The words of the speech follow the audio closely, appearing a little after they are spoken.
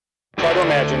Try to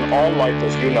imagine all life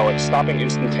as you know it stopping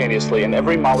instantaneously and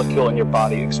every molecule in your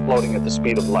body exploding at the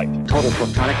speed of light. Total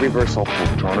protonic reversal.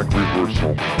 Protonic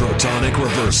reversal. Protonic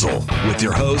reversal with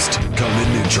your host,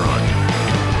 Conan Neutron.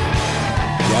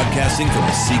 Broadcasting from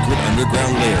a secret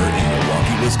underground lair in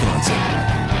Milwaukee, Wisconsin.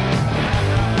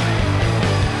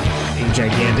 A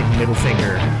gigantic middle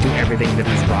finger to everything that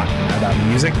is rock about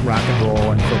music, rock and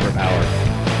roll, and corporate power.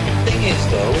 Thing is,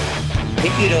 though,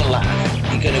 if you don't laugh,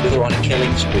 you're going to go on a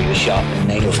killing spree with sharpened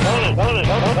nails.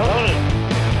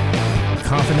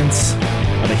 Confidence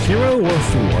of a hero or a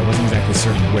fool, I wasn't exactly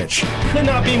certain which. Could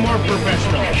not be more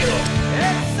professional.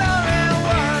 It's only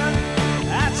one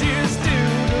I choose to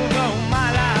devote my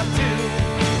life to.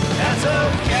 That's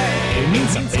okay. It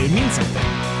means something. It means something.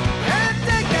 And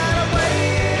take that away.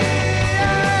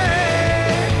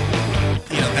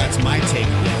 You know, that's my take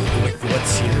on it.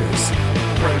 What's yours?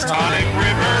 Protonic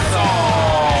reversal.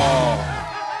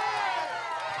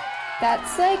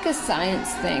 That's like a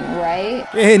science thing, right?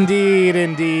 Indeed.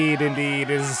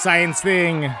 It is a science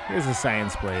thing. It is a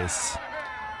science place.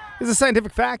 It's a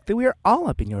scientific fact that we are all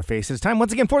up in your faces. Time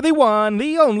once again for the one,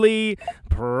 the only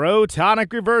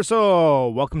Protonic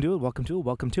reversal. Welcome to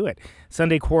it.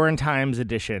 Sunday Quarantine's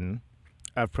edition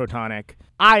of Protonic.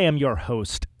 I am your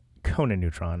host, Conan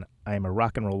Neutron. I am a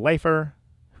rock and roll lifer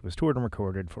who has toured and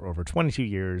recorded for over 22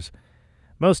 years,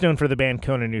 most known for the band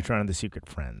Conan Neutron and the Secret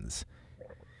Friends.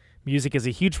 Music is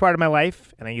a huge part of my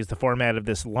life, and I use the format of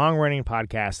this long-running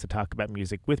podcast to talk about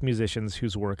music with musicians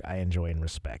whose work I enjoy and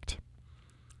respect.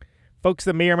 Folks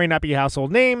that may or may not be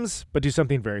household names, but do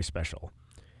something very special.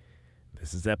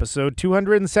 This is episode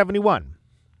 271.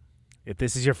 If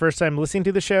this is your first time listening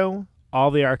to the show,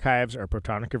 all the archives are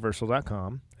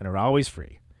protonicreversal.com and are always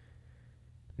free.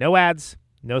 No ads,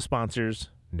 no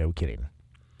sponsors, no kidding.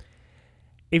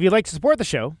 If you'd like to support the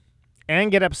show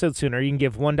and get episodes sooner, you can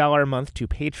give $1 a month to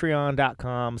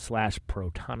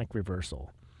patreon.com/protonicreversal.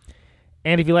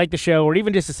 And if you like the show or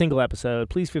even just a single episode,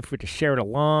 please feel free to share it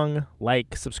along,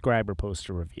 like, subscribe, or post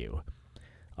a review.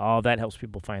 All that helps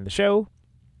people find the show,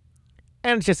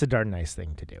 and it's just a darn nice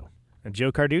thing to do. And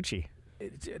Joe Carducci,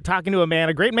 talking to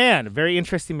a great man, a very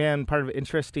interesting man, part of an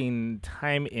interesting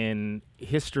time in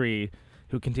history,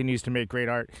 who continues to make great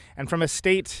art, and from a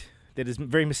state that is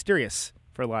very mysterious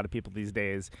for a lot of people these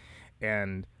days.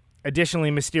 And additionally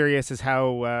mysterious is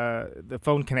how the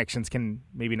phone connections can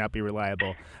maybe not be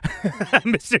reliable.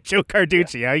 Mr. Joe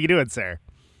Carducci, how you doing, sir?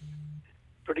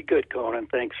 Pretty good, Conan.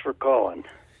 Thanks for calling.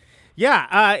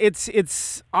 Yeah,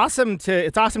 it's awesome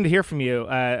to hear from you,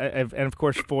 and of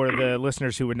course for the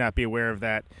listeners who would not be aware of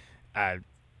that,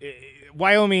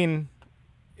 Wyoming,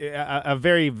 a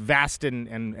very vast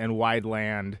and wide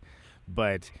land,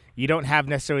 but you don't have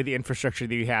necessarily the infrastructure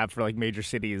that you have for like major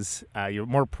cities. You're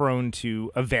more prone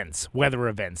to events, weather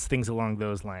events, things along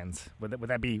those lines. Would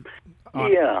that be?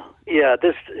 Yeah.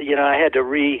 This, I had to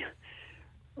run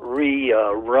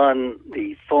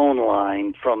the phone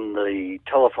line from the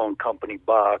telephone company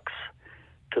box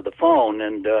to the phone,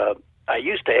 and I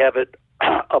used to have it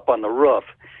up on the roof.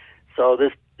 So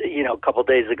this, a couple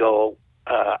days ago,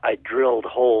 I drilled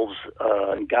holes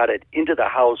and got it into the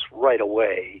house right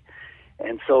away.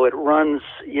 And so it runs,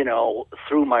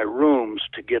 through my rooms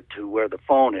to get to where the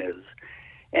phone is.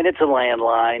 And it's a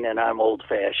landline, and I'm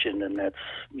old-fashioned, and that's,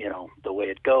 the way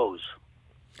it goes.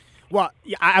 Well,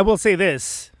 I will say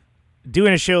this.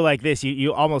 Doing a show like this,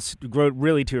 you almost grow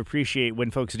really to appreciate when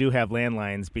folks do have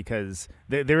landlines, because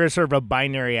there is sort of a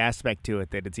binary aspect to it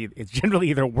that it's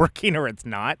generally either working or it's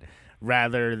not,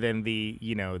 rather than the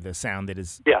sound that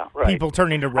is people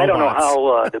turning to robots. I don't know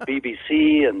how the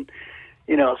BBC and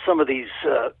some of these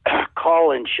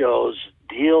call-in shows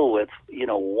deal with,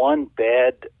 one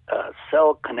bad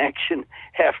cell connection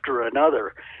after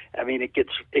another. I mean, it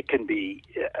can be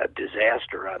a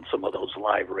disaster on some of those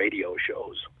live radio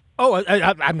shows. Oh,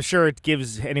 I'm sure it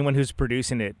gives anyone who's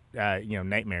producing it,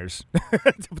 nightmares,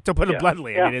 to put it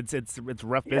bluntly. Yeah. I mean, it's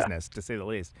rough business, to say the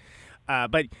least.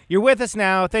 But you're with us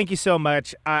now. Thank you so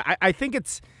much. I think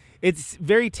it's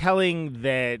very telling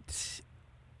that.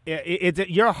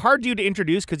 You're a hard dude to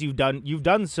introduce because you've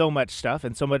done so much stuff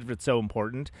and so much of it's so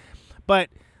important. But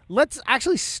let's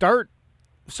actually start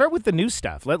with the new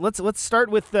stuff. Let's start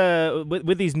with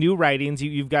these new writings.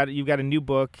 You've got a new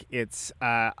book. It's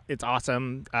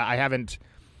awesome. I haven't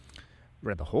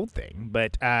read the whole thing,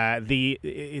 but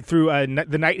through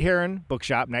the Night Heron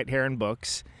bookshop, Night Heron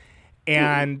Books.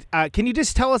 And can you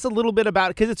just tell us a little bit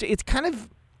about it? Because it's kind of.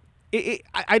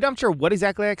 I'm not sure what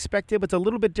exactly I expected, but it's a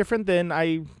little bit different than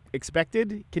I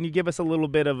expected. Can you give us a little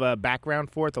bit of a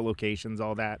background for it, the locations,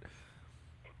 all that?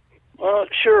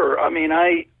 Sure. I mean,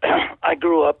 I I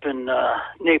grew up in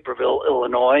Naperville,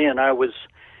 Illinois, and I was,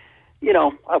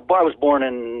 I was born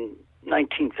in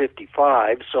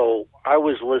 1955, so I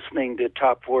was listening to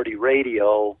Top 40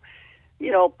 radio,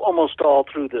 almost all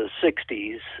through the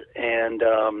 60s, and,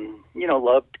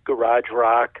 loved garage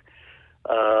rock,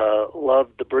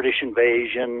 loved the British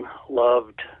Invasion,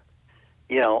 loved,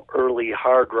 early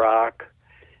hard rock.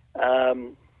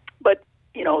 But,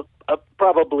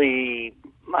 probably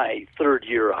my third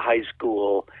year of high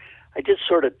school, I just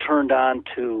sort of turned on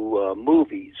to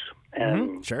movies.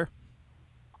 And Sure.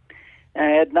 I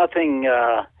had nothing,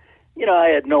 I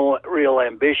had no real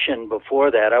ambition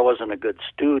before that. I wasn't a good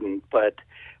student, but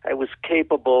I was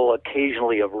capable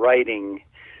occasionally of writing.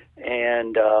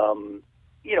 And,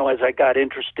 as I got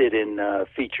interested in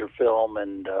feature film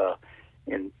and,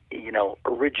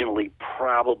 originally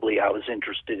probably I was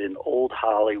interested in old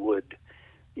Hollywood,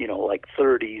 like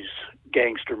 30s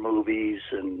gangster movies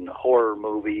and horror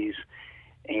movies,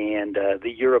 and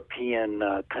the European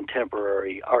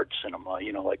contemporary art cinema,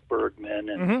 like Bergman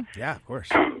and Yeah, of course.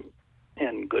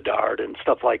 and Godard and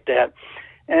stuff like that.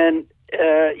 And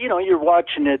you're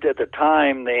watching it at the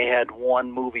time. They had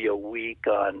one movie a week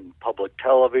on public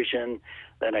television.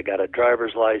 Then I got a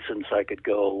driver's license. I could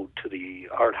go to the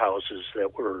art houses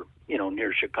that were,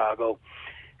 near Chicago,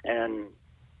 and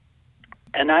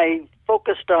I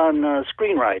focused on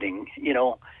screenwriting,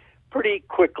 pretty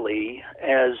quickly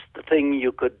as the thing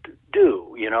you could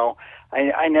do.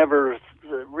 I never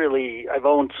really. I've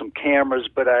owned some cameras,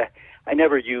 but I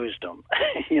never used them.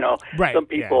 Right. Some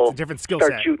people it's a different skill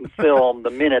start set. shooting film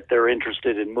the minute they're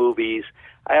interested in movies.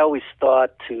 I always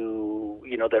thought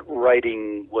that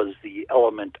writing was the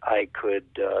element I could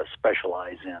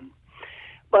specialize in.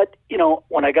 But,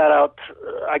 when I got out,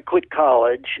 I quit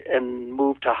college and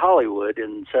moved to Hollywood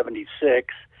in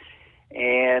 76.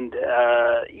 And,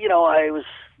 I was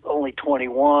only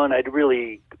 21. I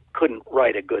really couldn't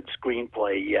write a good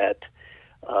screenplay yet.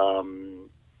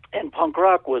 And punk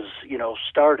rock was,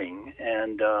 starting.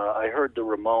 And I heard the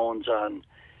Ramones on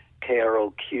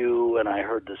KROQ, and I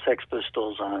heard the Sex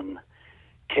Pistols on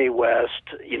K-West,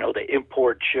 the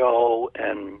Import Show,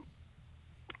 and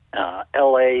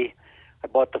L.A. I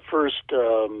bought the first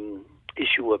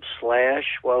issue of Slash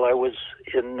while I was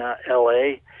in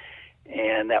L.A.,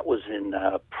 and that was in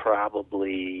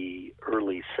probably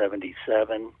early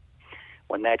 77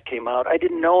 when that came out. I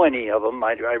didn't know any of them.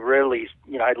 I rarely,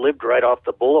 I lived right off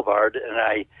the boulevard,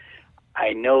 and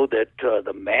I know that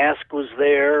the Mask was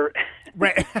there,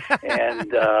 Right.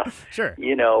 and Sure.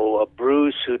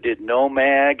 Bruce, who did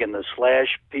Nomag, and the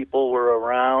Slash people were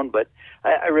around, but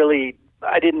I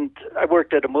didn't. I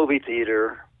worked at a movie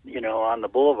theater, on the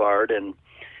boulevard, and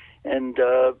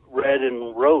read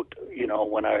and wrote,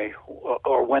 when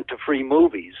or went to free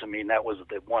movies. I mean, that was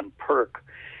the one perk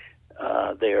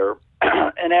there.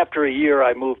 And after a year,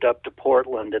 I moved up to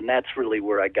Portland, and that's really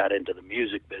where I got into the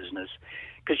music business,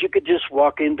 because you could just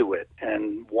walk into it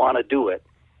and want to do it.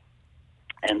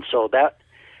 And so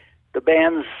the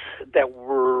bands that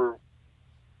were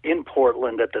in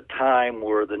Portland at the time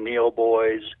were the Neo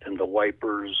Boys and the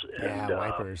Wipers. And,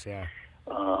 Wipers, yeah.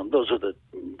 Those are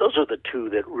the two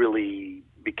that really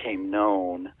became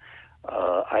known.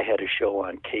 I had a show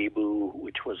on KBOO,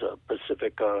 which was a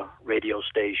Pacifica radio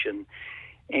station,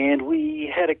 and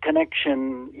we had a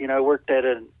connection. I worked at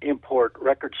an import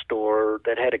record store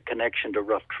that had a connection to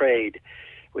Rough Trade,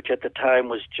 which at the time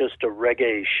was just a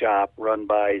reggae shop run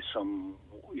by some,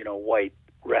 white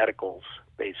radicals,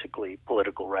 basically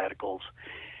political radicals.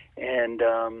 And,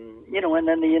 and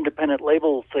then the independent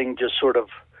label thing just sort of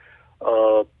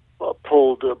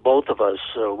pulled both of us.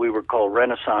 We were called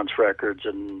Renaissance Records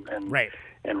and Right.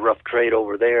 and Rough Trade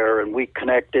over there, and we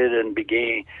connected and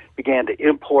began to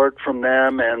import from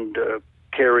them and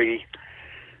carry,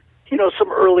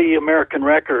 some early American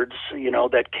records,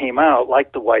 that came out,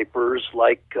 like the Wipers,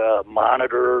 like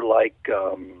Monitor, like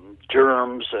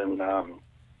Germs, and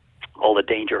all the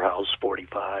Danger House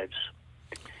 45s.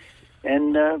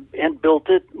 And built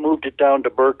it, moved it down to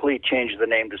Berkeley, changed the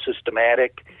name to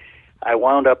Systematic. I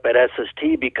wound up at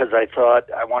SST because I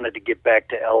thought I wanted to get back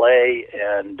to LA,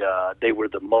 and they were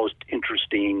the most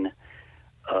interesting,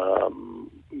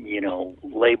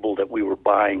 label that we were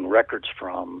buying records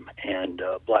from. And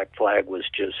Black Flag was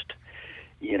just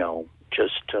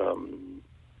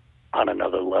on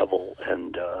another level,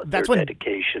 and their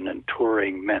dedication and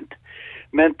touring meant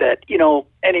that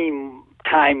any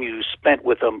time you spent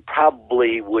with them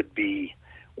probably would be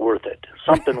worth it.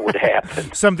 Something would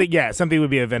happen. Something would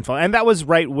be eventful. And that was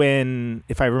right when,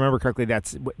 if I remember correctly,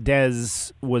 that's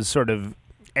Dez was sort of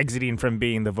exiting from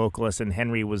being the vocalist, and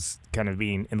Henry was kind of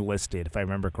being enlisted, if I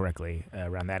remember correctly,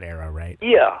 around that era, right?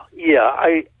 Yeah.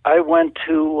 I went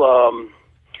to.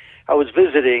 I was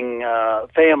visiting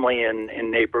family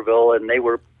in Naperville, and they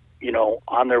were,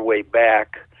 on their way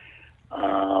back,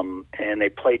 and they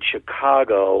played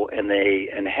Chicago,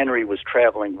 and Henry was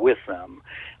traveling with them.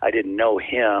 I didn't know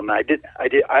him. I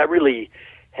really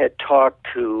had talked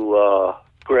to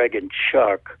Greg and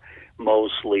Chuck,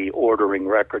 mostly ordering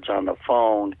records on the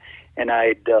phone, and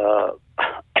I'd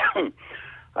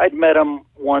met them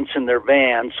once in their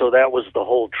van, so that was the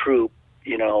whole troupe.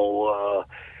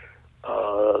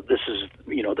 This is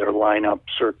their lineup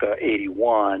circa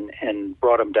 '81, and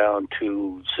brought them down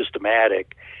to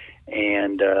Systematic,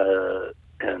 and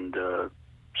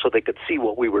so they could see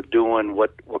what we were doing,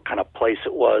 what kind of place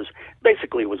it was.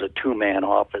 Basically, it was a two-man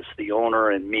office, the owner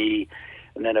and me.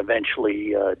 And then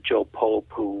eventually Joe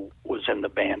Pope, who was in the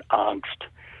band Angst,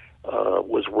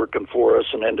 was working for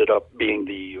us and ended up being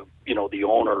the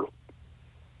owner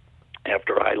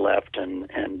after I left, and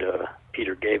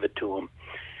Peter gave it to him.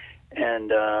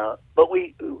 And but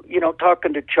we,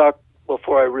 talking to Chuck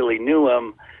before I really knew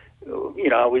him,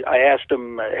 I asked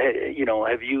him,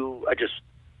 have you?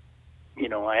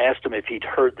 I asked him if he'd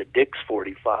heard the Dix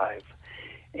 45.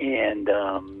 And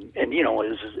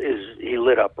he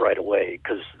lit up right away,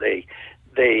 because they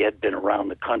had been around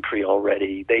the country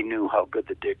already. They knew how good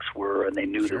the Dicks were, and they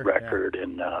knew the record,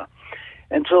 yeah.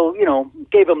 And so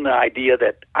gave him the idea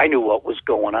that I knew what was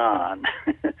going on.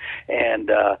 And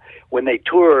when they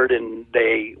toured and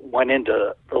they went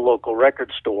into the local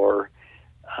record store,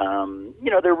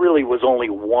 there really was only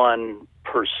one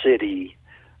per city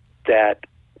that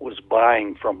was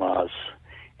buying from us.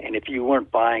 And if you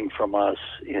weren't buying from us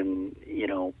in,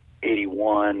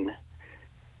 81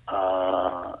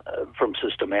 from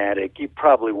Systematic, you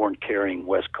probably weren't carrying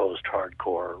West Coast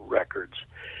hardcore records,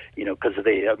 because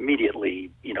they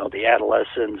immediately, the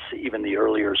Adolescents, even the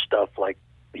earlier stuff like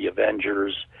the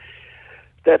Avengers,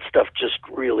 that stuff just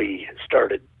really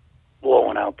started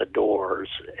blowing out the doors.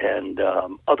 And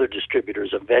other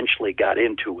distributors eventually got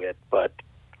into it, but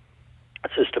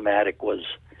Systematic was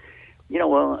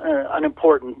an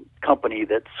important company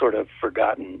that's sort of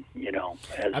forgotten,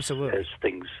 as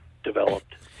things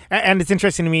developed. And it's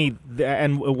interesting to me,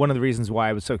 and one of the reasons why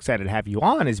I was so excited to have you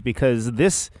on is because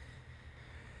this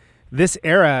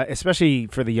era, especially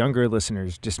for the younger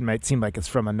listeners, just might seem like it's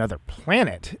from another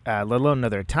planet, let alone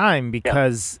another time,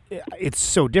 because it's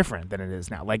so different than it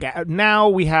is now. Like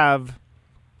now you have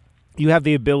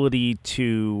the ability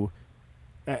to,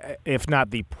 if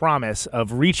not the promise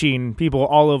of reaching people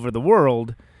all over the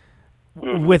world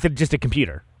with just a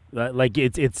computer. Like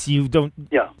it's you don't,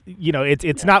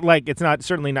 it's not like, it's not,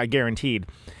 certainly not guaranteed,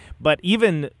 but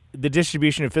even the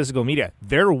distribution of physical media,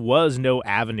 there was no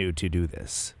avenue to do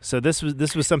this. So this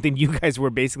was something you guys were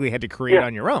basically had to create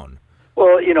on your own.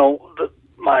 Well, in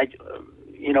my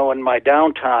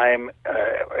downtime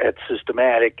at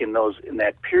Systematic in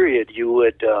that period, you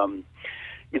would,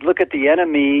 you'd look at the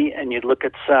Enemy, and you'd look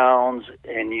at Sounds,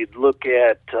 and you'd look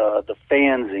at the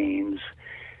fanzines,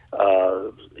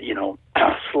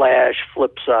 Slash,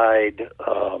 Flipside,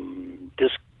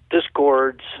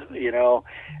 Discords,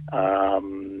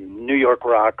 New York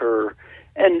Rocker,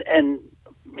 and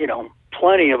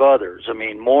plenty of others. I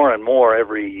mean, more and more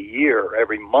every year,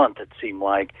 every month it seemed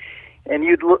like. And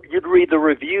you'd read the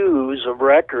reviews of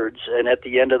records, and at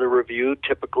the end of the review,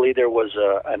 typically there was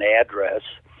an address.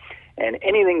 And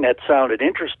anything that sounded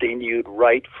interesting, you'd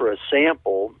write for a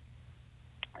sample,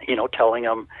 telling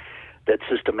them that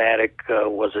Systematic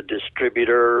was a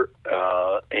distributor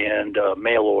and a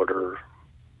mail order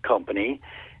company.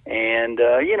 And,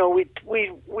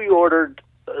 we ordered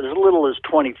as little as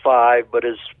 25, but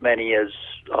as many as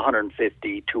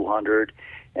 150, 200.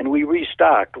 And we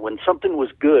restocked. When something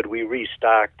was good, we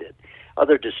restocked it.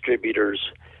 Other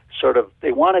distributors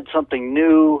they wanted something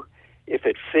new if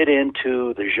it fit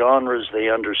into the genres they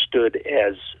understood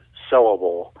as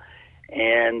sellable.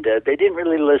 And they didn't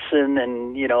really listen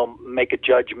and, make a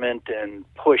judgment and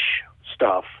push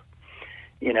stuff,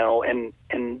 and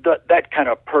that kind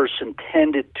of person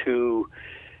tended to,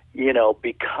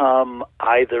 become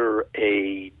either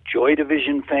a Joy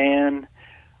Division fan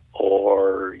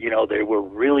or, they were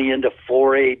really into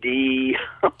 4AD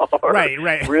or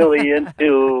right. really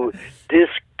into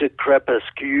Disc de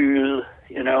Crépuscule,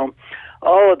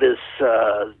 all of this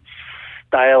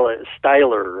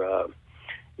styler,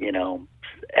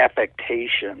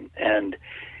 affectation. And,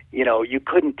 you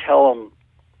couldn't tell them,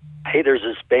 hey, there's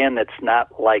this band that's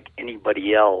not like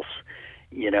anybody else.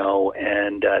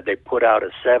 and they put out a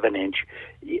 7-inch.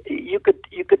 You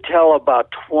could tell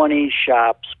about 20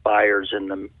 shops buyers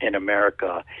in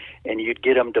America, and you'd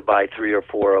get them to buy 3 or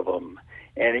 4 of them.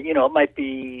 And it might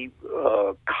be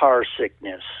Car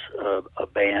Sickness, a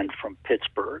band from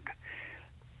Pittsburgh.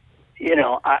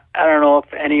 I don't know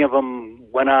if any of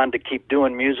them went on to keep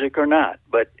doing music or not,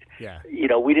 but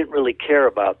we didn't really care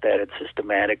about that at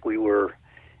Systematic. We were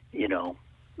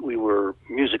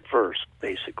music first,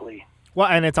 basically. Well,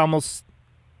 and it's almost,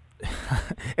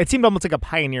 it seemed almost like a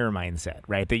pioneer mindset,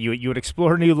 right? That you would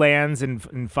explore new lands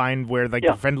and find where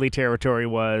the friendly territory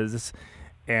was.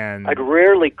 And I'd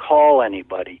rarely call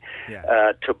anybody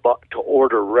to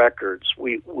order records.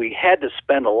 We had to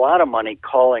spend a lot of money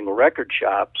calling record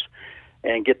shops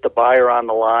and get the buyer on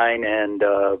the line, and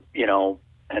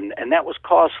and that was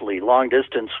costly. Long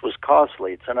distance was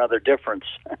costly. It's another difference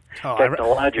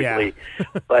technologically.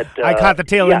 But I caught the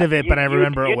tail end of it, but I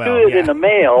remember it well. You do it in the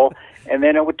mail, and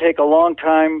then it would take a long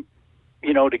time,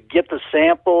 to get the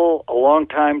sample, a long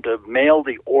time to mail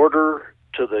the order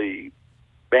to the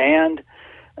band,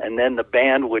 and then the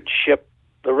band would ship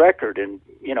the record. And,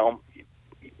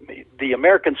 the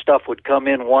American stuff would come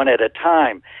in one at a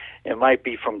time. It might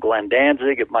be from Glenn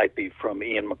Danzig, it might be from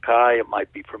Ian MacKaye, it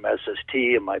might be from SST,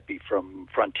 it might be from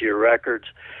Frontier Records,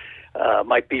 it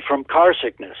might be from Car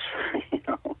Sickness,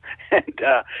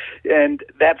 and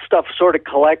that stuff sort of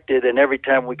collected, and every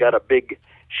time we got a big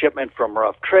shipment from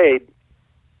Rough Trade,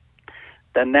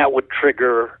 then that would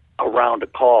trigger a round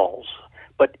of calls.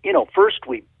 But, first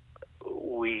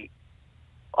we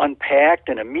unpacked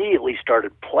and immediately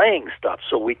started playing stuff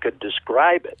so we could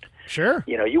describe it. Sure.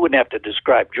 You wouldn't have to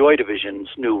describe Joy Division's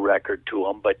new record to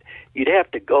them, but you'd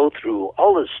have to go through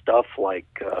all this stuff like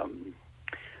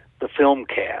the film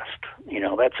cast.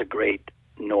 That's a great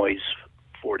noise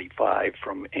 45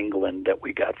 from England that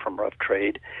we got from Rough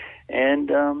Trade. And,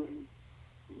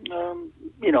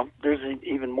 there's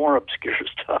even more obscure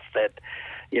stuff that,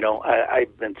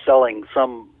 I've been selling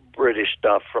some British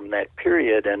stuff from that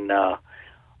period, and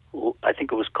I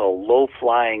think it was called Low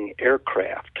Flying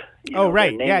Aircraft.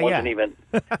 Right. The name wasn't even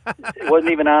it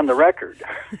wasn't even on the record.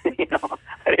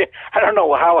 I don't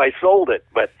know how I sold it,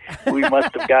 but we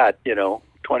must have got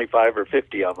 25 or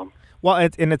 50 of them. Well,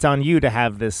 it's on you to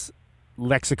have this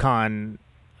lexicon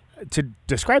to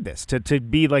describe this, to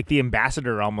be like the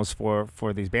ambassador almost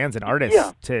for these bands and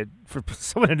artists. For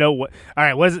someone to know what. All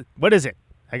right, what is it?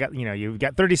 I got you've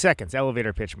got 30 seconds.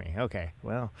 Elevator pitch me. Okay,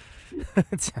 well.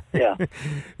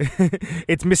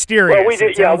 It's mysterious. Well, we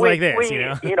did, it sounds like this.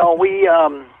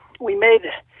 We made,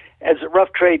 as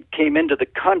Rough Trade came into the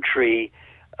country,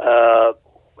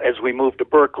 as we moved to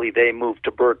Berkeley, they moved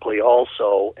to Berkeley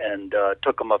also, and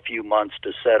took them a few months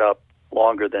to set up,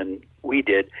 longer than we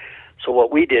did. So what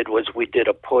we did was we did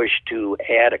a push to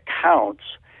add accounts,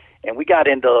 and we got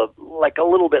into like a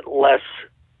little bit less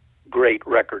great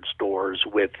record stores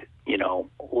with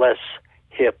less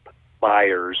hip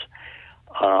buyers.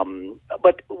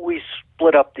 But we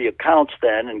split up the accounts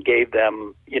then and gave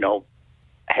them,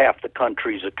 half the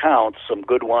country's accounts, some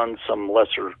good ones, some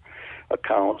lesser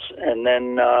accounts. And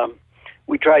then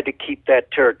we tried to keep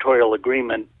that territorial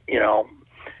agreement, but,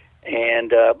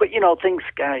 things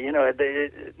got,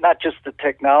 not just the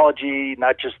technology,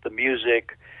 not just the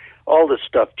music, all this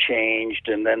stuff changed.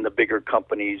 And then the bigger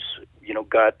companies,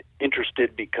 got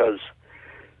interested because,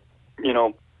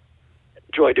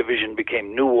 Joy Division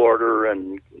became New Order,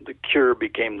 and The Cure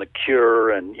became The Cure,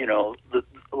 and a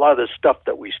lot of the stuff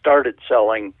that we started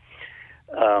selling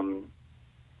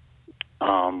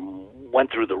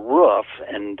went through the roof,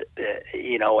 and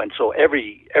and so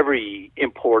every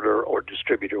importer or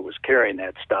distributor was carrying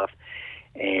that stuff,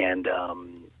 and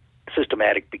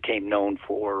Systematic became known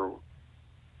for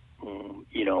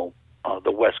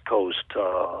the West Coast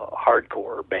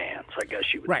hardcore bands, I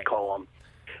guess you would call them.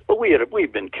 But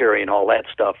we've been carrying all that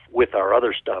stuff with our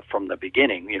other stuff from the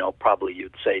beginning. Probably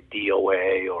you'd say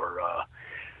DOA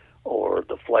or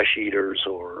the Flesh Eaters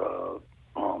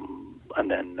and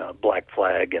then Black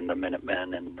Flag and the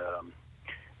Minutemen and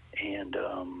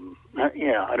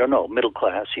I don't know, Middle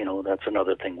Class. That's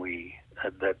another thing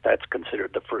that's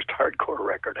considered the first hardcore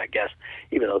record, I guess,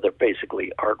 even though they're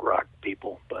basically art rock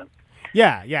people. But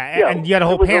yeah, and you had a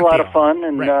whole pantheon. It was a lot of fun,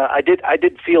 and I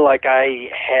did feel like I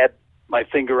had my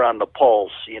finger on the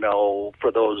pulse,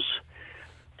 for those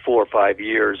 4 or 5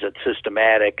 years at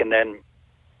Systematic. And then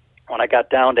when I got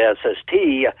down to SST,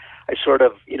 I sort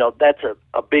of, that's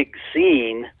a big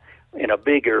scene in a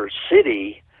bigger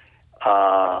city,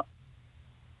 but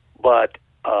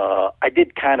I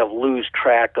did kind of lose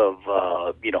track of,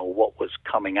 what was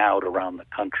coming out around the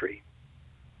country.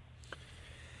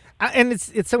 And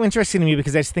it's so interesting to me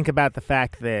because I just think about the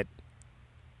fact that,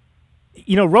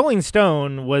 Rolling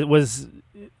Stone was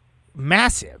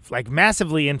massive, like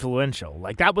massively influential.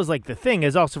 Like that was like the thing,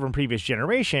 is also from previous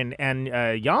generation. And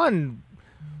Jan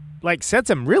like said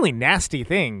some really nasty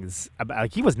things about,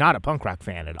 like, he was not a punk rock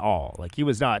fan at all. Like he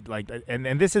was not like,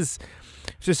 and this is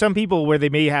so some people where they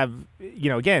may have,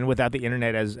 again, without the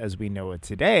internet as we know it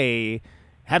today,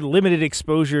 had limited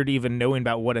exposure to even knowing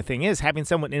about what a thing is. Having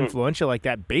someone influential like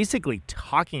that basically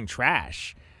talking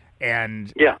trash,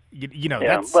 and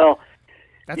that's well,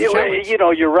 that's a challenge.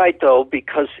 You're right though,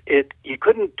 because you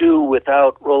couldn't do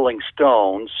without Rolling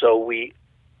Stone. So we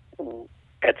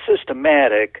at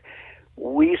Systematic,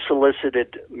 we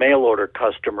solicited mail order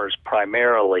customers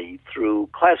primarily through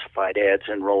classified ads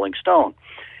in Rolling Stone,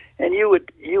 and you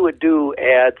would do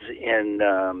ads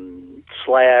in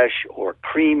Slash or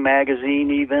Cream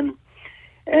magazine even,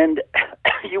 and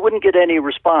you wouldn't get any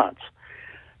response.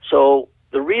 So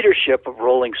the readership of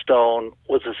Rolling Stone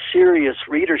was a serious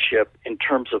readership in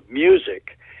terms of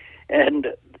music, and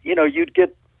you'd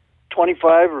get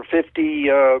 25 or 50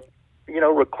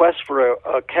 requests for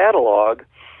a catalog.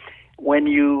 When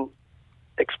you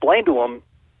explain to them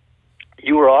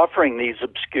you were offering these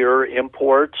obscure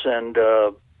imports and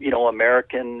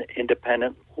American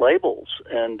independent labels,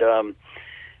 and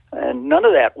none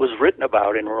of that was written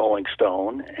about in Rolling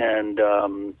Stone. And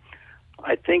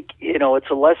I think it's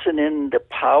a lesson in the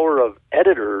power of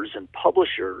editors and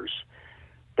publishers,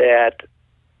 that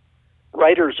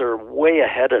writers are way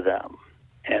ahead of them.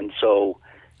 And so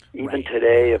even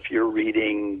today, if you're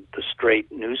reading the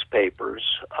straight newspapers,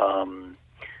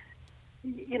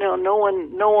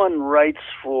 no one writes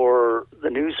for the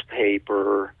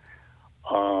newspaper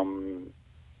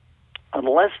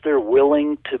unless they're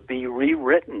willing to be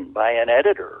rewritten by an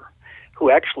editor who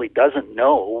actually doesn't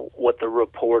know what the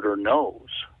reporter knows.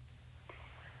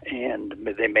 And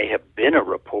they may have been a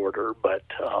reporter, but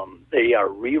they are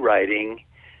rewriting.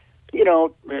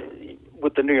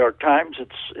 With the New York Times,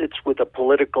 it's with a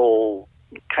political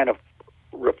kind of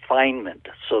refinement,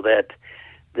 so that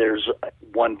there's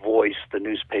one voice the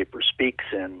newspaper speaks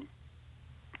in,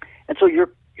 and so you're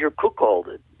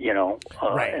cuckolded,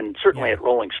 Right. And certainly at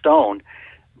Rolling Stone,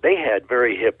 they had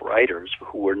very hip writers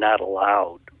who were not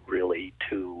allowed really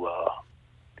to,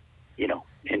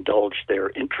 indulge their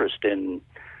interest in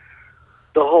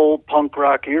the whole punk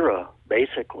rock era,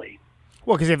 basically.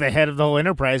 Well, because if the head of the whole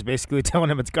enterprise basically telling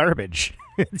him it's garbage,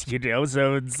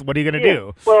 so what are you going to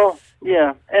do? Well,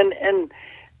 yeah, and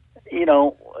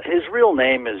his real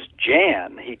name is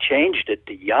Jan. He changed it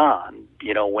to Jan,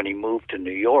 when he moved to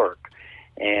New York.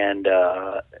 And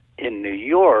in New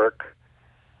York,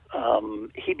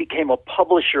 he became a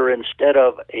publisher instead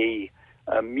of a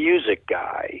music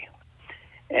guy.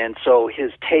 And so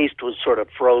his taste was sort of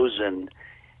frozen,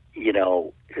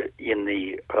 in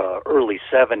the early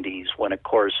 70s, when, of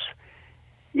course,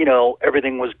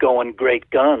 everything was going great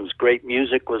guns. Great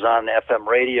music was on FM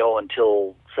radio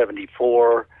until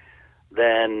 74.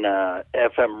 Then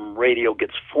FM radio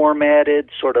gets formatted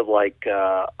sort of like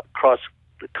across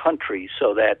the country,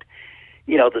 so that,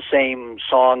 the same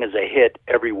song is a hit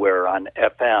everywhere on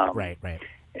FM. Right.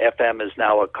 FM is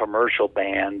now a commercial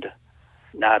band,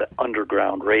 not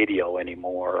underground radio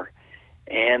anymore.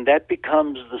 And that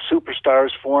becomes the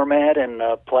Superstars format and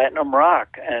platinum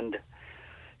rock. And,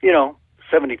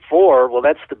 74, well,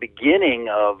 that's the beginning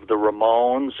of the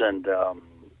Ramones, and,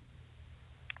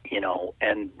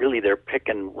 and really they're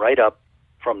picking right up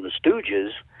from the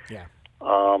Stooges. Yeah.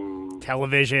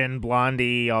 Television,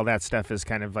 Blondie, all that stuff is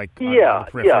kind of like on the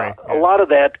periphery. Yeah. A lot of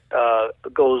that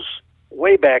goes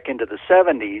way back into the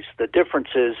 70s. The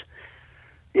difference is,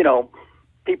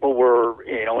 people were,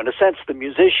 in a sense, the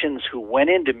musicians who went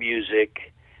into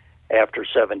music after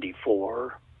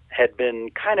 74 had been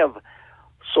kind of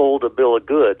sold a bill of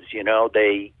goods. There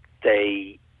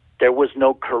was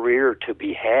no career to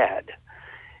be had.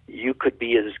 You could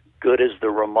be as good as the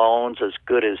Ramones, as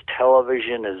good as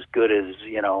television, as good as,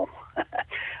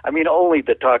 only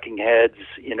the Talking Heads,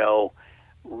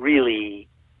 really,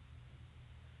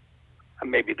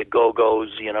 maybe the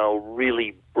Go-Go's,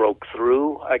 really broke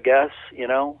through, I guess,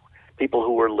 people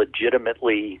who were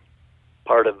legitimately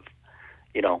part of,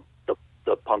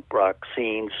 the punk rock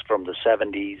scenes from the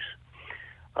 70s,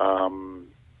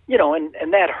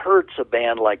 and that hurts a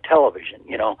band like Television,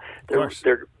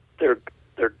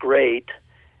 they're great,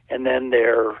 and then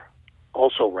they're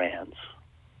also rans,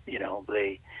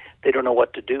 they don't know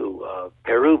what to do.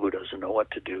 Perubu doesn't know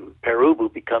what to do.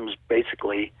 Perubu becomes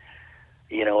basically,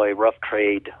 a rough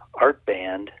trade art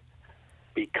band,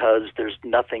 because there's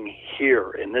nothing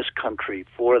here in this country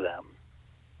for them.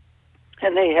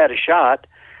 And they had a shot,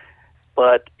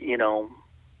 but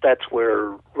that's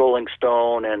where Rolling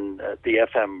Stone and the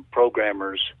FM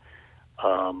programmers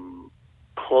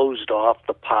closed off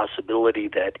the possibility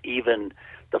that even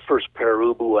the first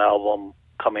Perubu album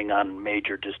coming on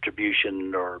major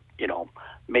distribution or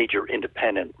major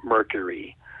independent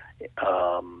Mercury,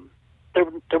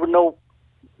 there were no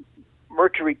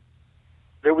Mercury.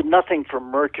 There was nothing for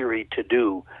Mercury to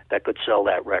do that could sell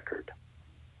that record.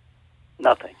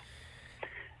 Nothing,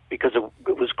 because it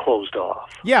was closed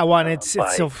off. Yeah, well, and it's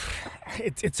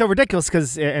so ridiculous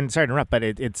because, and sorry to interrupt, but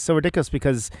it's so ridiculous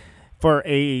because for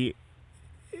a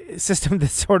system that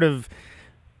sort of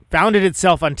founded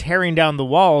itself on tearing down the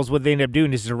walls, what they ended up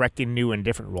doing is erecting new and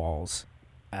different walls.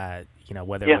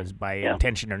 Whether it was by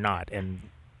intention or not, and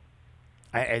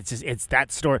it's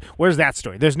that story. Where's that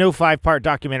story? There's no 5-part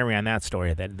documentary on that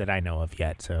story that I know of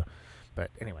yet. So,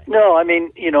 but anyway. No, I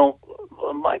mean,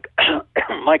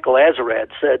 Michael Azerrad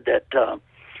said that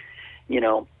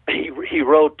he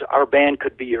wrote "Our Band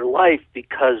Could Be Your Life"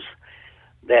 because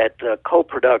that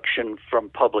co-production from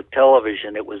public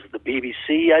television. It was the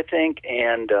BBC, I think,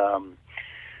 and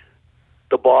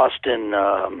the Boston,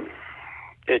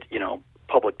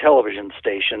 public television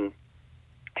station,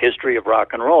 History of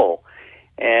Rock and Roll.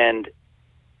 And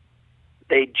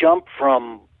they jump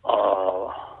from,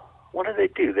 what do they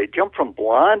do? They jump from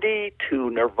Blondie to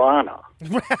Nirvana.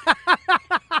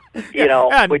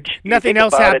 Which nothing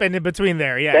else happened in between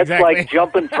there. Yeah, that's exactly. like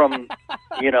jumping from,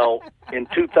 in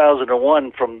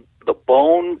 2001 from the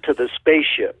bone to the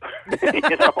spaceship.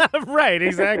 Right,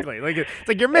 exactly. It's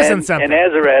like you're missing something. And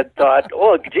Azerrad thought,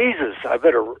 "Oh, Jesus, I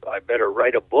better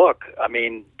write a book." I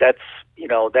mean, that's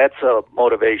a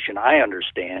motivation I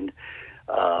understand.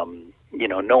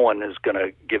 No one is going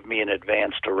to give me an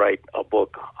advance to write a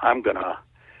book I'm going to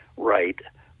write.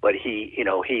 But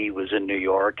he was in New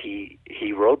York.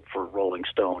 He wrote for Rolling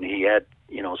Stone. He had,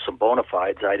 some bona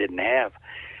fides I didn't have.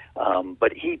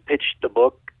 But he pitched the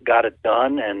book, got it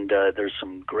done, and there's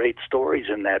some great stories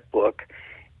in that book.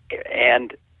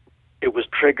 And it was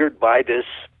triggered by this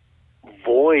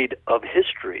void of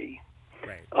history,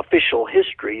 right. Official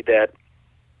history that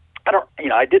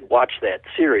I did watch that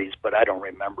series, but I don't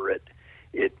remember it.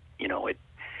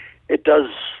 It does.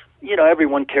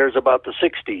 Everyone cares about the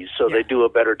 60s, so they do a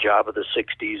better job of the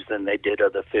 60s than they did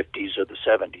of the 50s or the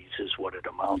 70s is what it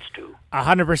amounts to.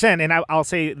 100%. And I'll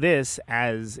say this,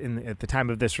 at the time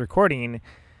of this recording,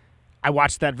 I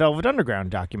watched that Velvet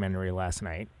Underground documentary last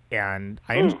night, and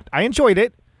I enjoyed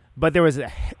it, but there was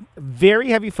a very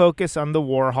heavy focus on the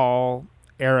Warhol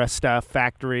era stuff,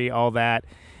 Factory, all that.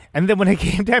 And then when it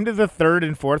came down to the third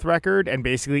and fourth record and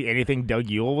basically anything Doug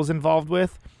Yule was involved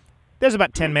with, there's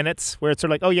about 10 minutes where it's sort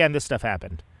of like, oh, yeah, and this stuff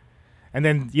happened. And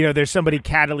then, there's somebody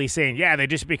cattily saying, yeah, they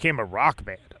just became a rock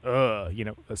band.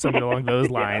 Something along those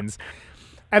lines.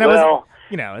 And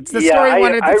it's the story I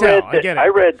wanted to tell. I get it. I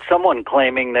read someone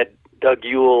claiming that Doug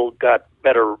Yule got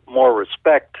more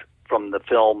respect from the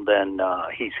film than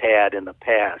he's had in the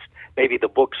past. Maybe the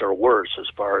books are worse as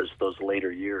far as those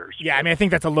later years. Yeah, I mean, I think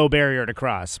that's a low barrier to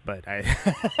cross, but right.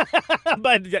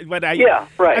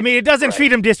 I mean, it doesn't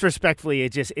treat him disrespectfully.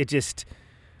 It just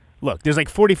look. There's like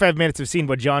 45 minutes of seeing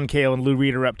what John Cale and Lou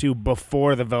Reed are up to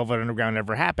before the Velvet Underground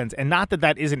ever happens, and not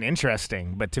that isn't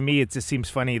interesting, but to me, it just seems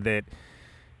funny that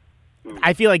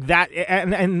I feel like that,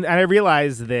 and I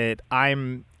realize that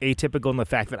I'm atypical in the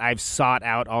fact that I've sought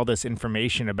out all this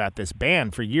information about this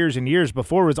band for years and years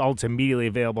before it was all immediately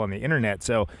available on the internet.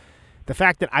 So the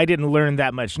fact that I didn't learn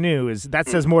that much new that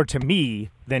says more to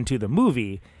me than to the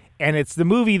movie. And it's the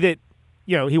movie that,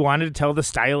 he wanted to tell the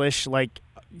stylish, like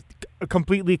a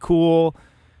completely cool,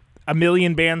 a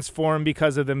million bands formed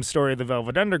because of them story of the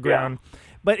Velvet Underground. Yeah.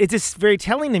 But it's just very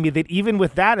telling to me that even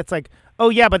with that, it's like, oh,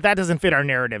 yeah, but that doesn't fit our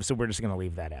narrative, so we're just going to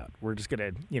leave that out. We're just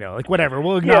going to, whatever,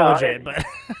 we'll acknowledge it. But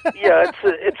yeah,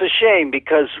 it's a shame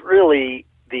because really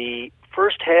the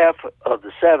first half of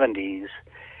the 70s,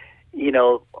 you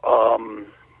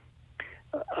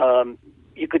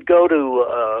could go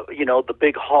to, the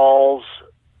big halls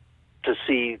to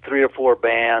see 3 or 4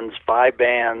 bands, 5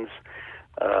 bands,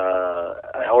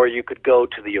 or you could go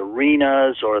to the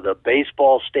arenas or the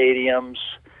baseball stadiums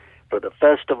for the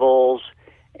festivals,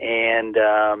 and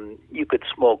you could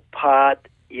smoke pot.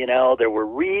 There were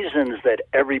reasons that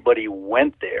everybody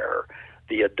went there,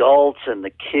 the adults and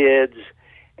the kids,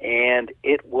 and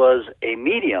it was a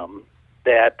medium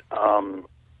that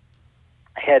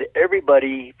had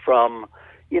everybody from,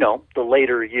 the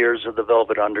later years of the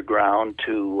Velvet Underground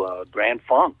to Grand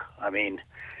Funk. I mean,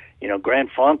 Grand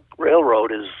Funk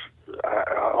Railroad is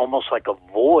almost like a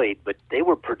void, but they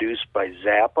were produced by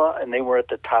Zappa, and they were at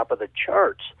the top of the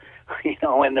charts.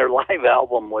 and their live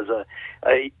album was a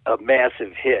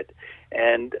massive hit.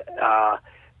 And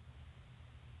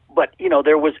but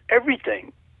there was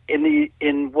everything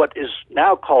in what is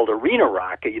now called arena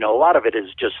rock. A lot of it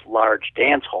is just large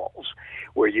dance halls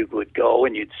where you would go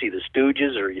and you'd see the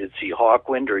Stooges, or you'd see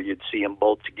Hawkwind, or you'd see them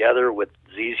both together with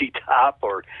ZZ Top,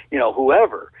 or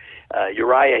whoever,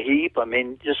 Uriah Heep. I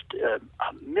mean, just a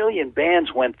million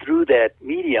bands went through that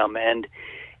medium, and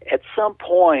at some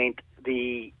point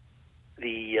the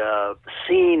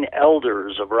scene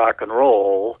elders of rock and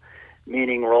roll,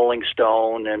 meaning Rolling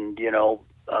Stone and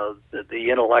the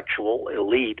intellectual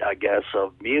elite, I guess,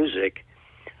 of music,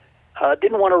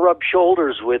 didn't want to rub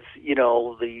shoulders with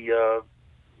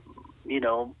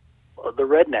the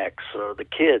rednecks or the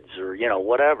kids or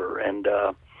whatever, and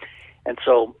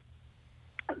so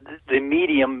the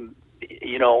medium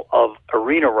of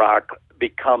arena rock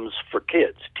becomes for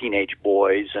kids, teenage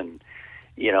boys, and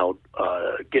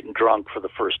getting drunk for the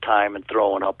first time and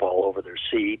throwing up all over their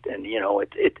seat, and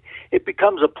it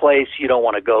becomes a place you don't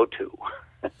want to go to.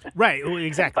 Right,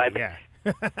 exactly. Yeah.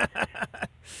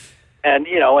 And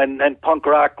then punk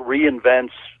rock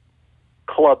reinvents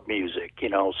club music,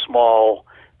 small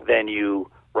venue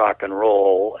rock and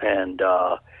roll, and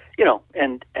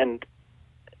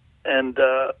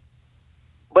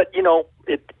but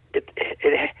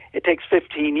it takes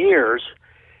 15 years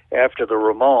after the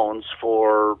Ramones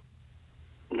for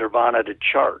Nirvana to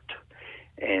chart,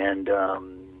 and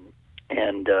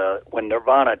when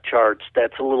Nirvana charts,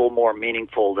 that's a little more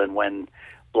meaningful than when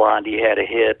Blondie had a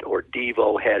hit or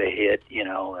Devo had a hit,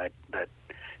 that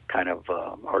kind of,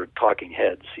 or Talking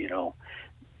Heads,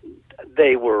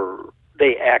 they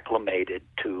acclimated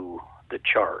to the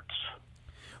charts.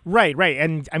 Right.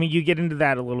 And I mean, you get into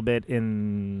that a little bit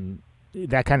in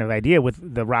that kind of idea with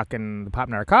the rock and the pop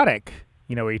Narcotic,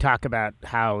 where you talk about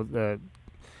how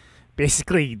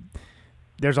basically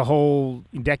there's a whole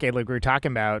decade, like we were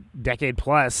talking about, decade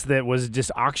plus, that was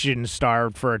just auction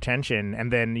starved for attention.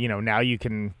 And then, now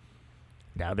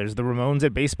there's the Ramones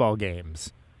at baseball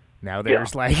games. Now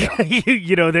there's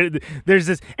there's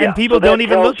this, and people so don't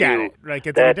even look at it. Like,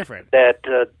 it's very different. That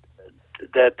the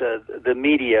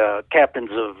media, captains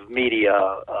of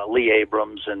media, Lee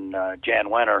Abrams and Jan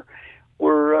Wenner,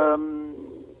 were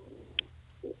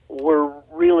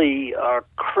really a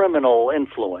criminal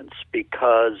influence,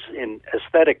 because in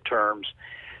aesthetic terms,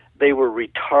 they were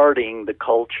retarding the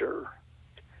culture,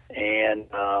 and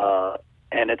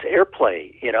it's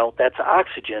airplay. That's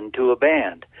oxygen to a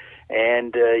band,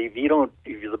 and if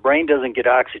the brain doesn't get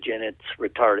oxygen, it's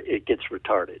retarded. It gets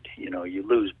retarded. You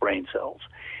lose brain cells,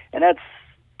 and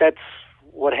that's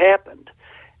what happened.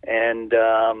 And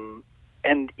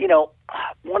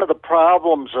one of the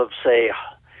problems of, say,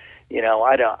 we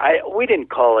didn't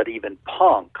call it even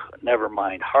punk, never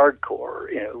mind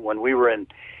hardcore. When we were in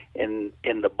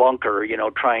the bunker,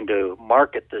 trying to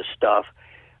market this stuff,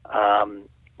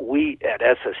 we at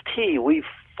SST, we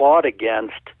fought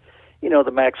against,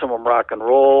 the maximum rock and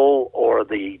roll or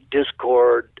the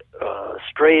Discord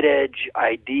straight edge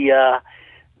idea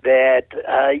that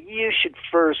you should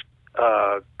first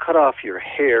cut off your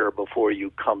hair before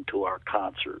you come to our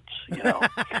concerts,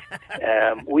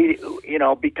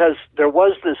 because there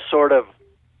was this sort of,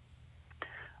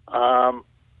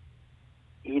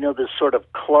 this sort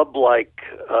of club-like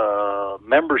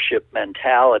membership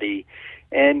mentality,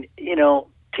 and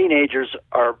teenagers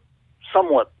are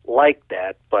somewhat like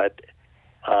that, but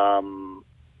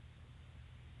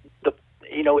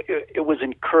it was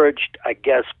encouraged, I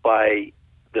guess, by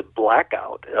the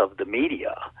blackout of the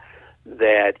media,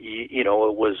 that it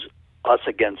was us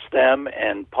against them,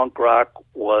 and punk rock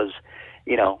was,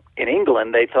 in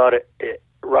England they thought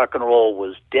rock and roll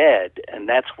was dead, and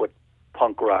that's what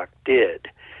punk rock did.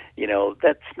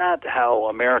 That's not how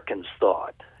Americans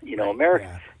thought. The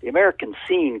American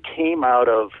scene came out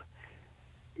of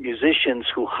musicians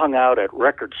who hung out at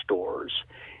record stores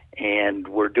and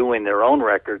were doing their own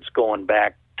records going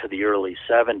back to the early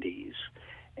 70s,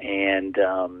 and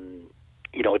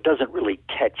it doesn't really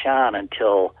catch on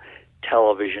until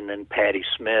television and Patti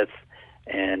Smith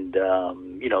and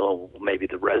maybe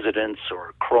the Residents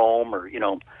or Chrome, or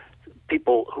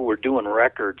people who were doing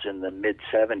records in the mid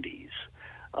 70s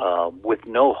with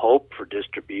no hope for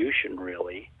distribution,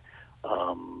 really.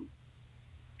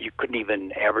 You couldn't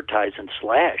even advertise in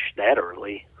Slash that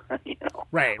early,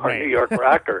 right. New York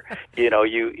Rocker. There,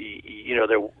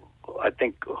 I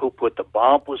think Who Put the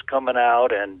Bomb was coming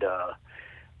out, and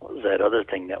what was that other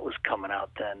thing that was coming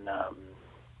out then?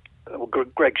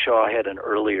 Greg Shaw had an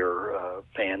earlier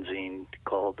fanzine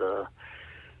called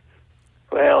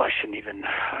Well, I shouldn't even.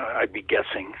 I'd be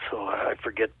guessing, so I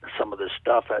forget some of this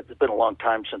stuff. It's been a long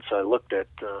time since I looked at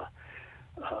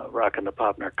Rockin' the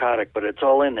Pop Narcotic, but it's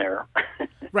all in there.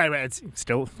 Right. It's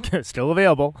still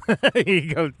available. Here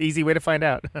you go. Easy way to find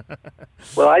out.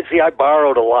 Well, I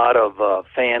borrowed a lot of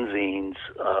fanzines,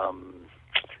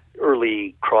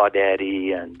 early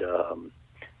Crawdaddy and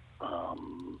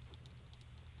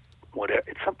whatever.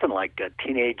 It's something like a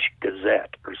Teenage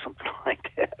Gazette or something like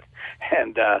that.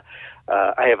 And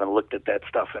I haven't looked at that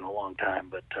stuff in a long time,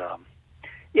 but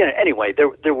anyway,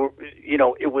 there were,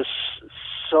 it was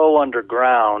so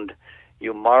underground,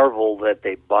 you marvel that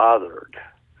they bothered.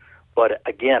 But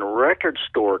again, record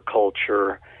store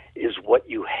culture is what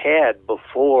you had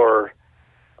before.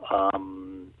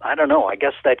 I don't know. I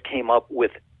guess that came up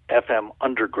with FM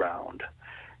Underground.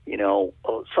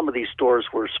 Some of these stores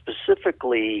were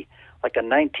specifically like a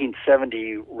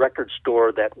 1970 record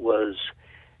store that was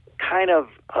kind of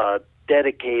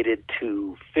dedicated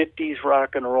to 50s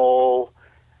rock and roll,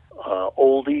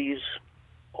 oldies,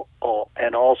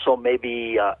 and also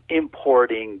maybe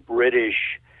importing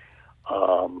British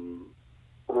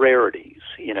rarities,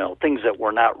 things that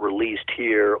were not released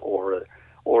here, or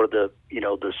the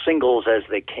the singles as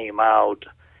they came out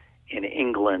in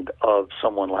England of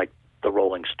someone like the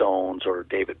Rolling Stones or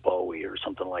David Bowie or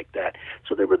something like that.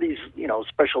 So there were these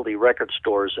specialty record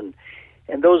stores, and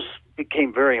those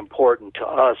became very important to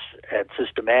us at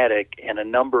Systematic, and a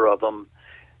number of them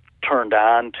turned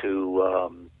on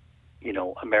to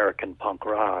American punk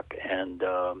rock, and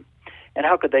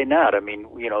how could they not? I mean,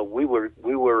 we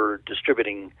were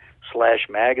distributing Slash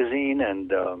magazine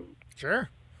and sure,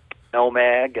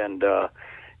 Nomag, and the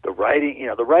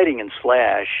writing in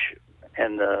Slash,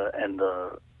 and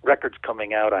the records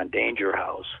coming out on Danger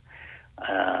House,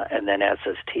 and then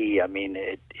SST. I mean,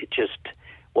 it just,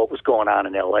 what was going on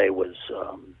in LA was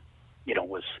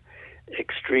was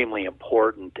extremely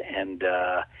important, and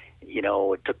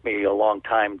it took me a long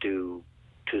time to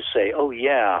say, oh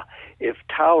yeah, if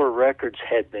Tower Records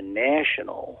had been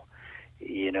national,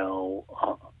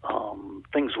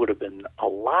 things would have been a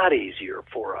lot easier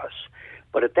for us.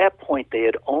 But at that point, they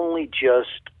had only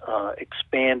just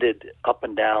expanded up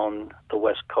and down the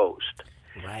West Coast.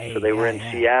 Right. So they were in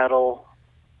Seattle.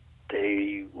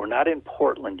 They were not in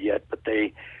Portland yet, but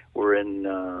they were in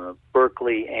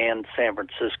Berkeley and San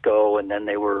Francisco, and then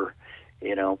they were,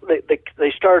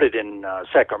 they started in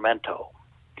Sacramento.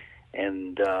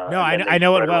 And I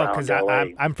know it well because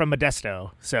I'm from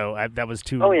Modesto, so that was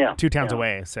two towns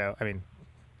away. So I mean,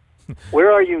 where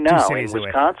are you now? In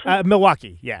Wisconsin?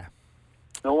 Milwaukee, yeah.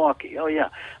 Milwaukee. Oh yeah.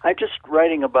 I'm just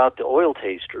writing about the Oil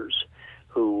Tasters,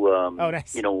 who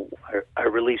nice. I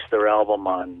released their album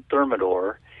on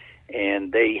Thermidor,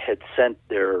 and they had sent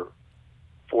their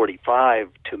 45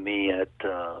 to me at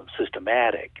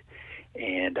Systematic,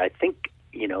 and I think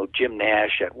Jim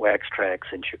Nash at Wax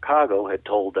Trax in Chicago had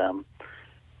told them,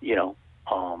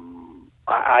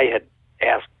 I had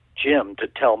asked Jim to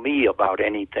tell me about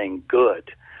anything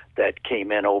good that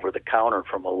came in over the counter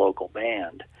from a local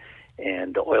band.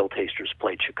 And the Oil Tasters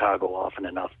played Chicago often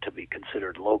enough to be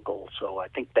considered local. So I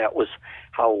think that was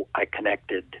how I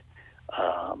connected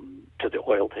to the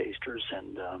Oil Tasters,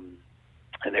 and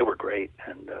they were great.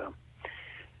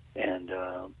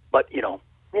 But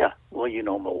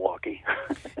Milwaukee.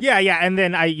 yeah, and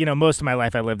then most of my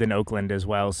life I lived in Oakland as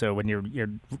well. So when you're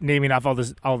naming off all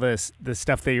this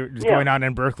stuff that is going on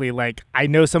in Berkeley, like I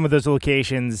know some of those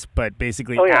locations, but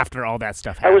basically after all that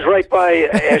stuff happened. I was right by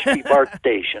Ashby Bart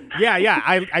Station. Yeah.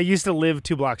 I used to live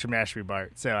 2 blocks from Ashby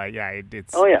Bart, so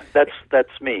it's. Oh yeah,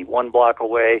 that's me. 1 block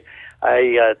away.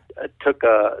 I took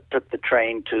the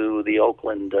train to the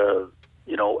Oakland,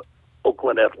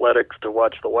 Oakland Athletics to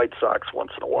watch the White Sox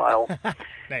once in a while.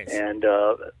 Nice. And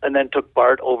then took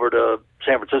Bart over to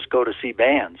San Francisco to see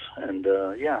bands, and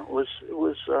it was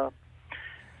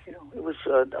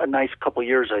a nice couple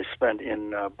years I spent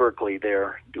in Berkeley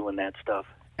there doing that stuff.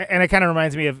 And it kind of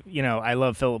reminds me of I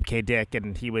love Philip K. Dick,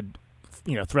 and he would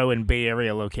throw in Bay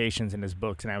Area locations in his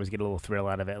books, and I always get a little thrill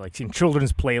out of it, like seeing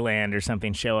Children's Playland or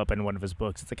something show up in one of his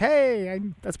books. It's like, hey,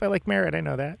 that's by Lake Merritt, I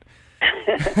know that.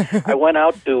 I went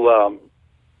out to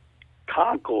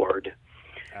Concord.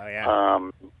 Oh yeah.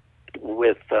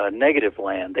 With Negative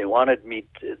Land. They wanted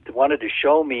to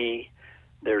show me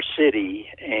their city,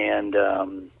 and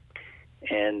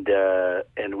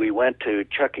we went to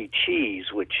Chuck E.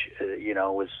 Cheese, which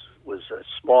was a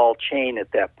small chain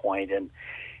at that point, and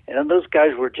those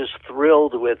guys were just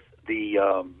thrilled with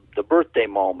the birthday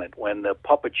moment when the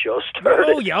puppet show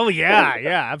started. Oh yeah,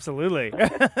 absolutely.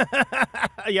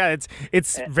 Yeah,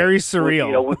 it's very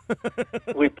surreal.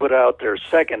 We put out their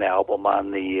second album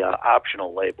on the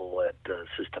optional label at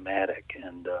Systematic,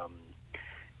 and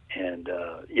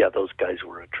those guys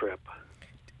were a trip.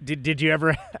 Did you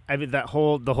ever? I mean, the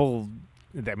whole.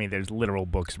 I mean, there's literal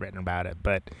books written about it,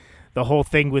 but the whole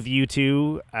thing with you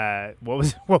two.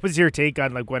 What was your take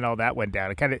on like when all that went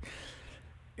down?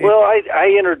 Well,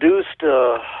 I introduced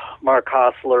Mark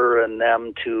Hostler and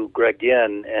them to Greg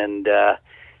Yin, and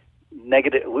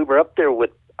Negative. I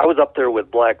was up there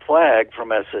with Black Flag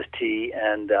from SST,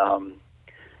 and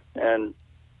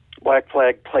Black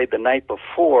Flag played the night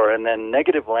before, and then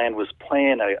Negative Land was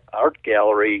playing an art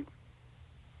gallery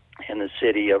in the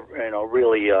city.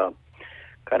 Really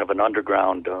kind of an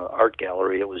underground art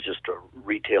gallery. It was just a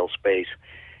retail space.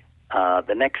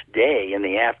 The next day in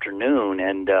the afternoon,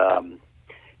 and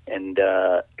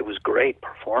it was great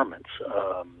performance,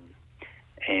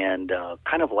 and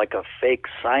kind of like a fake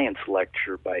science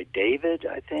lecture by David,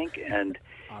 I think, and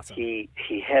awesome. he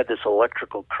had this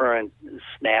electrical current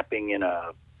snapping in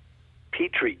a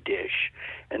petri dish,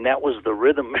 and that was the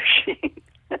rhythm machine.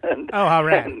 How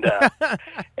rad!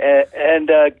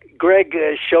 And Greg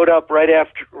showed up right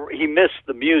after. He missed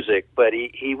the music, but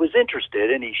he was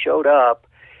interested, and he showed up.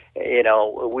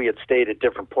 We had stayed at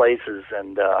different places,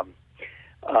 and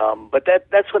but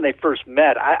that's when they first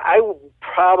met. I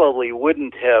probably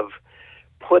wouldn't have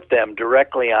put them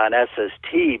directly on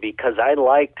SST because I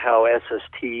liked how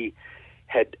SST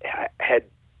had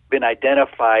been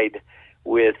identified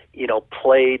with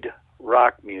played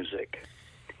rock music.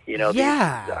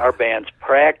 Our bands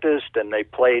practiced and they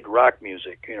played rock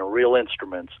music, real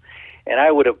instruments. And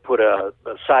I would have put a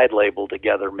side label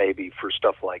together maybe for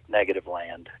stuff like Negative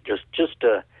Land, just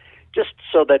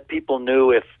so that people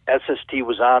knew if SST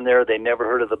was on there, they never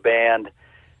heard of the band,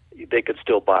 they could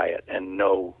still buy it and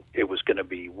know it was going to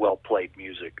be well-played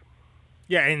music.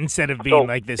 Yeah, instead of being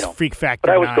like this Freak Factor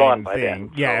 9 but I was gone by thing.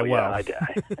 Then. Yeah, so, well. I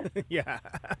Yeah.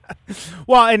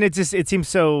 Well, and it seems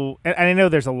so, and I know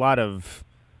there's a lot of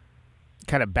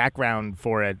kind of background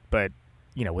for it, but,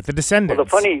 with the Descendants. Well,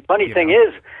 the funny thing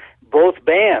is, both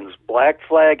bands, Black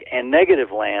Flag and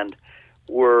Negative Land,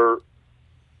 were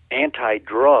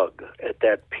anti-drug at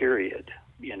that period,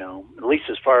 at least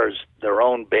as far as their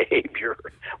own behavior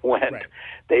went. Right.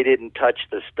 They didn't touch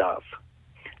the stuff.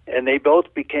 And they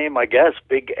both became, I guess,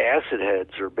 big acid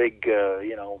heads or big,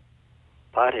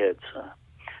 potheads.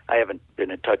 I haven't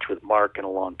been in touch with Mark in a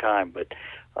long time, but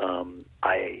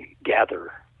I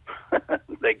gather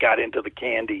they got into the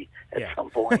candy at some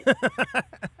point.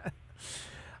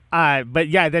 But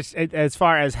yeah, that's as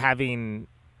far as having,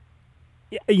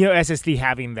 SST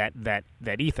having that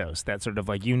ethos, that sort of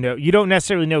like, you don't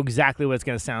necessarily know exactly what it's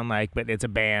going to sound like, but it's a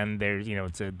band. There's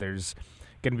there's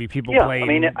going to be people playing. I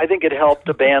mean, I think it helped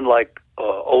a band like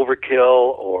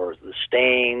Overkill or the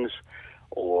Stains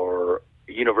or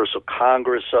Universal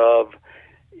Congress of,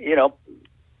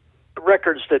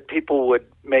 records that people would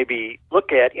maybe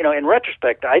look at. In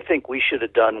retrospect, I think we should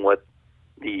have done what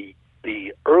the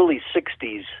early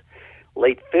 60s,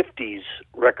 late 50s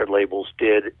record labels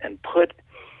did and put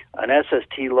an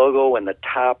SST logo in the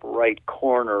top right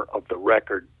corner of the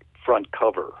record front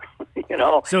cover.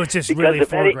 So it's just because really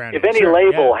if any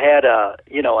label had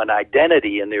an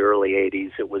identity in the early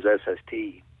 80s, it was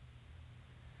SST.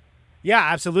 Yeah,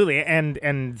 absolutely, and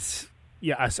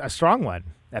a strong one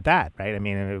at that, right? I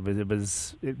mean, it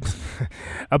was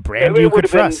a brand you could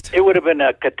trust. It would have been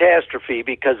a catastrophe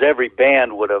because every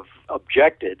band would have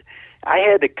objected. I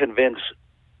had to convince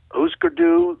Husker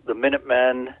Du, the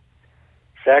Minutemen,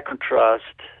 Saccharine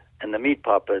Trust, and the Meat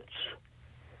Puppets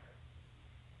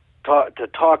to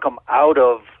talk them out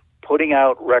of putting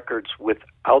out records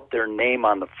without their name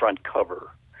on the front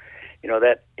cover.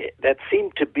 That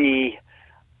seemed to be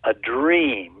a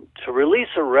dream, to release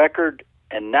a record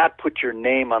and not put your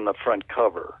name on the front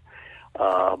cover.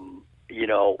 I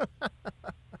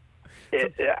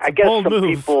guess some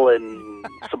people in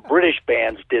some British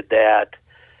bands did that,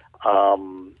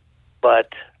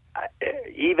 but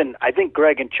I think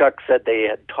Greg and Chuck said they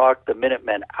had talked the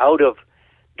Minutemen out of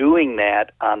doing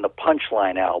that on the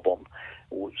Punchline album.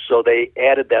 So they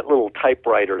added that little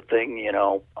typewriter thing,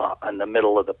 in the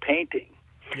middle of the painting.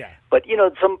 Yeah. But,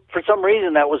 for some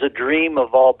reason that was a dream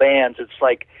of all bands. It's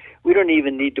like, we don't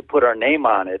even need to put our name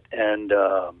on it and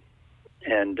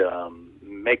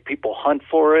make people hunt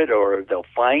for it, or they'll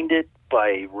find it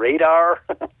by radar.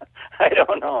 I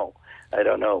don't know,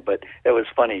 but it was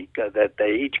funny that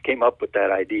they each came up with that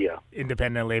idea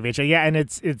independently of each other. Yeah, and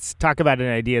it's talk about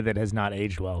an idea that has not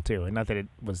aged well too, and not that it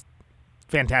was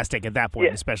fantastic at that point,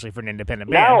 Yeah. especially for an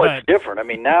independent Now band. it's different. I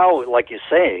mean, now, like you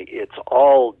say, it's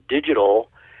all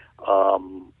digital.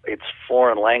 It's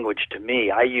foreign language to me.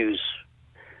 I use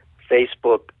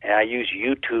Facebook and I use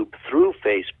YouTube through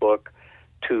Facebook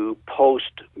to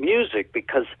post music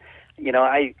because,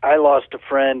 I lost a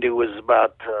friend who was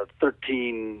about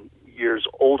 13 years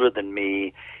older than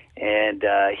me, and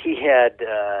he had,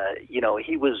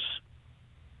 he was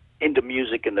into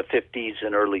music in the 50s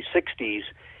and early 60s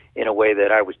in a way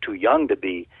that I was too young to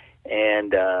be.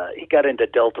 And he got into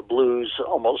Delta blues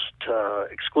almost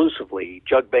exclusively,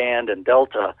 jug band and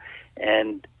Delta.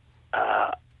 And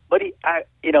but he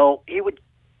would,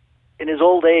 in his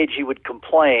old age, he would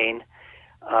complain.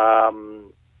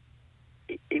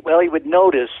 He would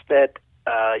notice that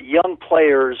young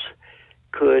players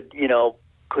could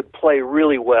play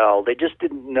really well. They just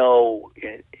didn't know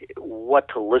what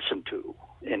to listen to,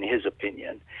 in his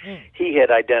opinion. He had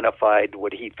identified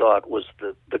what he thought was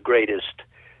the greatest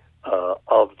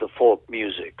of the folk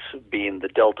musics, being the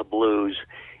Delta blues,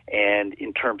 and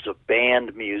in terms of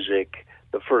band music,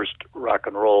 the first rock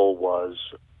and roll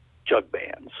was jug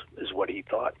bands, is what he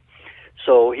thought.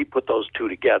 So he put those two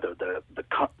together.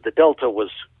 The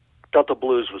Delta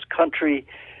blues was country,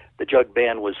 the jug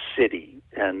band was city,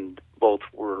 and both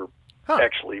were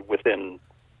actually within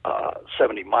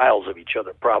 70 miles of each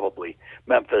other, probably,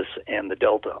 Memphis and the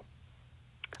Delta.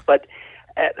 But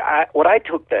what I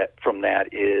took from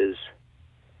that is,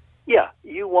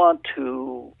 you want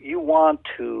to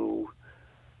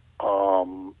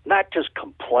not just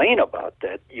complain about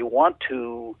that. You want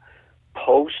to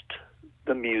post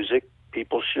the music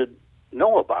people should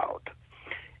know about,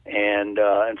 and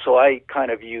so I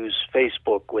kind of use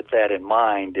Facebook with that in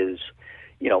mind. Is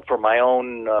for my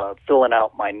own filling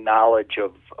out my knowledge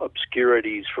of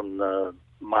obscurities from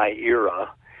my era.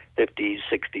 50s,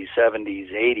 60s,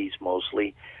 70s, 80s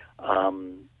mostly,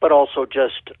 but also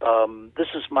just this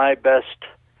is my best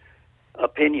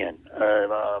opinion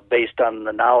based on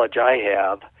the knowledge I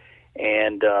have,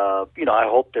 and I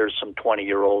hope there's some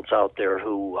 20-year-olds out there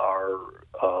who are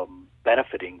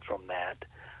benefiting from that,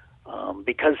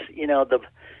 because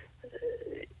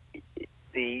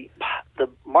the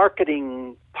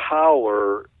marketing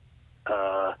power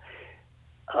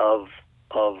of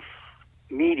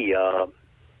media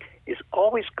is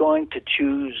always going to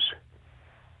choose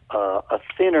a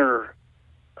thinner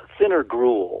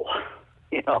gruel,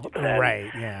 than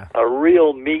Right, yeah. a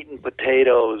real meat and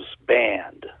potatoes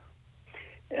band,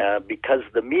 because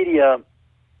the media,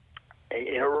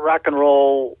 rock and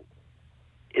roll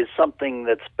is something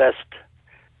that's best,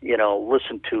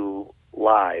 listened to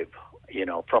live,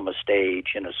 from a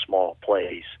stage in a small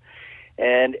place,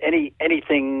 and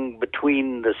anything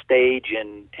between the stage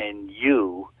and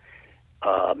you.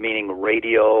 Meaning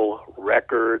radio,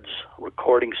 records,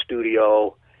 recording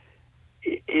studio,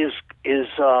 is it's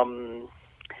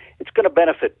going to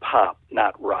benefit pop,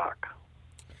 not rock.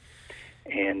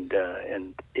 And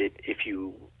if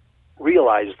you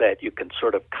realize that, you can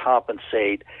sort of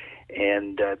compensate,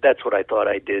 and that's what I thought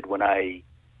I did when I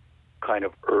kind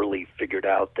of early figured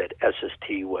out that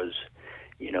SST was,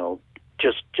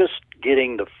 just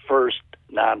getting the first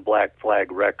non-Black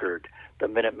Flag record, the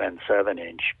Minutemen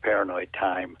 7-inch, Paranoid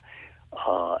Time,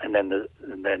 and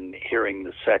then hearing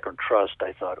the Second Trust,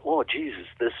 I thought, oh Jesus,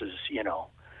 this is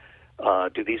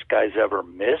do these guys ever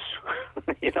miss?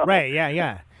 Right,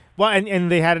 yeah. Well,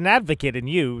 and they had an advocate in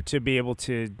you to be able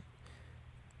to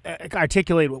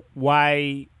articulate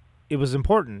why it was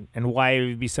important and why it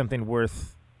would be something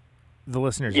worth the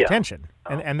listener's attention.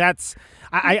 And that's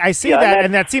I see that,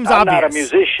 and that seems I'm obvious. I'm not a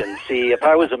musician. See, if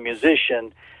I was a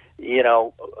musician,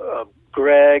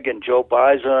 Greg and Joe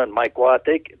Baiza and Mike Watt,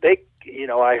 they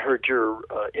I heard your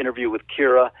interview with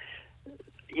Kira.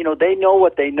 They know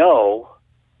what they know,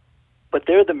 but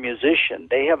they're the musician.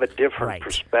 They have a different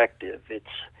perspective.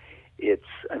 It's.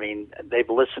 I mean, they've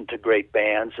listened to great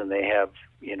bands, and they have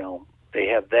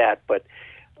that. But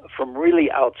from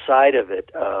really outside of it,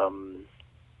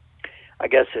 I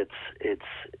guess it's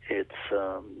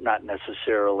not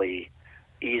necessarily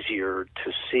easier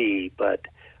to see, but.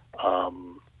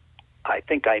 I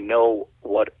think I know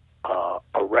what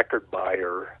a record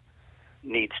buyer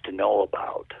needs to know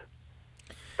about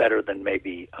better than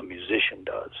maybe a musician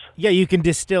does. Yeah, you can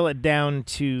distill it down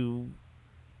to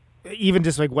even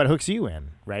just like what hooks you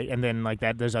in, right? And then like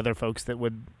that, there's other folks that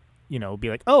would, be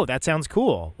like, oh, that sounds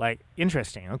cool, like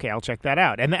interesting. Okay, I'll check that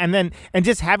out. And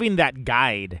just having that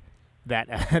guide,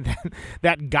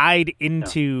 that guide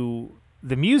into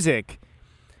the music.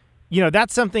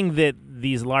 That's something that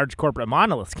these large corporate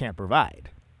monoliths can't provide.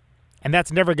 And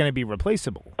that's never going to be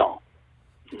replaceable.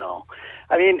 No.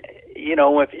 I mean,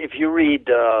 if you read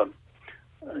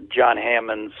John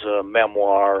Hammond's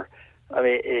memoir, I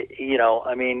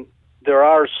mean, there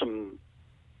are some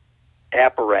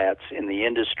apparats in the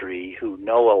industry who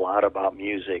know a lot about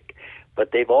music,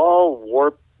 but they've all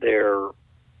warped their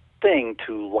thing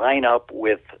to line up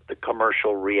with the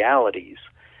commercial realities.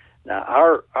 Now,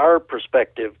 our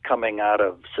perspective coming out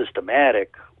of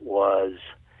Systematic was,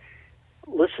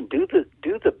 listen, do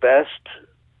the best,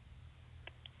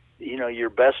 your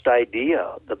best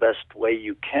idea, the best way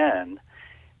you can.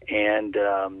 And,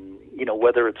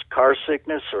 whether it's Car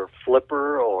Sickness or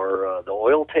Flipper or the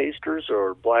Oil Tasters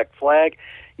or Black Flag,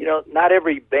 not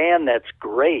every band that's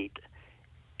great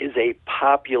is a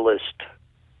populist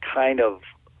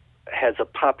has a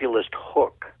populist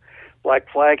hook. Black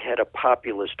Flag had a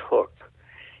populist hook.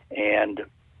 And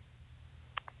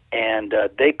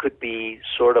they could be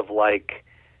sort of like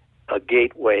a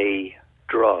gateway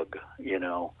drug,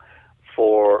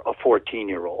 for a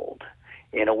 14-year-old.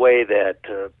 In a way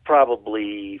that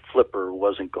probably Flipper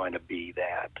wasn't going to be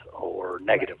that, or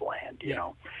Negative Land,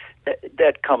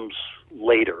 that comes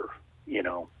later,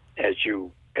 as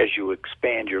you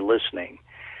expand your listening,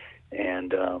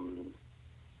 and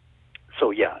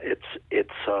so yeah,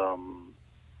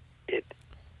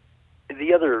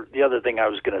 the other thing I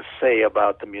was going to say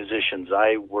about the musicians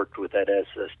I worked with at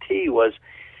SST was,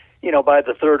 by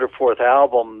the third or fourth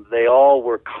album, they all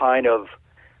were kind of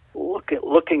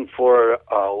looking for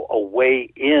a way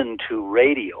into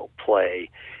radio play,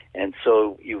 and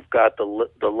so you've got the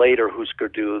later Husker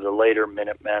Du, the later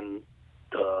Minutemen.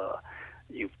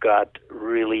 You've got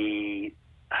really,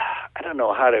 I don't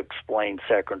know how to explain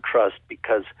Saccharine Trust,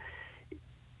 because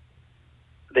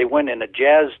they went in a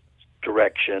jazz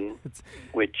direction,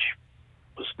 which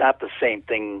was not the same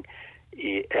thing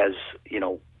as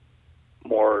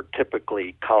more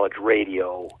typically college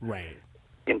radio. Right.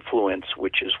 Influence,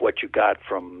 which is what you got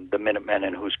from the Minutemen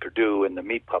and Husker Du and the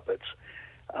Meat Puppets.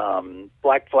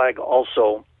 Black Flag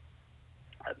also,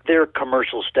 their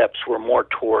commercial steps were more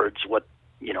towards what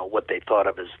they thought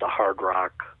of as the hard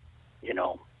rock,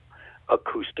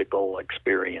 acoustical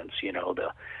experience,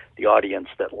 the audience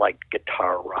that liked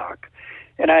guitar rock.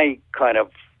 And I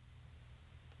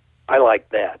like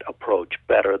that approach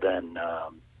better than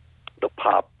the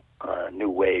pop new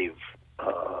wave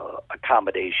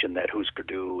accommodation that Husker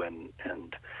Du and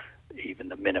even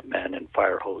the Minutemen and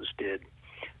Firehose did,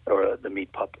 or the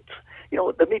Meat Puppets.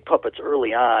 The Meat Puppets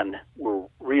early on were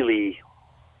really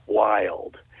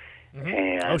wild,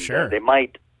 and they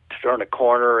might turn a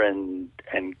corner and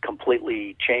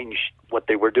completely change what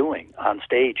they were doing on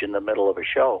stage in the middle of a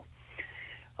show.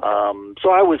 So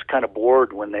I was kind of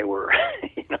bored when they were,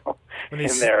 when they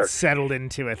settled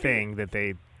into a thing that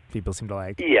people seem to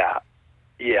like.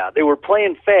 Yeah, they were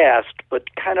playing fast, but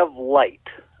kind of light.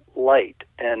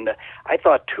 And I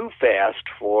thought too fast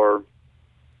for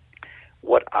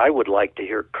what I would like to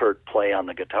hear Kurt play on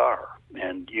the guitar.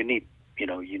 And you need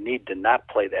to not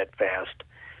play that fast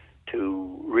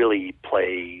to really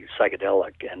play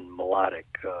psychedelic and melodic,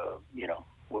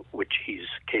 which he's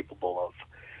capable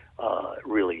of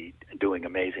really doing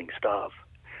amazing stuff.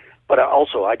 But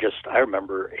also, I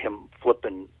remember him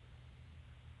flipping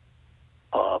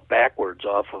backwards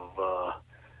off of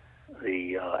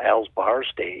the Al's Bar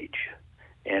stage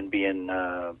and being,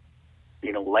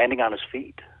 landing on his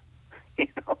feet,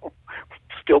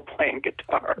 still paying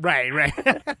guitar. Right.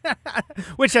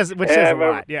 which has a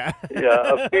lot, yeah.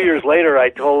 Yeah. A few years later, I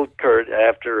told Kurt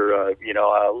after a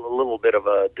little bit of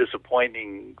a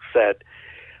disappointing set,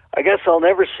 I guess I'll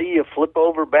never see you flip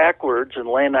over backwards and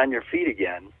land on your feet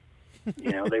again.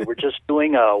 They were just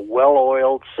doing a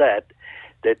well-oiled set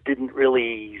that didn't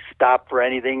really stop for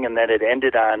anything, and then it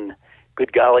ended on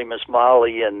Good Golly Miss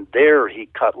Molly, and there he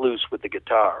cut loose with the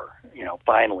guitar,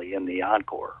 finally in the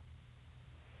encore.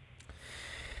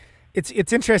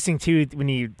 It's interesting too when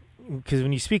you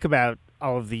speak about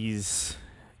all of these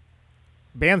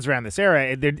bands around this era,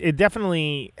 it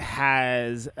definitely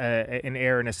has an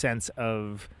air and a sense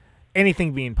of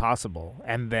anything being possible,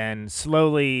 and then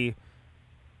slowly.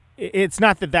 It's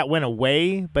not that went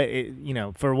away, but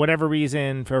for whatever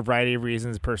reason, for a variety of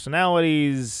reasons,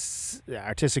 personalities,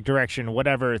 artistic direction,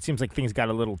 whatever, it seems like things got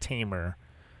a little tamer.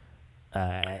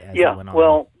 As they went on.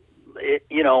 Well,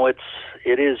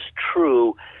 it is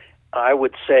true. I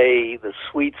would say the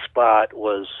sweet spot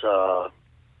was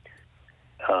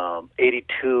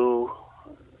 82,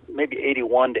 maybe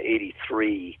 81 to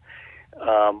 83,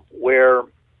 where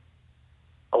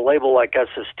a label like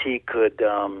SST could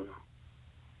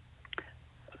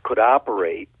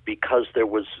operate because there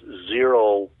was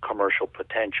zero commercial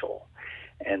potential.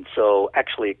 And so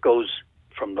actually it goes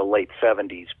from the late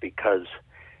 70s because,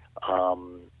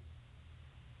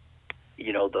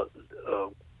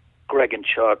 the Greg and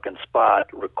Chuck and Spot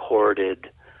recorded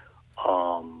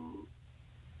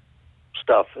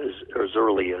stuff as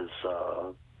early as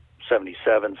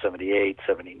 77, 78,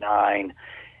 79,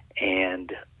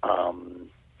 and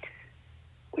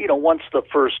once the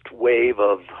first wave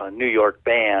of New York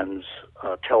bands,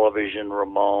 Television,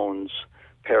 Ramones,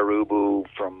 Perubu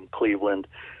from Cleveland,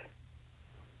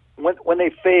 when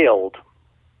they failed,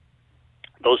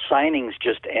 those signings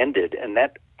just ended, and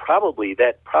that probably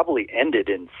ended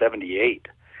in 78,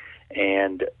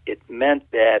 and it meant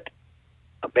that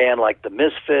a band like the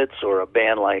Misfits or a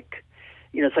band like,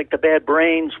 it's like the Bad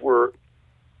Brains were,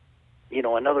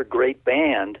 another great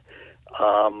band,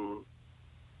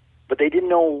 but they didn't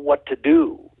know what to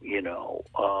do,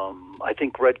 I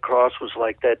think Red Cross was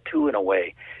like that too in a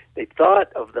way. They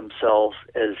thought of themselves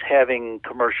as having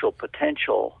commercial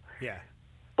potential,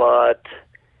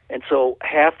 and so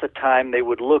half the time they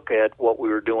would look at what we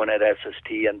were doing at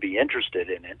SST and be interested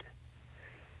in it,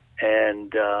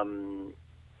 and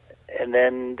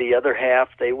then the other half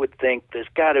they would think there's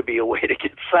got to be a way to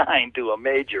get signed to a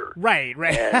major, right,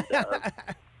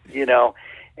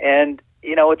 and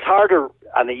it's harder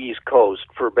on the East Coast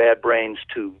for Bad Brains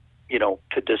to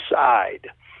decide.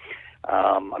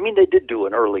 They did do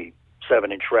an early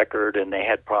 7-inch record, and they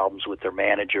had problems with their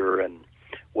manager, and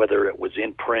whether it was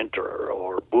in print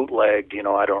or bootlegged,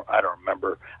 I don't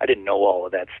remember. I didn't know all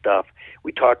of that stuff.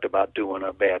 We talked about doing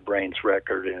a Bad Brains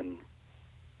record, and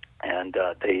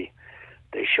they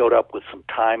showed up with some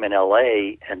time in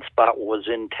L.A., and Spot was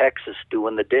in Texas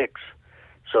doing the Dicks.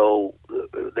 So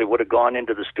they would have gone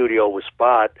into the studio with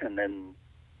Spot and then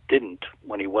didn't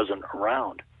when he wasn't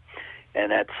around.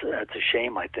 And that's a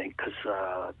shame, I think, because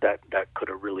that could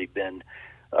have really been,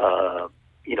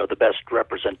 the best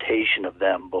representation of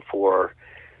them before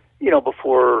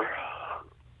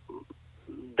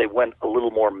they went a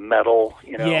little more metal,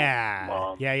 Yeah.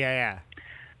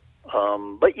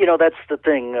 But that's the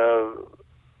thing.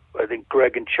 I think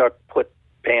Greg and Chuck put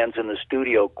bands in the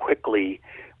studio quickly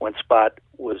when Spot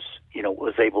was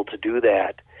able to do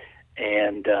that,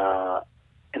 and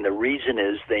the reason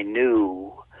is they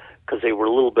knew, because they were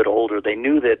a little bit older, they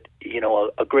knew that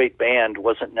a great band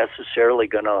wasn't necessarily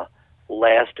going to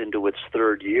last into its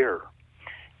third year,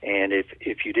 and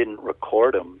if you didn't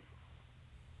record them,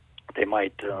 they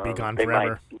might be gone they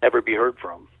forever. might never be heard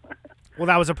from. Well,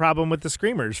 that was a problem with the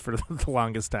Screamers for the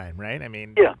longest time, right?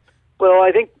 Yeah. Well,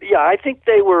 I think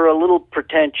they were a little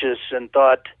pretentious and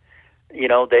thought, they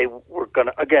were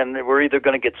they were either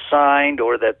going to get signed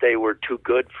or that they were too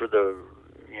good for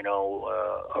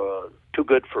too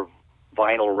good for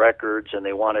vinyl records, and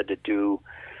they wanted to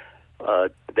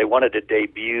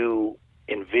debut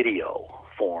in video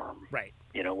form, right?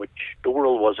 Which the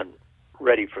world wasn't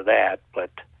ready for that,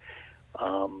 but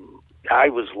I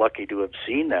was lucky to have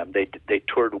seen them. They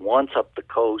toured once up the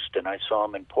coast, and I saw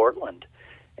them in Portland,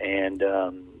 and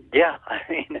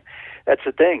that's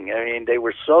the thing. They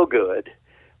were so good,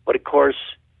 but of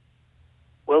course,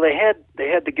 they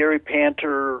had the Gary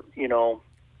Panter,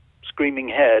 Screaming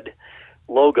Head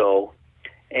logo,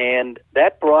 and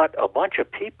that brought a bunch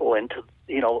of people into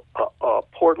a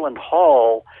Portland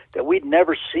hall that we'd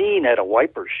never seen at a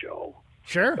Wiper show.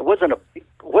 Sure, it wasn't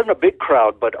a big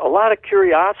crowd, but a lot of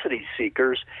curiosity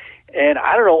seekers. And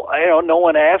I don't know. No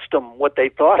one asked them what they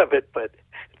thought of it, but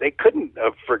they couldn't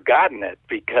have forgotten it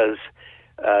because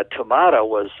Tamada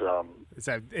was.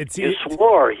 He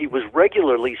swore he was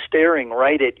regularly staring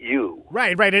right at you.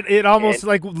 Right. It almost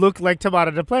looked like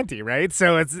Tamada de Plenty, right?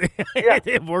 So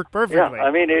it worked perfectly.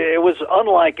 Yeah, it was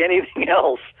unlike anything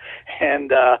else,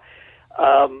 and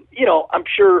I'm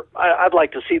sure I'd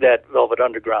like to see that Velvet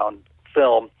Underground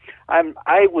film.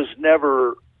 I was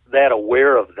never that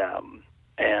aware of them,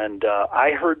 and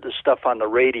I heard the stuff on the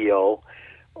radio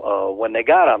when they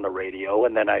got on the radio,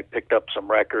 and then I picked up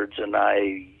some records, and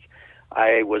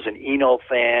I was an Eno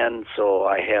fan, so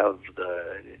I have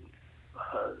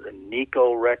the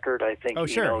Nico record, I think. Oh,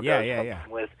 sure. Eno does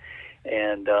something with,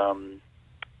 and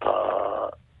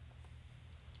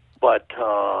but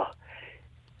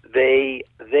they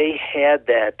had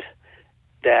that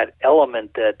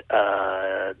element that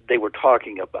they were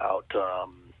talking about.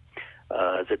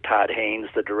 Is it Todd Haynes,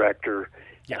 the director?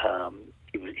 Yeah.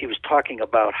 He was talking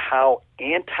about how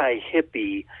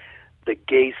anti-hippie the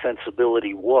gay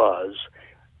sensibility was,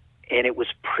 and it was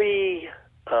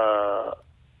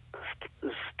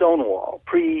Stonewall,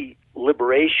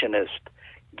 pre-liberationist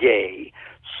gay,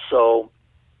 so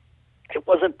it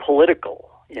wasn't political.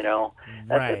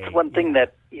 Right. That's one thing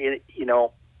that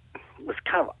was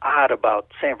kind of odd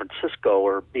about San Francisco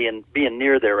or being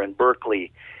near there in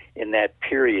Berkeley in that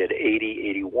period, 80,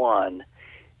 81,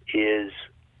 is,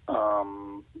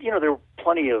 there were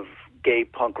plenty of gay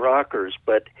punk rockers,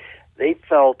 but they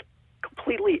felt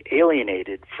completely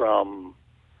alienated from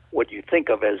what you think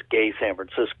of as gay San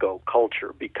Francisco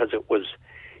culture because it was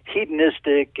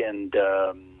hedonistic and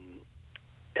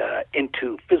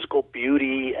into physical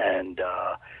beauty and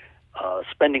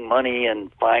spending money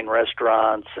in fine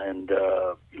restaurants and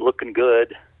looking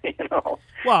good,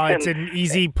 Well, it's an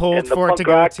easy pull for it to go to. The punk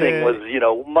rock thing was,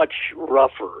 much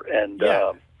rougher and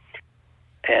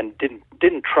and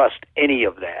didn't trust any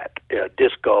of that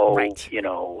disco, right.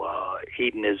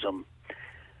 Hedonism.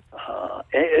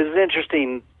 It was an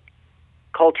interesting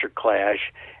culture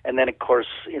clash, and then of course,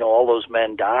 all those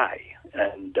men die,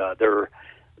 and they're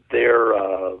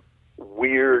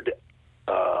weird.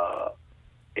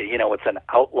 It's an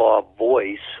outlaw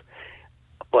voice,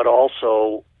 but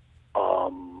also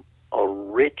a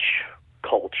rich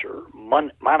culture,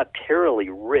 monetarily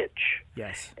rich,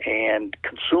 yes, and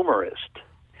consumerist,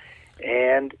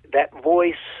 and that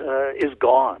voice is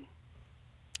gone.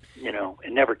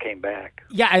 It never came back.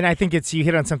 Yeah, and I think you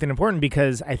hit on something important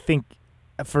because I think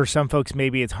for some folks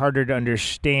maybe it's harder to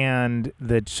understand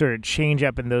the sort of change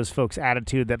up in those folks'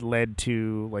 attitude that led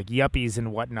to like yuppies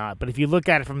and whatnot. But if you look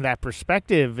at it from that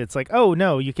perspective, it's like, oh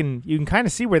no, you can kind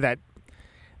of see where that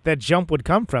jump would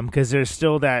come from because there's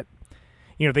still that,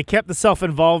 they kept the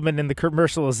self-involvement in the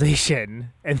commercialization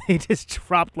and they just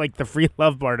dropped like the free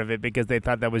love part of it because they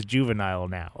thought that was juvenile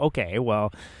now. Okay,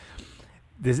 well,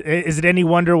 is it any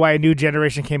wonder why a new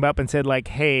generation came up and said like,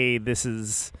 hey, this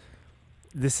is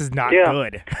not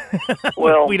good.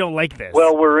 Well, we don't like this.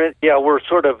 Well, we're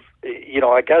sort of,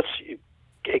 I guess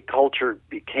gay culture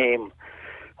became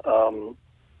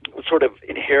sort of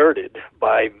inherited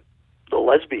by the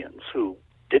lesbians who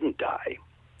didn't die.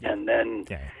 And then,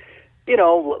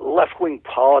 left-wing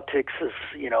politics is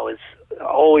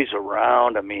always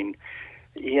around. I mean,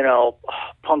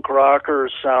 punk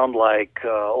rockers sound like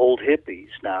old hippies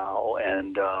now.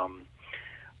 And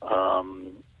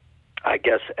I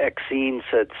guess Exene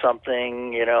said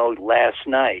something, last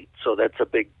night. So that's a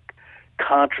big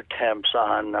contretemps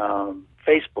on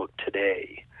Facebook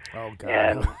today. Oh, God.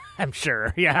 And, I'm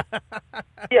sure, yeah.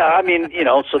 Yeah, I mean,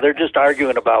 so they're just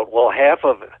arguing about, well, half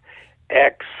of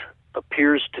X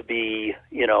appears to be,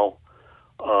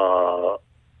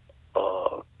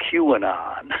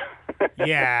 QAnon.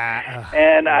 Yeah.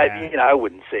 And I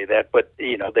wouldn't say that, but,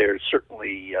 they're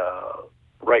certainly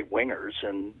right-wingers,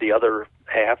 and the other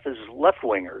half is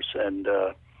left-wingers. And,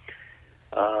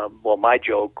 my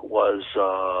joke was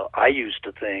I used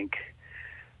to think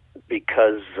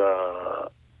because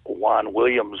Juan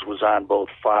Williams was on both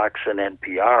Fox and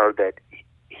NPR that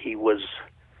he was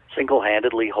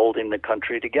single-handedly holding the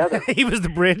country together. He was the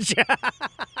bridge.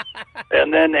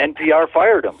 And then NPR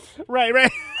fired him.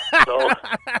 Right.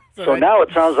 So now it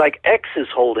sounds like X is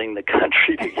holding the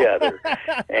country together.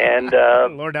 And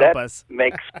Lord help us.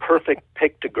 Makes perfect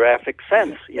pictographic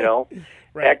sense,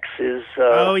 Right. X is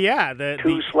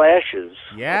two slashes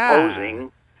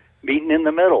opposing, meeting in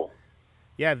the middle.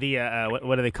 Yeah, the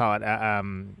what do they call it?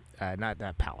 Not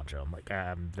palindrome, like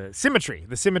the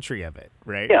symmetry of it,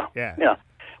 right? Yeah.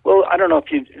 Well, I don't know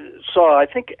if you saw. I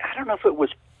don't know if it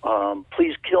was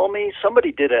Please Kill Me.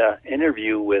 Somebody did an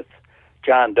interview with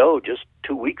John Doe just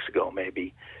 2 weeks ago,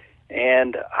 maybe,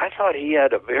 and I thought he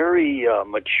had a very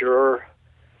mature,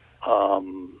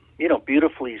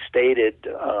 beautifully stated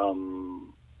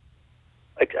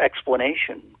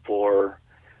explanation for,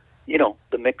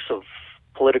 the mix of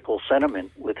political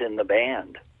sentiment within the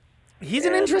band. He's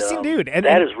an interesting dude. And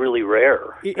that is really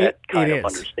rare, that kind of is.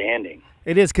 understanding.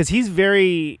 It is, because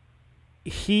he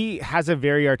has a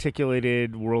very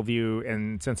articulated worldview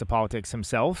and sense of politics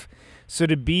himself. So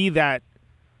to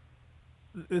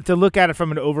look at it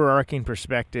from an overarching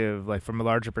perspective, like from a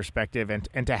larger perspective,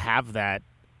 and to have that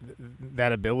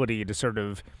ability to sort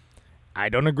of, I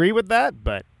don't agree with that,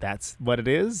 but that's what it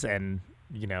is, and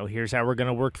here's how we're going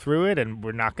to work through it, and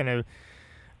we're not going to.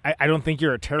 I don't think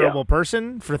you're a terrible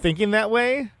person for thinking that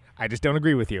way. I just don't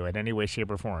agree with you in any way,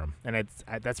 shape, or form, and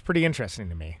that's pretty interesting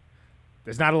to me.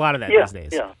 There's not a lot of that these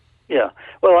days. Yeah.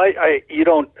 Well, you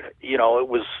don't.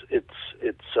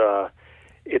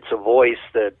 It's a voice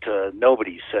that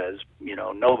nobody says.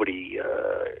 Nobody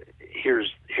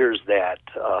hears that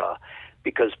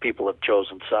because people have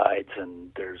chosen sides,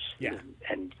 and there's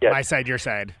and yet, my side, your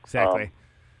side, exactly.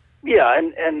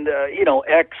 And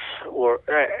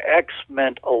X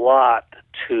meant a lot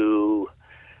to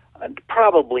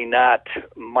probably not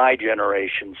my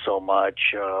generation so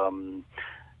much.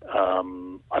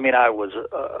 I mean,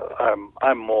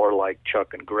 I'm more like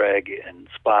Chuck and Greg and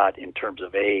Spot in terms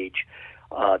of age.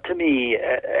 To me,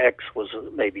 X was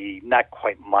maybe not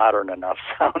quite modern enough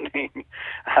sounding.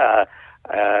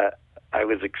 I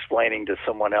was explaining to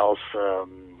someone else.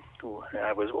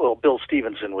 Bill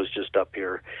Stevenson was just up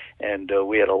here, and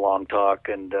we had a long talk,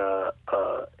 and I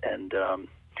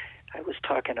was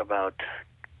talking about.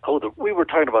 We were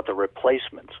talking about the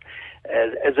Replacements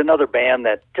as another band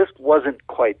that just wasn't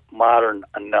quite modern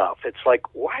enough. It's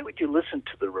like, why would you listen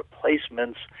to the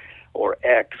Replacements or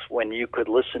X when you could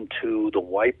listen to the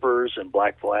Wipers and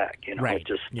Black Flag? You know, right?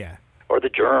 Or the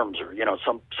Germs, or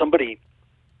somebody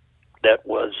that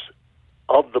was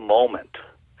of the moment.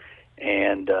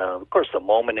 And of course, the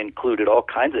moment included all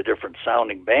kinds of different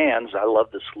sounding bands. I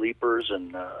love the Sleepers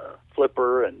and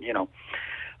Flipper, and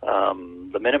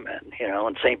the Minutemen,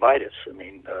 and St. Vitus. I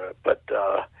mean, but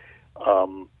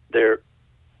there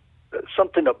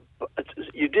something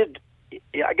you did.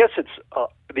 I guess it's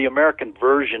the American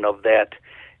version of that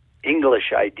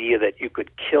English idea that you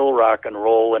could kill rock and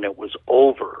roll and it was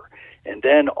over, and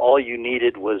then all you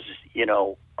needed was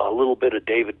a little bit of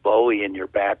David Bowie in your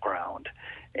background,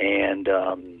 and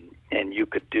you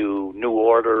could do New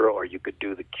Order, or you could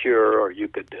do The Cure, or you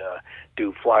could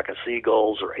do Flock of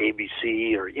Seagulls, or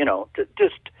ABC, or to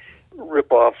just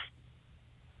rip off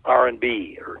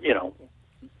R&B, or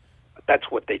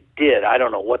that's what they did. I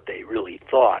don't know what they really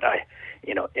thought.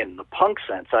 In the punk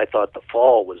sense, I thought The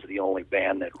Fall was the only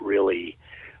band that really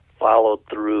followed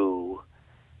through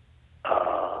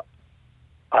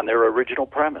on their original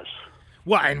premise.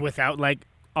 Well, and without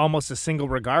almost a single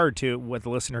regard to what the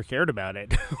listener cared about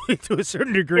it, to a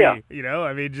certain degree. Yeah.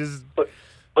 I mean, just.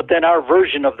 But then our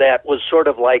version of that was sort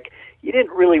of like, you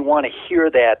didn't really want to hear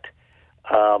that.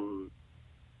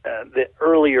 That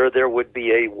earlier there would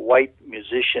be a white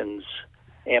musician's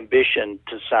ambition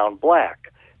to sound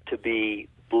black, to be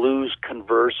blues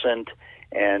conversant,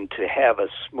 and to have a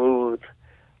smooth,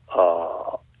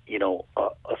 a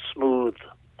smooth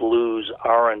blues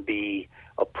R&B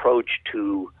approach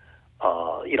to,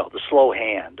 the slow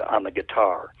hand on the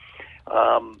guitar.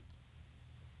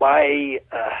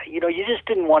 You just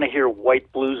didn't want to hear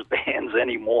white blues bands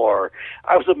anymore.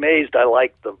 I was amazed I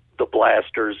liked the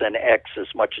Blasters and X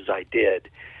as much as I did,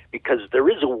 because there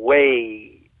is a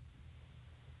way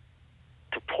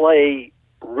to play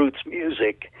roots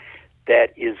music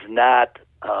that is not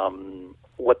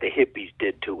what the hippies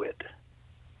did to it.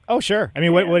 Oh, sure. I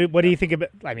mean, what do you think about?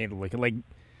 I mean, like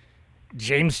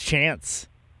James Chance,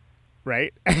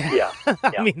 right? Yeah.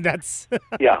 I mean, that's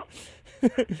yeah.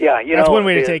 Yeah, that's one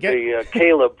way to take it.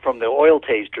 Caleb from the Oil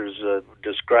Tasters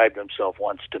described himself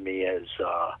once to me as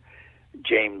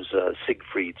James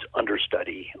Siegfried's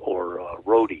understudy, or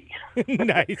roadie.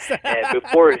 Nice. And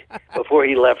before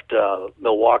he left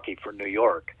Milwaukee for New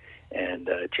York and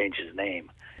changed his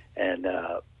name, and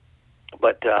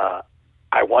but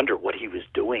I wonder what he was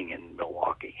doing in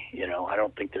Milwaukee. I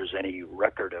don't think there's any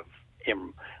record of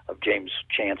James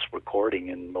Chance recording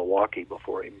in Milwaukee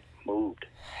before he moved.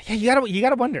 Yeah, you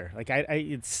gotta wonder.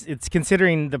 It's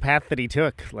considering the path that he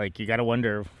took. You gotta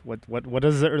wonder what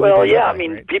does the early days look like, I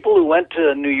mean, right? people who went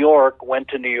to New York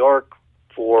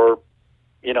for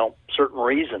certain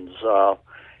reasons.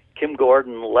 Kim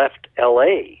Gordon left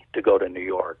L.A. to go to New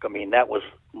York. I mean, that was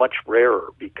much rarer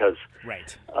because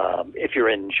right. If you're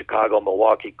in Chicago,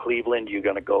 Milwaukee, Cleveland, you're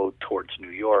going to go towards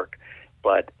New York.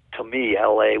 But to me,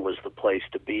 L.A. was the place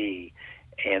to be,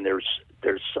 and there's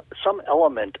some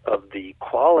element of the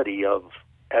quality of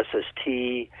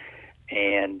SST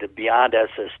and beyond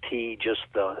SST, just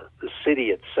the city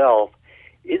itself,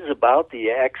 is about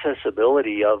the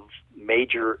accessibility of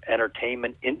major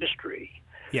entertainment industry.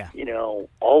 Yeah. There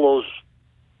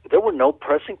were no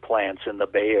pressing plants in the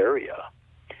Bay Area,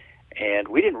 and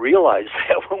we didn't realize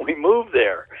that when we moved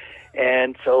there.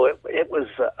 And so it was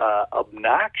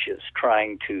obnoxious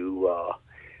trying to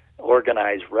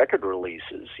organize record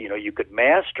releases. You could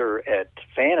master at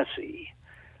Fantasy,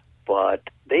 but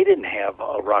they didn't have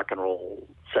a rock and roll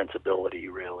sensibility,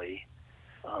 really.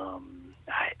 I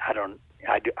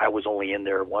was only in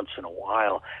there once in a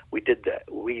while. We did that.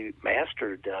 We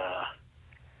mastered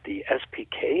the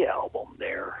SPK album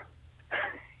there.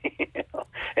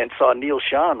 And saw Neil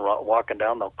Schon walking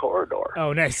down the corridor.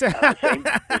 Oh, nice.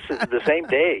 The same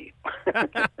day.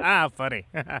 Funny.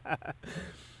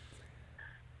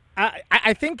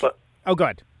 I think. Go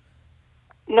ahead.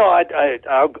 No,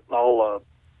 I'll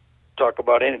talk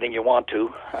about anything you want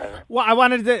to. Well,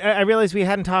 I realized we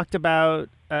hadn't talked about.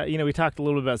 We talked a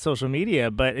little bit about social media,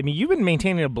 but I mean, you've been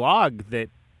maintaining a blog that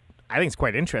I think is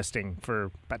quite interesting for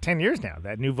about 10 years now.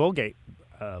 That New Vulgate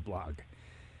blog.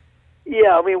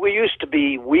 Yeah, I mean, we used to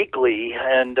be weekly,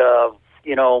 and I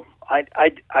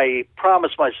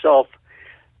promised myself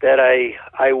that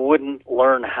I wouldn't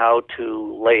learn how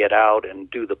to lay it out and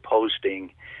do the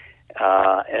posting,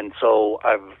 and so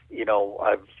I've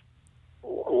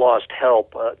lost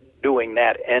help doing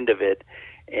that end of it,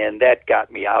 and that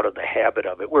got me out of the habit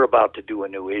of it. We're about to do a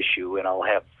new issue, and I'll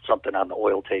have something on the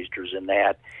oil tasters in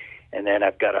that, and then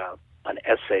I've got an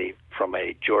essay from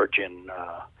a Georgian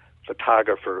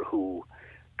photographer who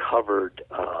covered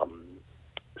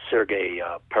Sergei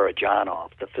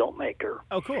Parajanov, the filmmaker.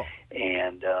 Oh, cool.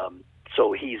 And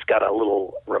so he's got a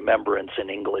little remembrance in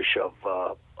English of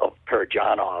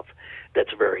Parajanov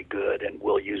that's very good, and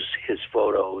we'll use his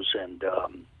photos, and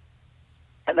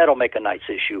that'll make a nice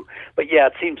issue. But yeah,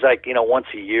 it seems like, once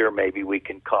a year maybe we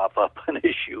can cough up an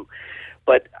issue.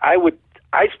 But I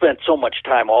spent so much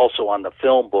time also on the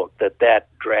film book that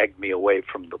dragged me away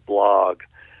from the blog.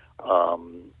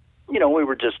 We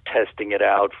were just testing it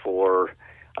out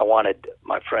I wanted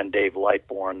my friend Dave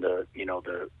Lightbourne, the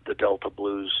Delta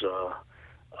Blues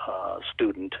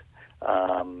student,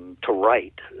 to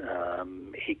write.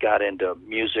 He got into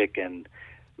music and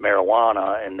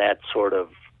marijuana, and that sort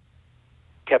of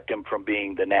kept him from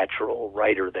being the natural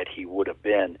writer that he would have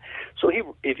been. So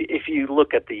if you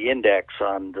look at the index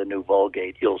on the New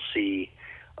Vulgate, you'll see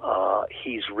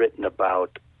he's written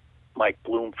about Mike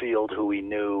Bloomfield, who he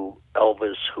knew,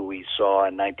 Elvis, who he saw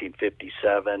in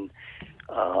 1957.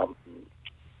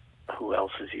 Who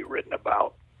else has he written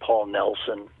about? Paul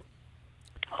Nelson.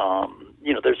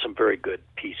 There's some very good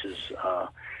pieces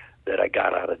that I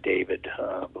got out of David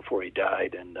before he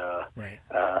died, and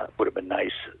would have been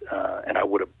nice, and I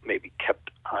would have maybe kept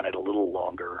on it a little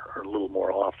longer or a little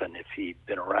more often if he'd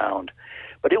been around.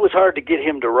 But it was hard to get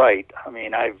him to write. I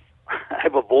mean,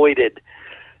 I've avoided,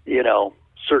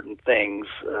 certain things.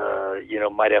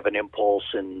 Might have an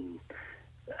impulse in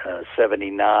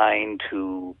 79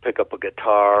 to pick up a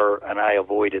guitar, and I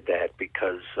avoided that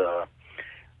because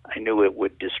I knew it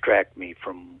would distract me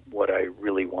from what I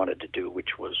really wanted to do,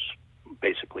 which was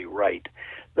basically write.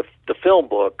 The film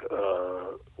book,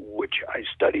 which I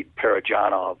studied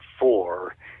Parajanov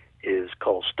for, is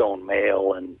called Stone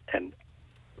Mail, and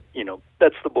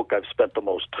that's the book I've spent the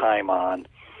most time on.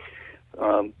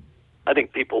 I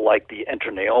think people like the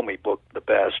Enter Naomi book the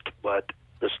best, but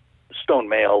the Stone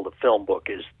Mail, the film book,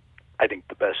 is, I think,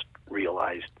 the best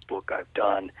realized book I've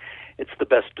done. It's the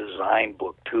best design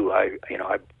book too. I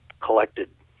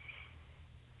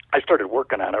started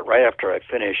working on it right after I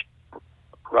finished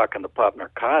Rockin' the Pop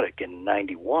Narcotic in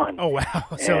 '91. Oh wow!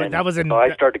 So that was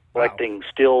I started collecting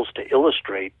stills to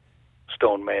illustrate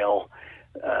Stone Mail,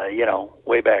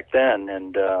 way back then,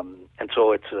 and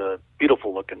so it's a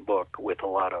beautiful looking book with a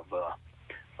lot of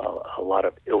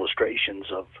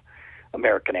illustrations of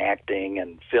American acting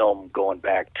and film going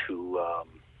back to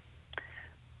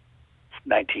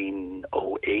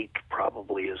 1908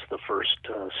 probably is the first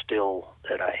still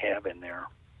that I have in there.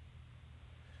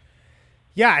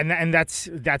 Yeah, and that's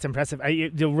impressive.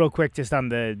 Real quick, just on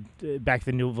the back to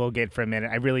the New Vulgate for a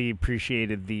minute, I really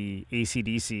appreciated the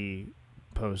AC/DC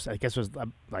post. I guess it was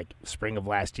like spring of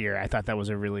last year. I thought that was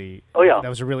a really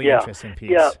interesting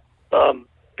piece. Yeah,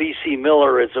 B.C.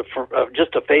 Miller is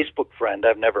just a Facebook friend.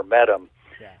 I've never met him,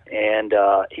 and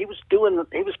he was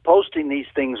posting these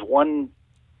things one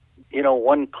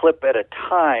clip at a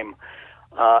time,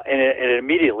 and it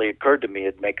immediately occurred to me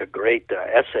it'd make a great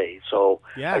essay. So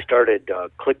I started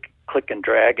click and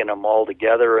dragging them all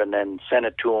together, and then sent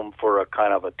it to him for a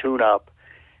kind of a tune-up.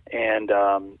 And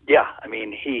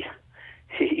he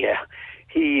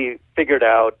figured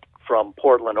out from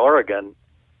Portland, Oregon,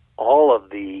 all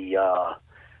of the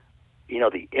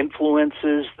the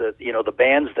influences that the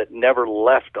bands that never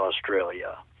left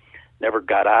Australia, never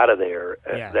got out of there,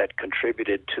 that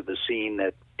contributed to the scene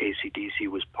that AC/DC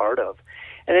was part of.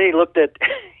 And then he looked at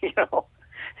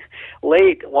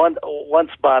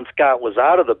once Bon Scott was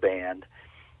out of the band,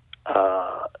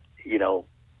 the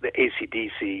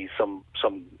AC/DC, some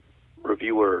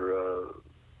reviewer,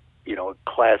 a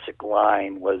classic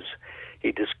line was,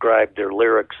 he described their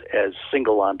lyrics as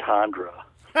single entendre.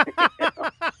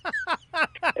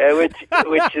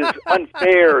 which is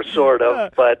unfair, sort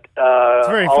of, but it's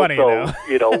very funny,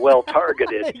 also, well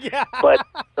targeted. Yeah. But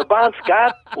the Bon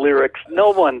Scott lyrics, no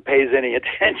one pays any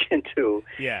attention to.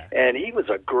 Yeah. And he was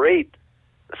a great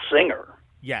singer.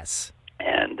 Yes.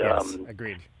 And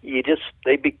agreed.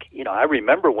 I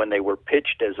remember when they were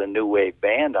pitched as a new wave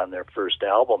band on their first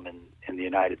album in the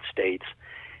United States,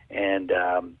 and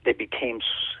they became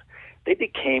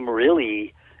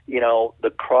really,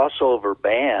 the crossover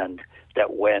band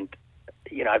that went.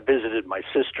 I visited my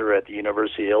sister at the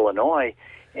University of Illinois,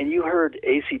 and you heard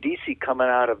AC/DC coming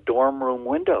out of dorm room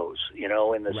windows,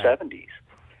 in the 70s.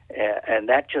 And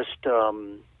that just,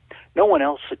 no one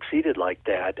else succeeded like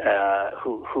that,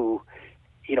 who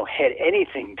had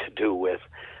anything to do with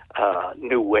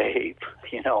new wave,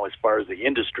 as far as the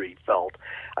industry felt.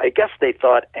 I guess they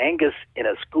thought Angus in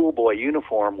a schoolboy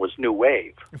uniform was new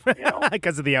wave,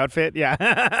 because of the outfit, yeah.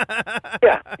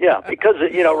 yeah, because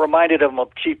it, reminded them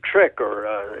of Cheap Trick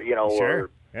or, Sure.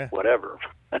 or whatever.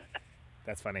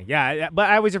 That's funny. Yeah, but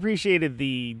I always appreciated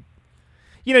the,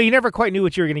 you never quite knew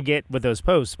what you were going to get with those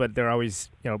posts, but they're always,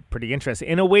 pretty interesting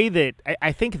in a way that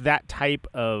I think that type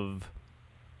of,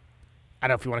 I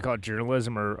don't know if you want to call it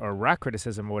journalism or rock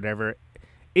criticism or whatever,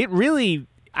 it really,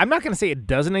 I'm not going to say it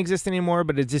doesn't exist anymore,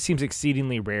 but it just seems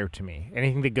exceedingly rare to me.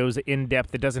 Anything that goes in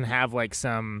depth that doesn't have like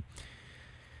some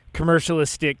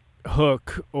commercialistic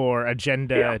hook or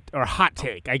agenda or hot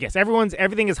take. I guess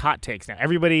everything is hot takes now.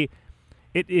 Everybody,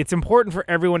 it's important for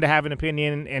everyone to have an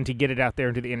opinion and to get it out there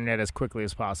into the internet as quickly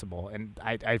as possible. And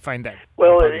I find that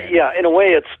in a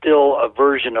way, it's still a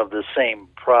version of the same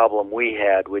problem we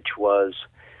had, which was,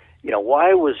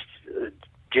 why was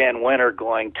Jan Wenner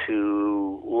going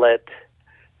to let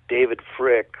David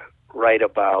Frick write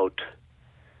about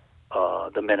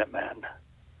the Minutemen?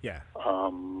 Yeah.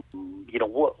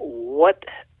 What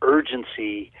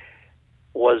urgency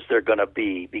was there going to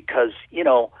be? Because,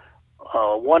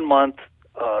 1 month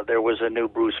there was a new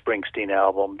Bruce Springsteen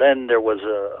album, then there was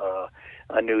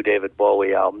a new David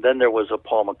Bowie album, then there was a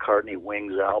Paul McCartney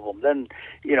Wings album, then,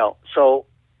 so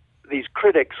these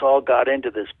critics all got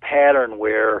into this pattern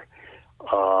where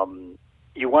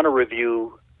you want to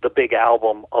review the big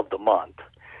album of the month.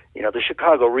 The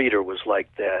Chicago Reader was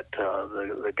like that.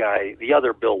 The guy, the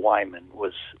other Bill Wyman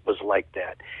was like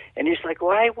that. And he's like,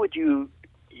 why would you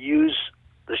use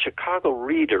the Chicago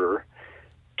Reader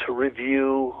to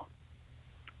review,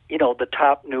 the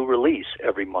top new release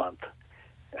every month?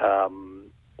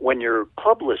 When your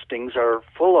club listings are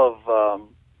full of,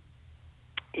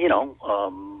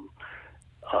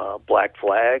 Black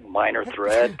Flag, Minor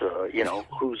Threat,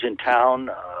 Who's in Town,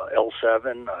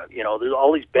 L7, there's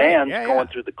all these bands going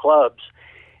through the clubs,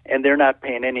 and they're not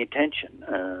paying any attention,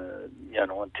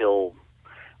 until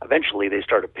eventually they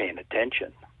started paying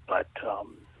attention. But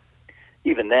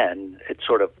even then, it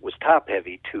sort of was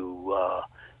top-heavy to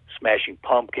Smashing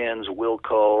Pumpkins,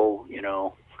 Wilco,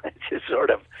 it's just sort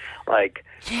of like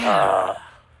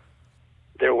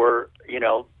there were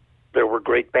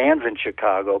great bands in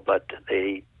Chicago, but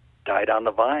they died on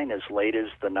the vine as late as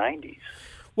the 90s.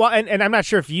 Well, and I'm not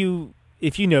sure if you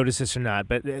notice this or not,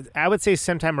 but I would say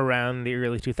sometime around the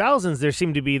early 2000s, there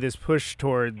seemed to be this push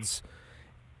towards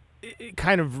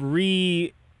kind of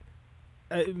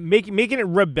making it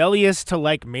rebellious to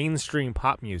like mainstream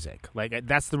pop music. Like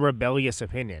that's the rebellious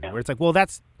opinion, where it's like, well,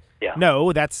 that's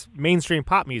mainstream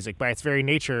pop music by its very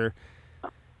nature.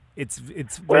 It's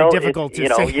very difficult to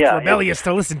say it's rebellious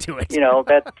to listen to it.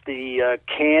 That's the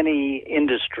canny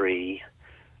industry,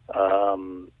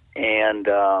 and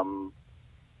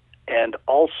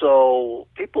also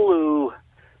people who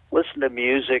listen to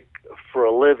music for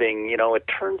a living. It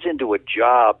turns into a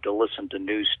job to listen to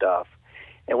new stuff,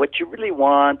 and what you really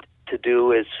want to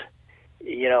do is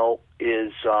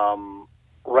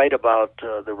write about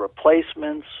the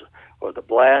Replacements or the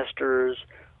Blasters,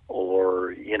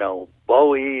 or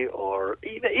Bowie, or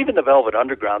even the Velvet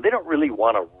Underground. They don't really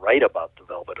want to write about the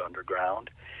Velvet Underground.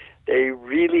 They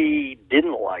really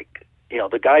didn't like,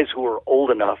 the guys who were old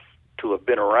enough to have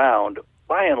been around,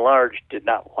 by and large, did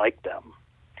not like them.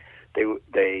 They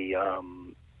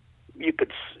you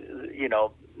could,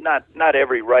 not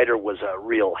every writer was a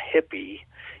real hippie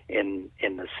in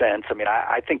the sense. I mean,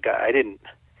 I think I didn't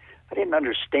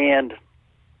understand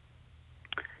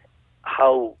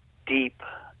how deep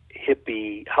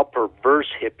hippie, how perverse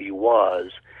hippie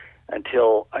was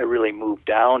until I really moved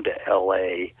down to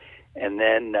L.A. And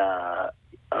then,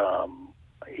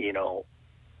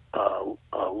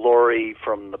 Laurie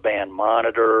from the band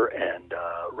Monitor and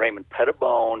Raymond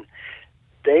Pettibone,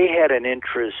 they had an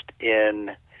interest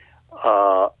in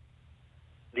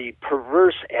the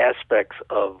perverse aspects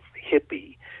of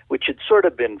hippie, which had sort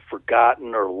of been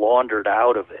forgotten or laundered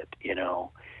out of it,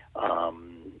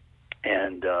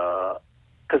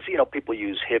 because people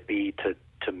use hippie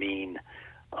to mean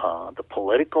the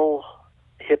political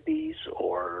hippies,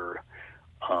 or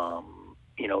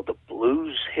the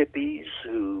blues hippies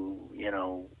who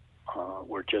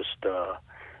were just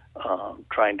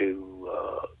trying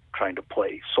to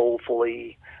play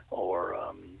soulfully, or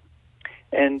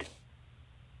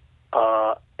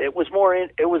it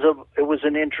was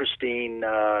an interesting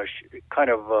kind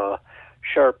of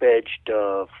sharp-edged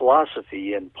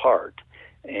philosophy in part.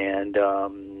 and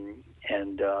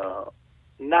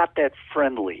not that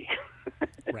friendly.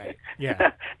 Right.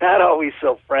 Yeah. Not always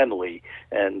so friendly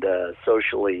and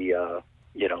socially,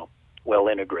 well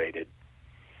integrated.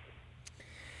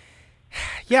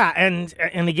 Yeah, and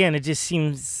again, it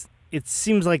seems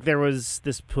like there was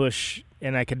this push,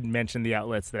 and I could mention the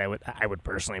outlets that I would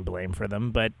personally blame for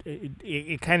them, but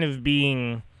it kind of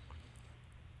being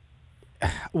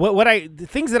the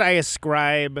things that I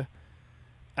ascribe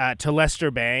to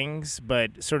Lester Bangs,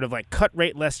 but sort of like cut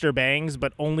rate Lester Bangs,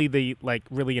 but only the like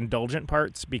really indulgent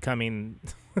parts becoming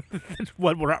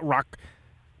what rock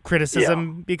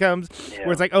criticism becomes. Yeah.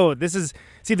 Where it's like, oh, this is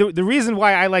the reason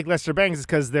why I like Lester Bangs is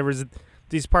because there was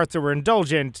these parts that were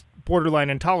indulgent, borderline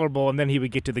intolerable, and then he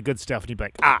would get to the good stuff, and he'd be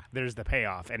like, there's the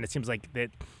payoff. And it seems like that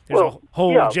there's a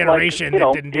whole generation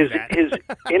that didn't do that. His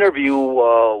interview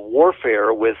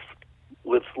warfare with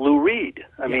Lou Reed.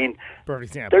 I mean,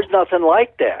 there's nothing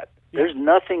like that. There's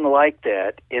nothing like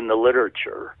that in the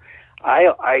literature.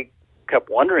 I kept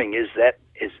wondering, is that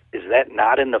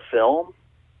not in the film?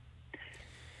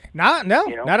 Not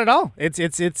at all.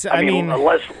 It's. I mean,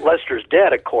 unless Lester's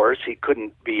dead, of course, he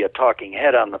couldn't be a talking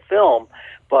head on the film.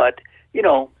 But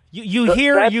you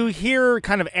hear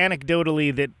kind of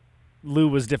anecdotally that Lou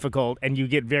was difficult, and you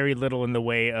get very little in the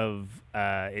way of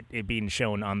it being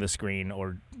shown on the screen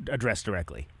or addressed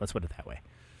directly. Let's put it that way.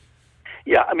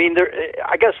 Yeah, I mean,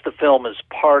 I guess the film is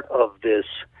part of this.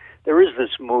 There is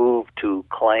this move to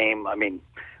claim. I mean,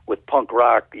 with punk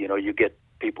rock, you get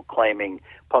people claiming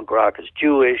punk rock is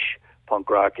Jewish, punk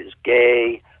rock is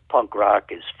gay, punk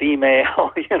rock is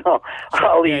female.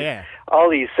 All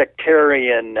these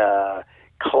sectarian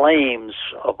claims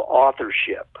of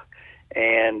authorship.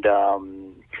 And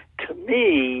to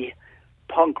me,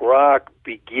 punk rock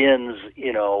begins,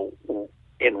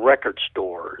 in record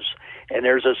stores. And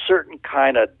there's a certain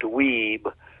kind of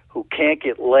dweeb who can't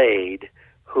get laid,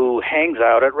 who hangs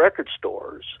out at record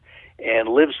stores and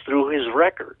lives through his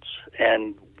records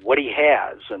and what he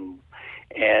has. And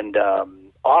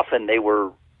often they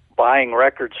were buying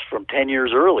records from 10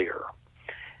 years earlier.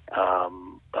 I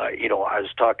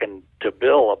was talking to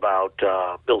Bill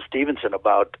Stevenson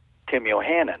about Tim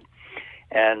Yohannan,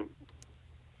 and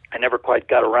I never quite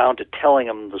got around to telling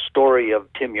him the story of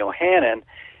Tim Yohannan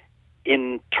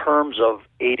in terms of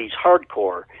 80s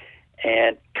hardcore.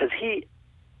 And because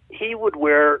he would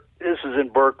wear, this is in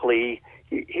Berkeley,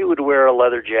 he would wear a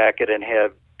leather jacket and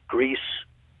have grease,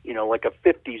 like a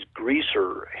 50s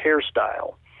greaser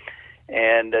hairstyle.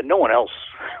 And no one else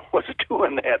was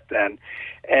doing that then.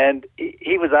 And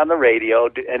he was on the radio,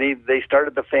 and they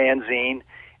started the fanzine.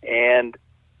 And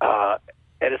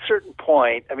at a certain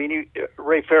point, I mean,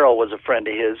 Ray Farrell was a friend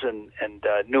of his and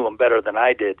knew him better than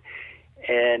I did.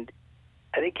 And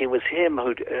I think it was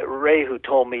Ray, who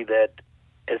told me that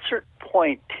at a certain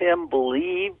point, Tim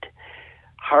believed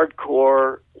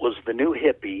hardcore was the new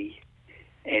hippie,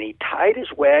 and he tied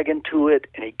his wagon to it,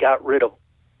 and he got rid of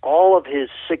all of his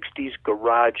 60s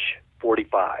garage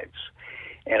 45s.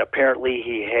 And apparently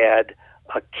he had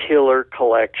a killer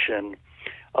collection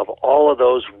of all of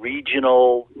those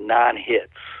regional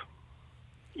non-hits,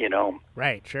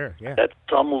 Right, sure, yeah. That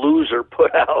some loser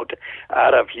put out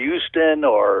of Houston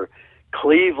or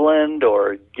Cleveland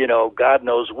or, God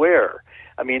knows where.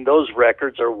 I mean, those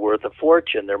records are worth a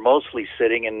fortune. They're mostly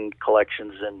sitting in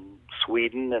collections in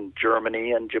Sweden and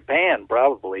Germany and Japan,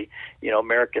 probably.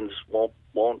 Americans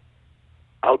won't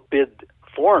outbid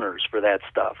foreigners for that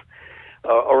stuff,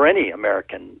 or any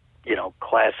American,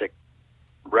 classic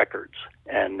records.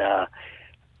 And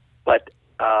but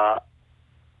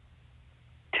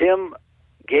Tim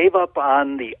gave up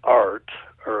on the art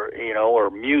or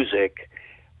music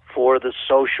for the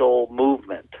social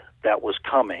movement that was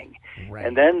coming. Right.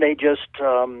 And then they just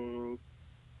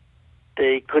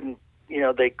they couldn't,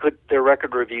 their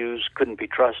record reviews couldn't be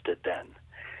trusted then,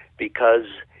 because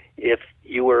if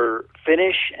you were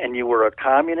Finnish and you were a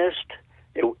communist,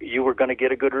 you were going to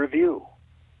get a good review.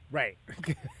 Right.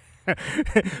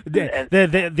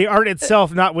 the art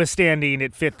itself notwithstanding,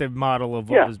 it fit the model of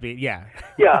what was being. Yeah.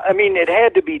 Yeah. I mean, it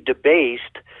had to be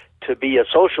debased to be a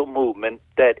social movement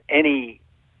that any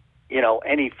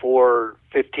 4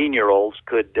 15-year-olds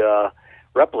could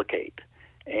replicate.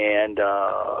 And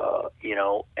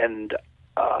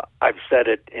I've said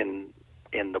it in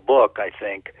the book, I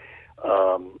think,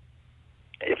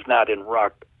 if not in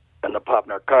Rock and the Pop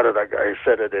Narcotic, I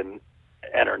said it in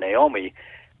Enter Naomi.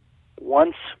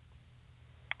 Once,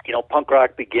 punk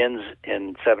rock begins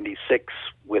in 76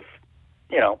 with,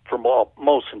 for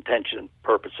most intents and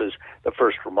purposes, the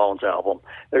first Ramones album.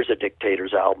 There's a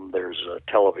Dictators album, there's a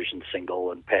television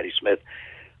single, and Patti Smith.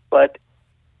 But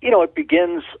it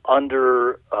begins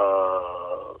under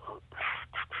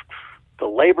the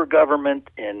Labor government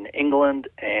in England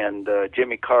and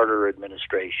Jimmy Carter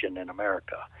administration in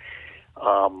America.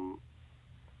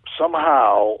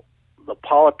 Somehow, the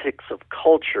politics of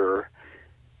culture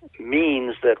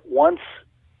means that once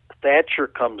Thatcher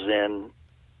comes in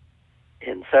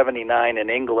 79 in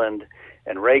England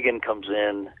and Reagan comes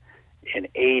in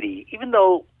 80, even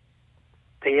though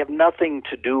they have nothing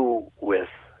to do with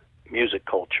music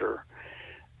culture,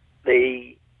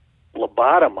 they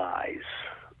lobotomize,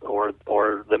 or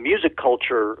the music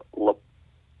culture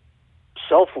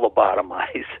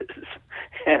self-lobotomizes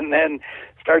and then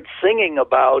starts singing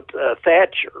about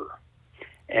Thatcher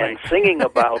and singing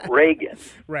about Reagan.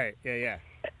 Right, yeah.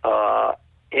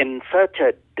 In such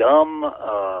a dumb,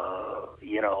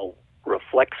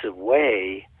 reflexive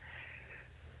way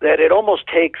that it almost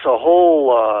takes a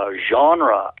whole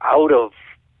genre out of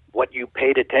what you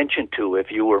paid attention to if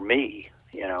you were me,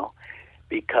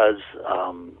 because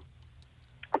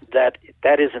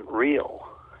that isn't real.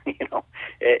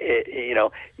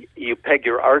 You peg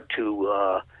your art to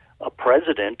a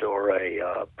president or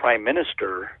a prime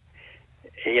minister,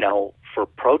 for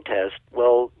protest.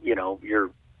 Well,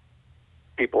 your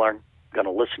people aren't going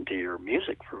to listen to your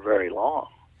music for very long.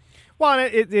 Well,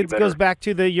 and it goes back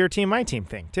to the your team, my team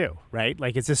thing too, right?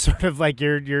 Like it's just sort of like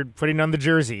you're putting on the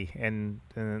jersey, and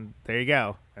there you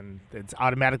go, and it's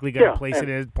automatically going to place it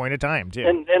at a point of time too.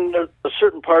 And a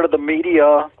certain part of the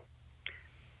media,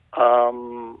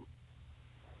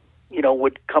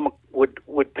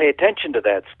 would pay attention to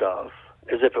that stuff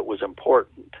as if it was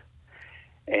important,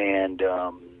 and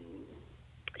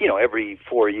every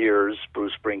 4 years,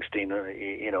 Bruce Springsteen,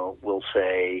 will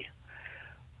say,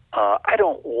 I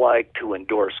don't like to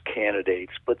endorse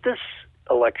candidates, but this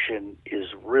election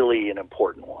is really an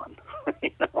important one,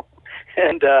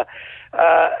 And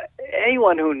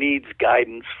anyone who needs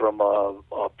guidance from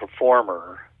a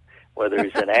performer, whether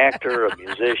he's an actor, a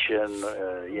musician,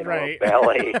 right.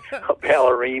 a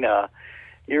ballerina,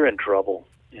 you're in trouble.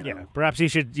 Yeah, perhaps you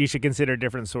should consider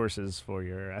different sources for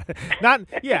your not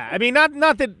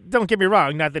that, don't get me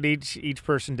wrong, not that each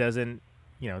person doesn't,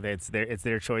 it's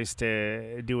their choice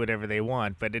to do whatever they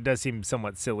want, but it does seem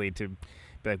somewhat silly to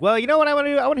be like, well, you know what I want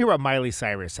to do? I want to hear what Miley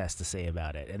Cyrus has to say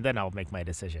about it, and then I'll make my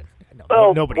decision.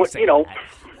 Nobody's saying that.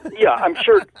 Yeah, I'm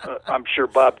sure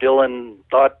Bob Dylan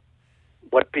thought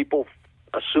what people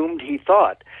assumed he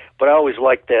thought, but I always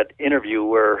liked that interview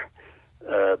where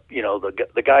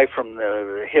the guy from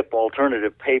the hip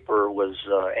alternative paper was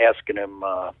asking him,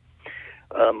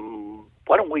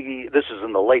 why don't we? This is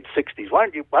in the late '60s. Why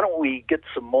don't we get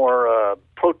some more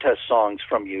protest songs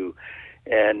from you?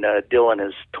 And Dylan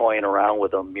is toying around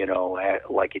with him,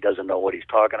 like he doesn't know what he's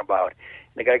talking about.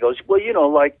 And the guy goes, well,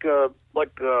 like a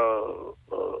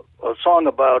song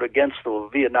about against the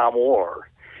Vietnam War.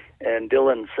 And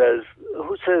Dylan says,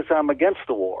 who says I'm against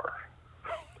the war?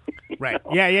 Right.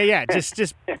 Yeah.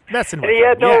 Just messing with him. He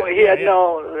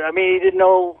didn't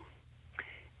know,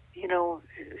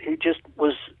 he just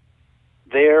was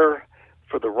there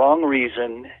for the wrong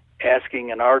reason,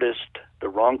 asking an artist the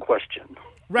wrong question.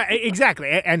 Right, exactly,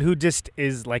 and who just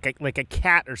is like a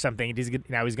cat or something.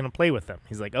 Now he's going to play with them.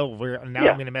 He's like, I'm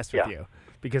going to mess with you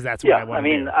because that's what I want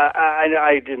to do.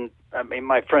 I didn't. I mean,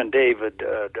 my friend David,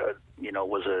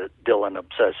 was a Dylan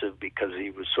obsessive because he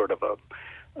was sort of a,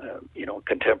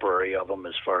 contemporary of him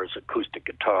as far as acoustic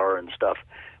guitar and stuff.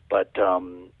 But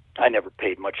I never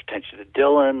paid much attention to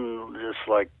Dylan. Just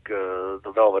like the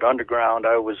Velvet Underground,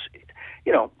 I was,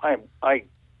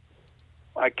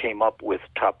 I came up with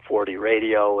Top 40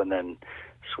 radio and then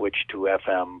switched to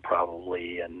FM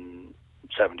probably in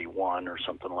 71 or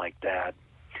something like that.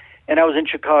 And I was in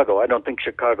Chicago. I don't think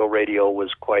Chicago radio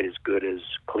was quite as good as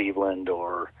Cleveland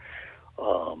or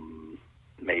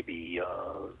maybe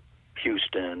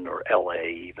Houston or LA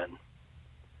even.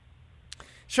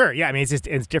 Sure, yeah. I mean,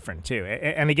 it's different too.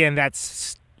 And again,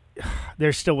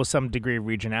 there still was some degree of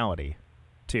regionality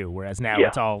too, whereas now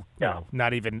it's all it's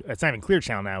not even Clear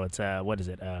Channel now. It's what is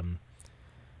it?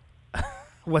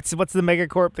 What's the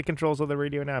megacorp that controls all the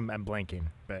radio now? I'm blanking,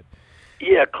 but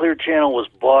Clear Channel was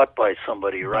bought by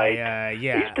somebody, right? It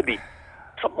used to be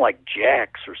something like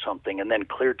Jax or something, and then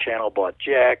Clear Channel bought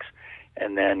Jax,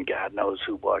 and then God knows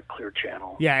who bought Clear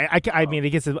Channel. Yeah, I mean, it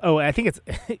gets. Oh, I think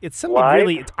it's something Live?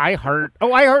 Really. It's iHeart.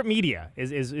 Oh, iHeart Media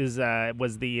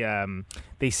was the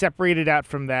they separated out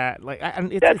from that. Like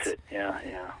that's it. Yeah.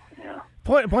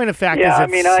 Point of fact is, I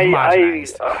mean,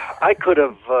 I could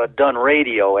have done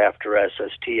radio after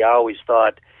SST. I always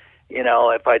thought,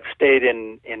 if I'd stayed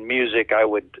in music, I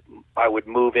would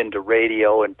move into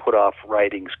radio and put off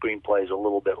writing screenplays a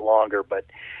little bit longer. But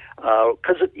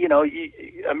because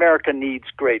America needs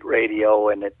great radio,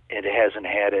 and it hasn't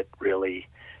had it really.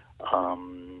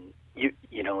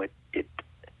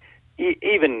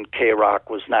 Even K-Rock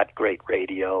was not great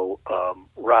radio.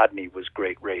 Rodney was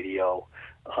great radio.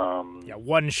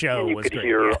 One show and you was could great.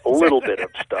 hear a little bit of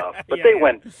stuff, but they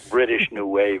went British New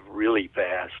Wave really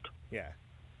fast. Yeah.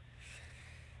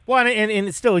 Well, and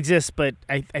it still exists, but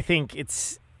I think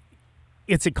its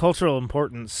a cultural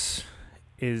importance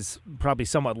is probably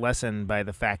somewhat lessened by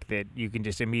the fact that you can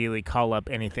just immediately call up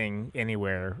anything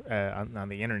anywhere on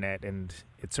the internet, and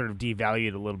it's sort of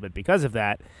devalued a little bit because of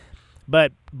that.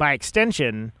 But by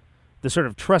extension, the sort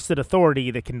of trusted authority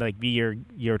that can like be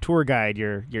your tour guide,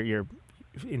 your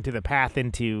into the path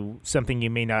into something you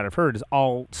may not have heard is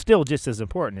all still just as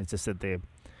important. It's just that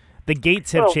the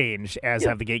gates have changed, as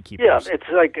have the gatekeepers. Yeah, it's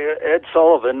like Ed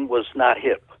Sullivan was not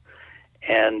hip,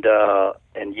 and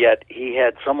yet he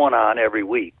had someone on every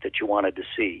week that you wanted to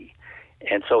see,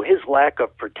 and so his lack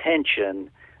of pretension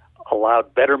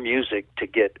allowed better music to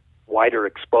get wider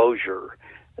exposure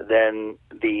than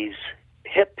these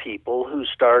hip people who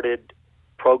started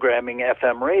programming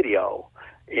FM radio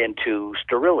into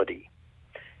sterility.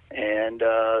 And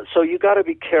so you got to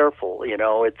be careful.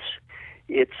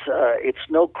 It's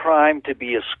no crime to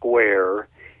be a square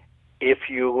if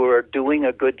you are doing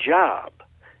a good job.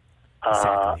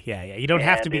 Exactly. Yeah. You don't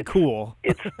have to be cool.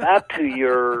 It's not to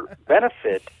your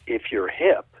benefit if you're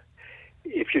hip,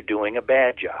 if you're doing a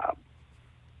bad job.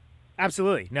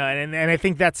 Absolutely. No, and I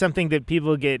think that's something that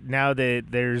people get now that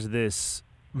there's this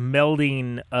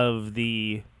melding of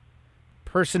the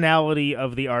personality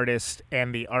of the artist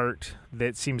and the art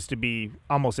that seems to be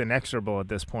almost inexorable at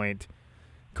this point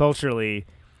culturally,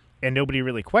 and nobody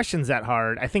really questions that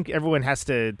hard. I think everyone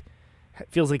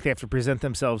feels like they have to present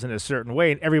themselves in a certain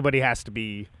way, and everybody has to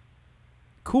be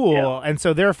cool. Yeah. And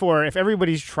so therefore, if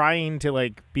everybody's trying to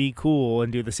like be cool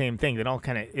and do the same thing, then all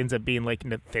kind of ends up being like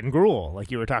thin gruel,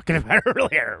 like you were talking about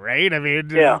earlier, right? I mean,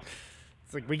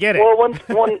 it's like we get it. Well, one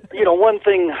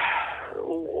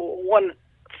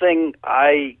thing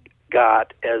I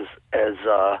got as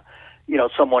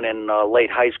someone in late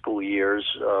high school years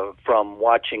from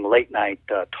watching late night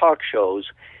talk shows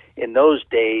in those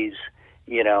days,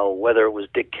 whether it was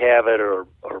Dick Cavett or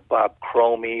Bob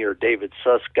Cromie or David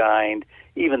Susskind,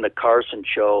 even the Carson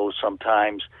Show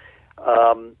sometimes,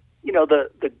 the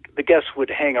guests would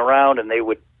hang around and they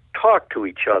would talk to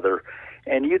each other,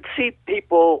 and you'd see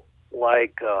people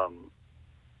like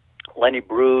Lenny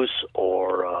Bruce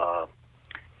or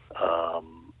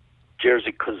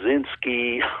Jerzy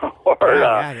Kosinski or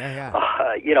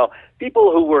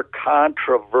people who were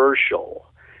controversial,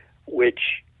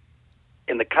 which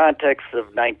in the context of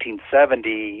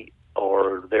 1970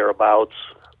 or thereabouts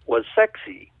was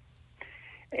sexy.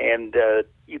 And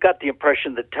you got the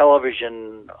impression the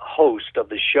television host of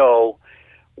the show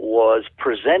was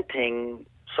presenting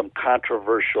some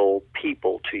controversial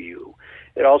people to you.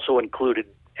 It also included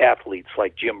athletes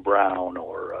like Jim Brown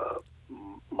or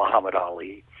Muhammad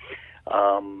Ali.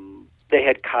 They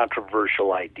had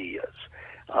controversial ideas.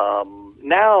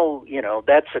 Now,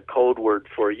 that's a code word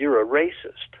for you're a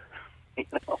racist.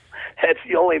 That's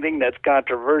the only thing that's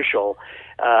controversial,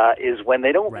 is when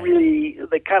they don't really,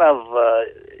 they kind of,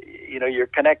 you're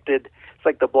connected. It's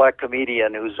like the black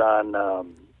comedian who's on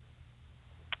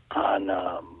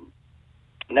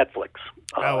Netflix.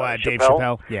 Dave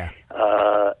Chappelle? Yeah.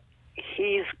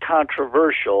 He's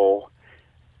controversial.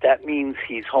 That means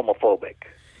he's homophobic.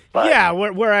 But yeah,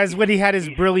 whereas when he had his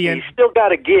brilliant... He's still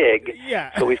got a gig,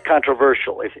 yeah. So he's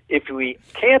controversial. If we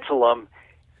cancel him,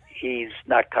 he's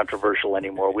not controversial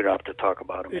anymore. We don't have to talk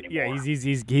about him anymore. Yeah,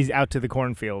 he's out to the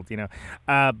cornfield,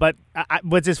 But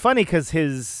what's just funny because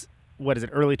his,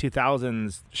 early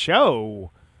 2000s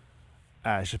show,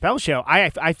 Chappelle Show,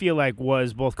 I feel like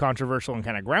was both controversial and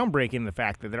kind of groundbreaking. The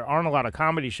fact that there aren't a lot of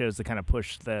comedy shows that kind of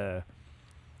push the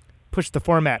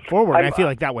format forward. And I feel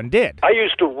like that one did. I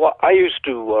used to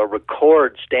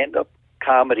record stand-up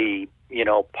comedy,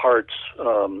 parts,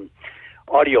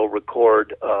 audio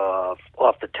record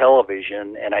off the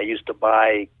television, and I used to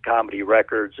buy comedy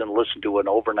records and listen to an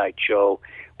overnight show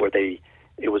where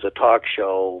it was a talk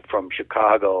show from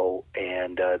Chicago,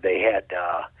 and they had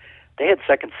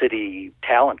Second City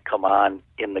talent come on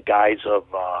in the guise of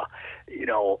a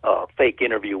fake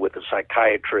interview with a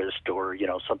psychiatrist or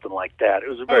something like that. It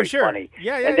was very funny.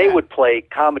 And they would play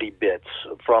comedy bits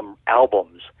from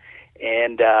albums,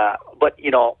 and but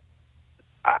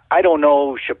I don't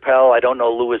know Chappelle. I don't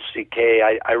know Louis C.K.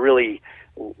 I really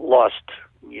lost.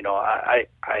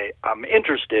 I'm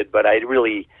interested, but I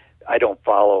don't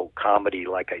follow comedy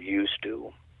like I used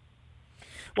to.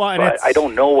 Well, and so I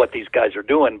don't know what these guys are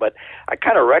doing, but I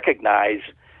kind of recognize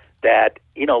that,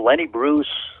 Lenny Bruce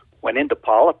went into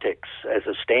politics as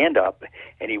a stand-up,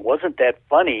 and he wasn't that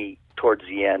funny towards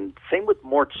the end. Same with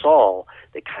Mort Saul.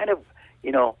 They kind of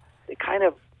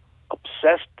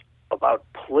obsessed about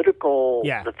political,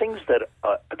 the things that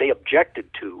they objected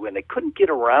to, and they couldn't get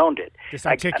around it. Just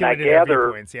articulated their their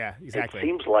viewpoints. Yeah, exactly. It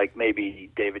seems like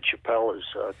maybe David Chappelle is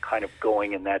kind of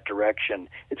going in that direction.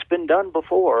 It's been done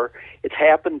before. It's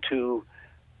happened to,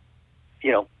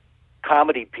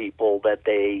 comedy people that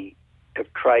they have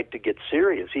tried to get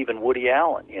serious, even Woody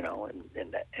Allen, in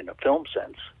a film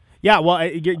sense. Yeah, well,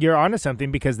 you're onto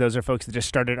something, because those are folks that just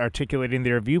started articulating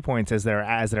their viewpoints as their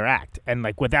act, and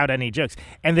like without any jokes.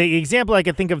 And the example I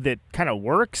could think of that kind of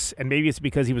works, and maybe it's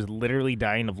because he was literally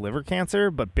dying of liver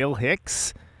cancer, but Bill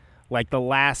Hicks, like the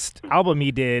last album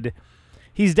he did,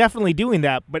 he's definitely doing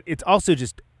that, but it's also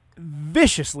just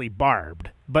viciously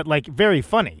barbed, but like very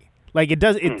funny. Like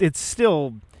it's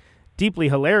still deeply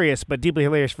hilarious, but deeply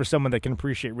hilarious for someone that can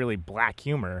appreciate really black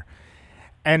humor.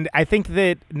 And I think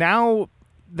that now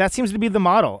that seems to be the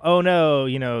model. Oh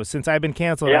no, since I've been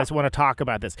canceled, I just want to talk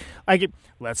about this.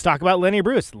 Let's talk about Lenny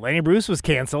Bruce. Lenny Bruce was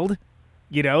canceled.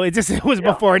 It was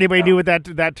before anybody knew what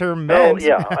that term meant. Oh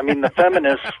yeah, I mean the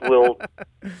feminists will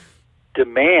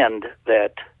demand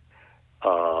that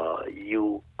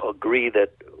you agree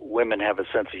that women have a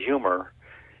sense of humor,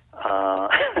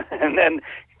 and then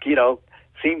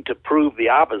seem to prove the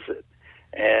opposite.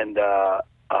 And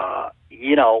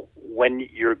when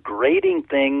you're grading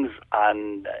things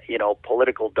on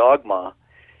political dogma,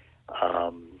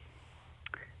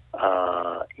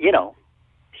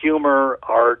 humor,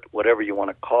 art, whatever you want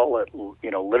to call it,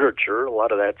 literature, a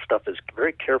lot of that stuff is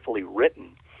very carefully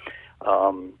written.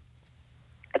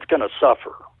 It's going to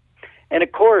suffer. And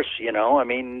of course, you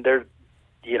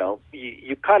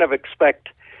kind of expect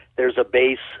there's a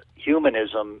base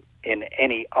humanism in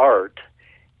any art,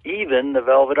 even the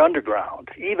Velvet Underground,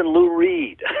 even Lou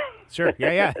Reed. Sure,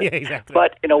 yeah, exactly.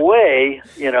 But in a way,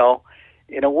 you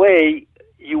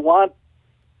want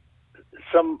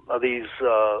some of these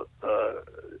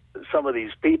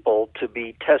people to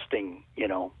be testing,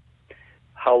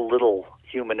 how little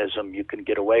humanism you can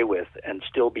get away with and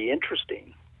still be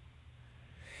interesting.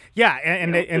 Yeah,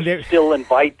 and they still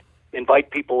invite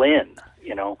people in,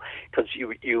 because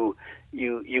you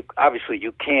obviously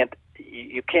you can't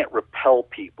repel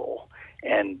people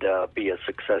and be a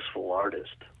successful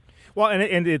artist. Well,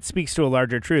 and it speaks to a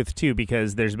larger truth too,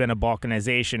 because there's been a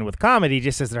balkanization with comedy,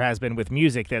 just as there has been with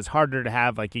music. That's harder to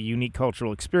have like a unique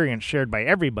cultural experience shared by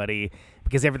everybody,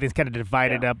 because everything's kind of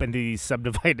divided up into these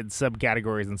subdivided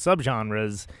subcategories and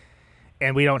subgenres,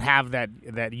 and we don't have that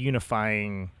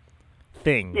unifying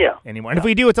thing anymore. And if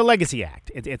we do, it's a legacy act.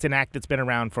 It's an act that's been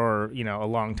around for a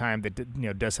long time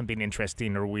that does something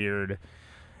interesting or weird.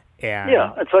 And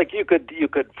it's like you could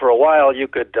for a while you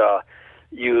could on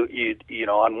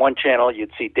one channel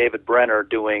you'd see David Brenner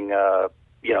doing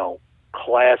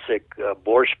classic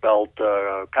Borscht Belt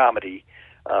comedy,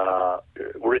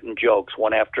 written jokes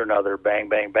one after another, bang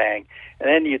bang bang, and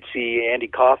then you'd see Andy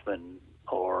Kaufman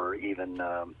or even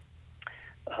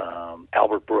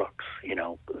Albert Brooks,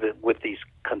 with these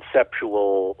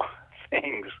conceptual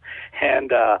things,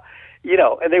 and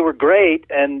and they were great,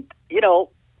 and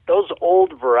those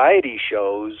old variety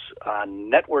shows on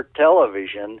network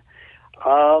television,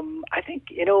 I think,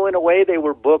 in a way they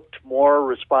were booked more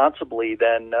responsibly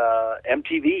than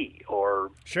MTV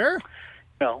or... Sure.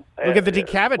 Look at the Dick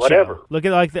Cavett whatever. show. Look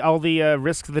at all the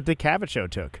risks the Dick Cavett show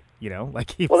took,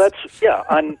 Well, that's... Yeah,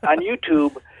 on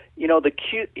YouTube,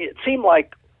 it seemed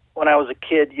like when I was a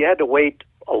kid, you had to wait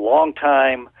a long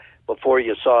time before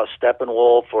you saw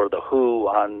Steppenwolf or The Who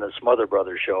on the Smother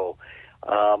Brothers show.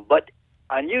 But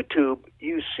on YouTube,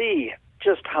 you see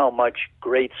just how much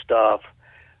great stuff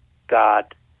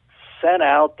got sent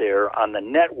out there on the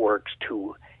networks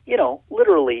to,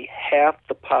 literally half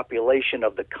the population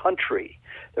of the country.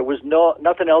 There was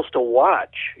nothing else to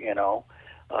watch,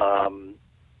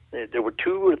 There were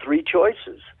 2 or 3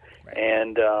 choices. Right.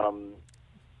 And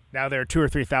now there are 2,000 or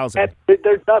 3,000.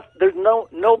 There's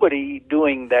nobody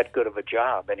doing that good of a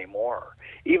job anymore,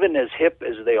 even as hip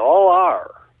as they all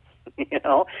are.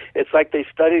 It's like they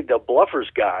studied the Bluffer's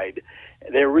Guide.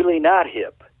 They're really not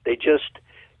hip. They just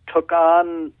took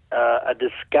on a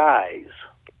disguise.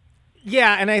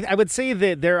 Yeah, and I would say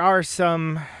that there are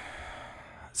some...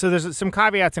 So there's some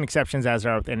caveats and exceptions, as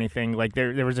there are with anything. Like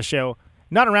there was a show,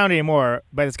 not around anymore,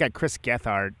 by this guy Chris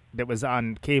Gethard that was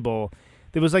on cable.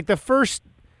 That was like the first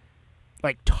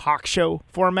like talk show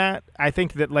format, I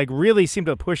think, that like really seemed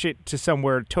to push it to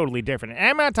somewhere totally different. And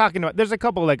I'm not talking about... There's a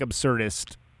couple like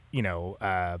absurdist,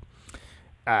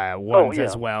 ones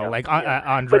as well, like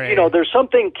Andre. But there's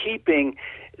something keeping,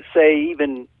 say,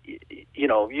 even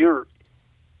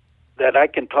that I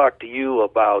can talk to you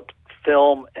about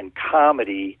film and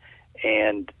comedy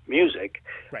and music.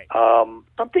 Right.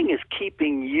 Something is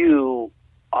keeping you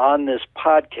on this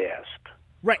podcast.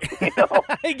 Right.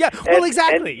 Yeah. Well,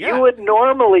 exactly. You would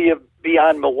normally be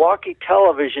on Milwaukee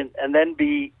television and then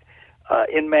be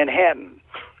in Manhattan.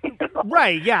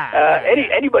 Right. Yeah.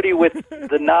 Anybody with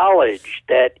the knowledge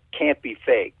that can't be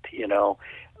faked.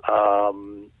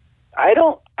 I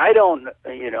don't.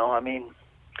 I mean,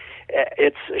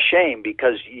 it's a shame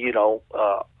because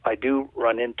I do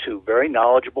run into very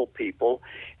knowledgeable people,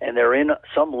 and they're in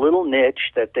some little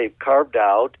niche that they've carved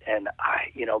out, and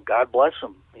God bless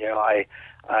them. I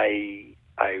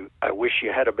wish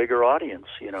you had a bigger audience,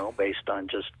 based on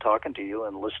just talking to you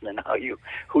and listening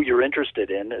who you're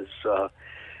interested in is,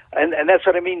 and that's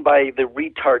what I mean by the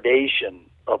retardation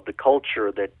of the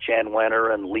culture that Jan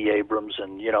Wenner and Lee Abrams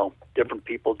and different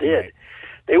people did. Right.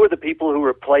 They were the people who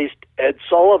replaced Ed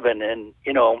Sullivan and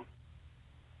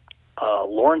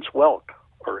Lawrence Welk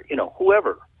or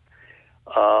whoever.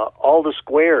 All the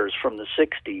squares from the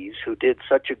 '60s who did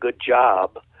such a good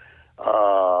job.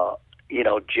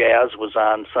 Jazz was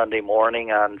on Sunday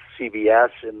morning on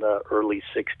CBS in the early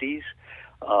 '60s.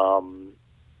 All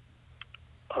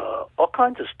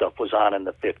kinds of stuff was on in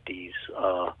the '50s.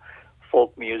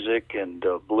 Folk music and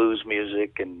blues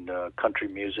music and country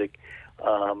music.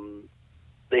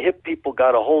 The hip people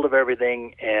got a hold of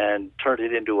everything and turned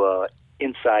it into a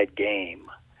inside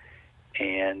game,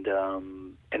 and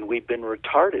we've been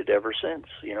retarded ever since.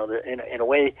 In a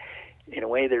way,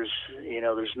 there's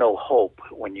no hope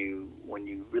when you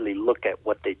really look at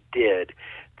what they did.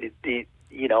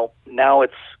 Now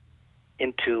it's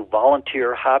into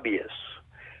volunteer hobbyists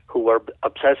who are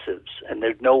obsessives, and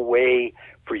there's no way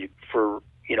for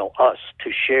us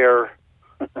to share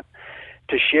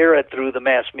it through the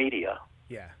mass media.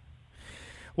 Yeah.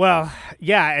 Well,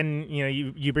 yeah, and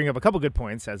you bring up a couple good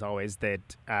points as always.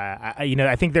 That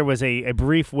I think there was a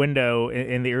brief window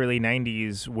in the early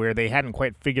 '90s where they hadn't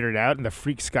quite figured it out, and the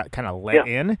freaks got kind of let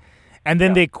in, and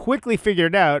then they quickly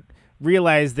figured out,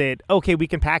 realized that okay, we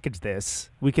can package this,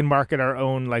 we can market our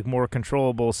own like more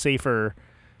controllable, safer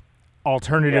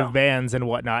alternative bands and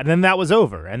whatnot, and then that was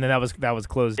over, and then that was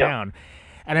closed down,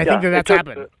 and I think that's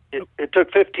happened. It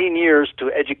took 15 years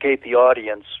to educate the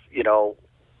audience.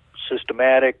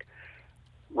 Systematic,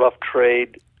 Rough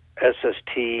Trade,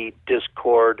 SST,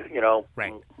 Discord,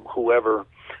 right. Whoever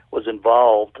was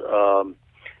involved, and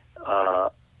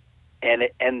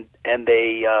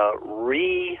they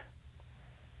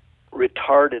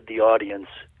retarded the audience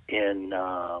in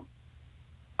a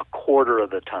quarter of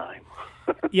the time.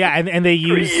 Yeah, and they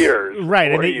use 3 years,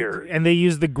 right, 4 years. and they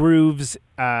use the grooves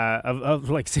of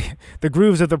the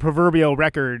grooves of the proverbial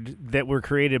record that were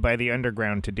created by the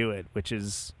underground to do it, which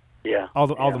is all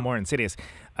the more insidious.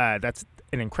 That's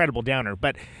an incredible downer,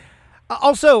 but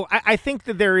also I think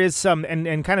that there is some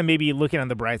and kind of maybe looking on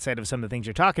the bright side of some of the things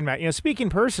you're talking about. Speaking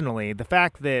personally, the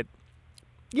fact that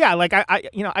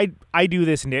I do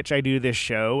this niche, I do this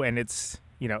show, and it's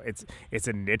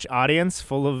a niche audience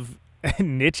full of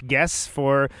niche guests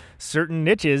for certain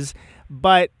niches,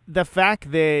 but the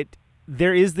fact that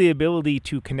there is the ability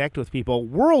to connect with people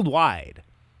worldwide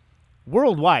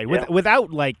without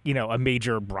a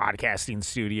major broadcasting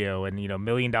studio and $1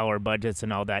 million budgets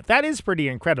and all that is pretty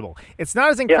incredible. It's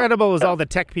not as incredible as all the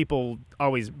tech people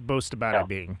always boast about it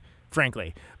being,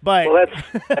 frankly, but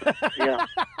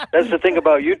that's the thing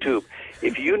about YouTube.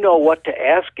 If you know what to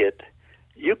ask it,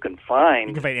 you can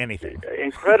find anything.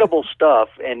 Incredible stuff,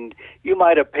 and you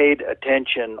might have paid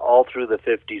attention all through the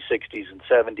 50s, 60s, and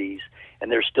 70s,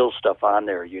 and there's still stuff on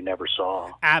there you never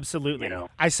saw. Absolutely.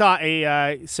 I saw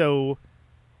so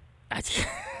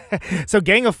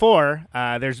Gang of Four,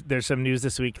 there's some news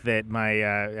this week that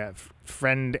my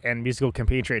friend and musical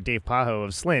compatriot Dave Pajo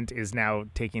of Slint is now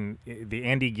taking the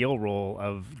Andy Gill role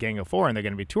of Gang of Four, and they're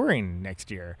going to be touring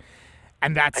next year.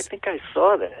 And I think I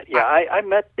saw that. Yeah, I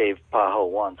met Dave Pajo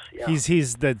once. Yeah.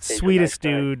 He's the sweetest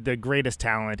dude, the greatest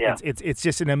talent. Yeah. It's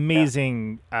just an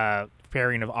amazing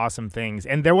pairing of awesome things,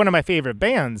 and they're one of my favorite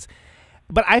bands.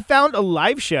 But I found a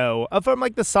live show from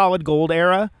like the Solid Gold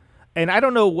era, and I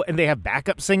don't know, and they have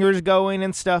backup singers going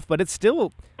and stuff, but it's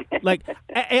still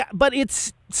but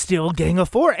it's still Gang of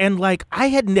Four, and like I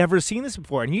had never seen this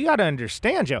before, and you got to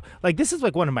understand, Joe, like this is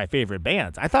like one of my favorite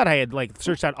bands. I thought I had like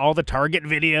searched out all the Target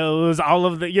videos, all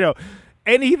of the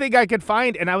anything I could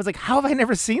find, and I was like, how have I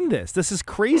never seen this? This is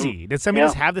crazy. Did somebody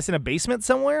just have this in a basement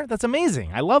somewhere? That's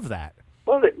amazing. I love that.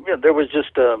 Well, there was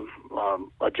just a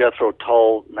Jethro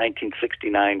Tull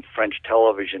 1969 French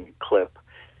television clip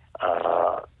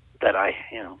that I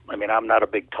mean, I'm not a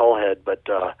big tallhead, but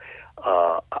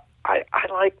I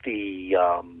like the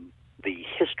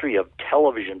history of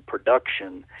television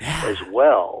production as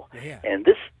well. Yeah. And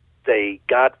this they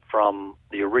got from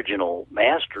the original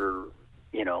master,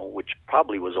 which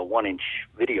probably was a 1-inch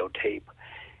videotape,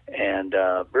 and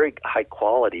very high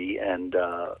quality, and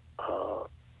a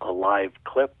live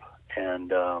clip.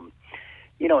 And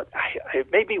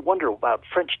it made me wonder about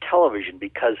French television,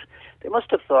 because they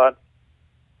must have thought,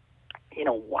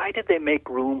 why did they make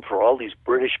room for all these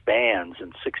British bands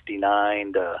in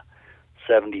 69 to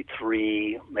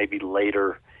 73, maybe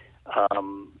later?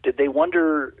 Did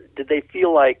they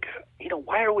feel like,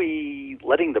 why are we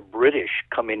letting the British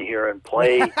come in here and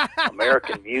play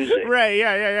American music? Right,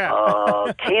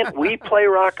 yeah. Can't we play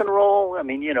rock and roll? I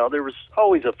mean, there was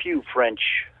always a few French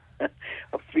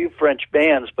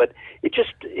bands, but it's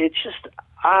just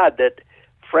odd that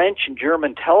French and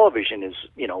German television is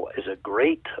a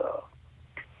great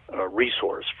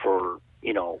resource for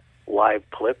live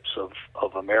clips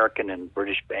of American and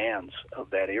British bands of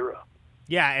that era.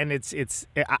 Yeah, and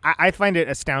I find it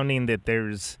astounding that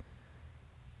there's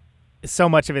so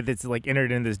much of it that's like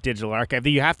entered in this digital archive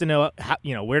that you have to know how,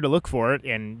 where to look for it,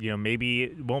 and maybe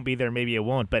it won't be there, maybe it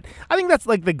won't. But I think that's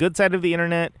like the good side of the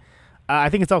internet. I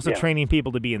think it's also training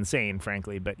people to be insane,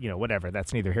 frankly. But whatever,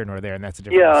 that's neither here nor there, and that's a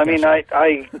different discussion. I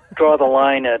mean, I draw the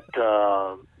line at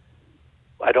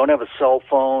I don't have a cell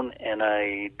phone, and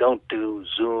I don't do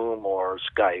Zoom or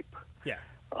Skype. Yeah.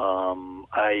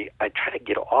 I try to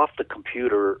get off the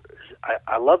computer.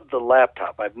 I love the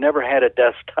laptop. I've never had a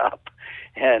desktop,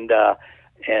 and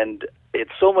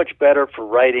it's so much better for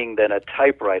writing than a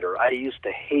typewriter. I used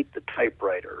to hate the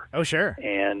typewriter. Oh, sure.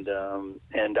 And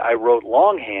I wrote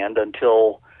longhand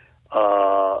until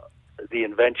the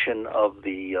invention of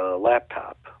the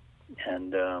laptop.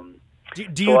 And I'm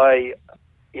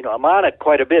on it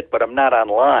quite a bit, but I'm not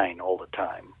online all the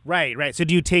time. Right. So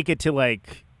do you take it to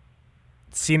like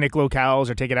scenic locales,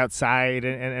 or take it outside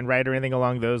and write, or anything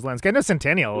along those lines? I know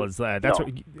Centennial is that's no.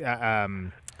 what.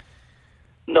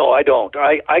 No, I don't.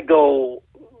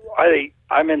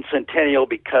 I'm in Centennial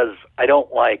because I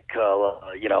don't like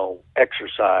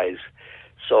exercise,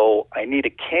 so I need a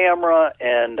camera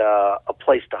and a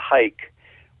place to hike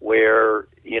where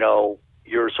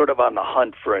you're sort of on the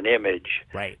hunt for an image.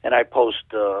 Right. And I post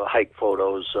hike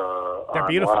photos They're online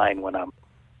beautiful. when I'm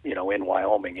in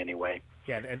Wyoming anyway.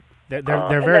 Yeah, they're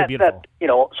very beautiful.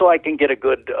 So I can get a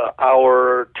good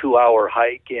 2-hour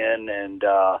hike in and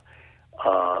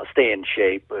stay in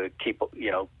shape,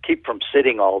 keep from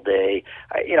sitting all day.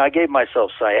 I gave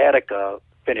myself sciatica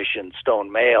finishing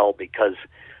Stone Mail because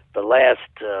the last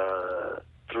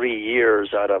 3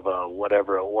 years out of a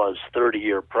whatever it was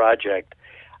 30-year project,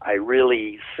 I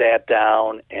really sat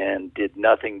down and did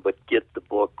nothing but get the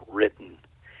book written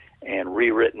and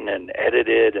rewritten and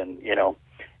edited, and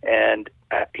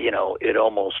it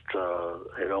almost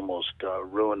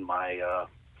ruined my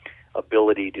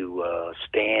ability to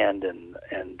stand and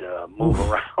move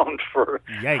around for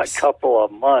Yikes. a couple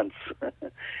of months.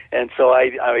 And so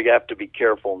I have to be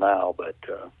careful now, but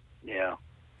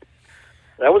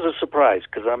that was a surprise,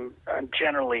 because I'm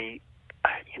generally,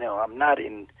 I'm not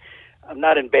in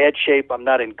bad shape. I'm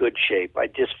not in good shape. I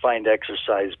just find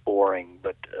exercise boring.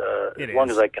 But as long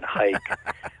as I can hike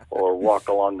or walk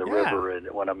along the river, and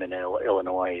when I'm in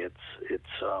Illinois,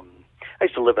 it's. I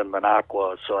used to live in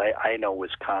Minocqua, so I know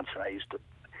Wisconsin.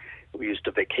 We used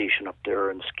to vacation up there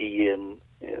and ski and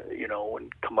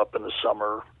come up in the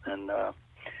summer, and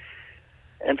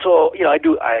so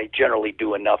I generally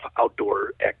do enough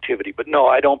outdoor activity. But no,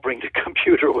 I don't bring the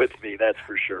computer with me. That's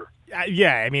for sure.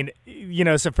 Yeah, I mean,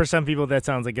 so for some people that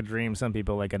sounds like a dream. Some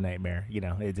people like a nightmare.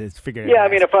 It's figuring. Yeah, I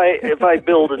mean, if I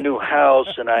build a new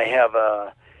house and I have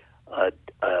a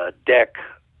deck,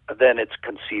 then it's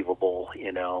conceivable.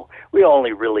 We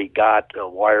only really got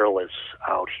wireless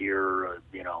out here,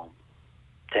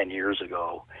 10 years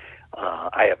ago.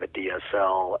 I have a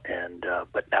DSL,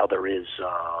 but now there is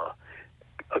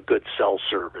a good cell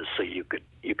service, so you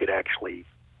could actually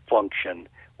function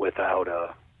without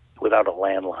a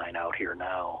landline out here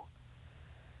now.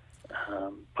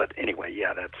 But anyway,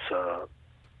 that's.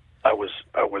 I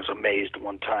was amazed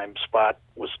one time. Spot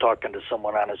was talking to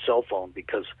someone on a cell phone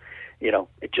because,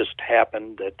 it just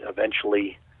happened that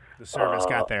eventually the service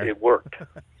got there. It worked.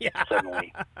 Yeah.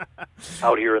 Suddenly,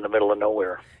 out here in the middle of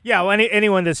nowhere. Yeah, well,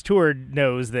 anyone that's toured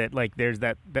knows that like there's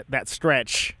that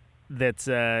stretch that's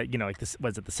like this,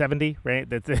 was it the 70, right?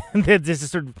 That's just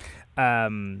sort of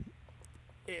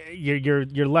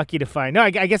you're lucky to find. No, I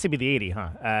guess it'd be the 80, huh?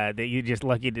 That you're just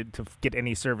lucky to get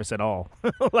any service at all.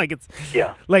 Like it's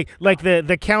like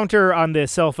the counter on the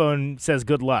cell phone says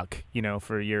good luck,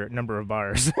 for your number of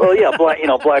bars. Well, yeah,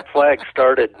 Black Flag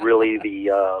started really the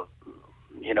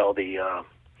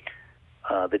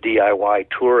DIY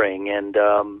touring, and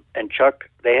Chuck,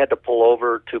 they had to pull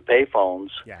over to payphones.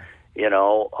 Yeah.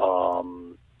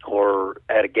 Or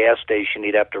at a gas station,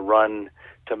 he'd have to run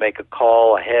to make a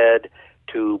call ahead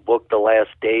to book the last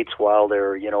dates while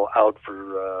they're, out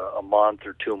for a month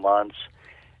or 2 months.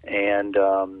 And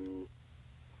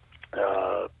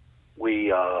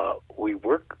we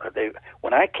worked.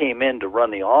 When I came in to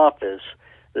run the office,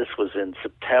 this was in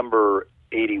September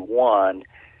 '81.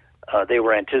 They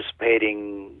were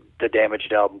anticipating the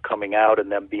Damaged album coming out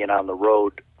and them being on the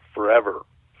road forever.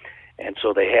 And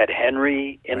so they had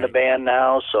Henry in the band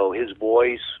now, so his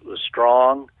voice was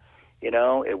strong.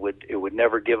 It would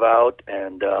never give out.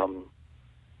 And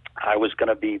I was going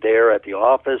to be there at the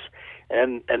office,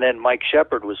 and then Mike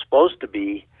Shepard was supposed to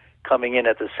be coming in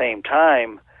at the same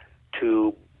time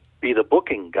to be the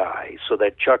booking guy, so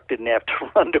that Chuck didn't have to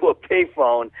run to a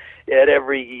payphone at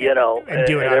every at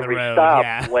every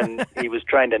stop when he was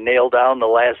trying to nail down the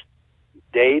last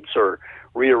dates or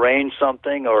rearrange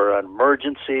something or an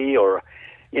emergency, or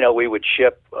we would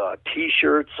ship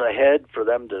T-shirts ahead for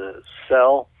them to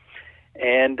sell.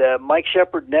 And Mike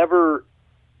Shepard never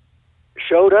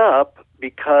showed up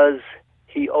because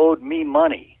he owed me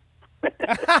money.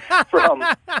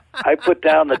 I put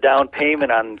down the down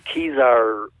payment on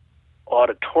Kezar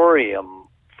Auditorium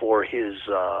for his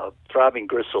Throbbing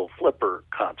Gristle Flipper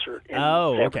concert in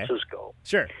San Francisco.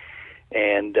 Sure.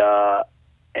 And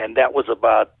that was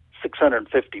about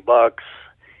 $650,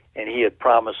 and he had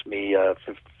promised me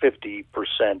 50%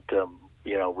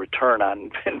 return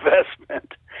on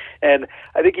investment. And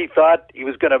I think he thought he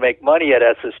was going to make money at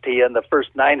SST, and the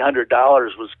first $900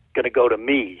 was going to go to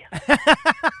me.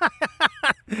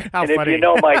 How and funny. If you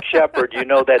know Mike Shepard, you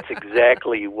know that's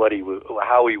exactly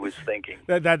how he was thinking.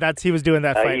 That's he was doing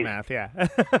that fight math, yeah.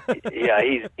 Yeah,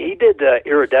 he did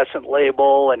Iridescent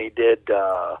label, and he did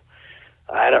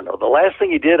I don't know. The last thing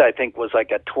he did, I think, was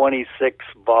like a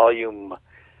 26-volume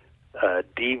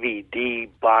DVD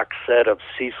box set of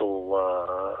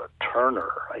Cecil Turner,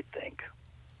 I think.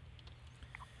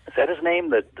 Is that his name,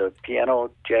 the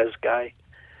piano jazz guy?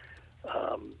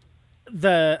 I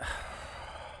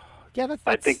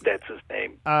think that's his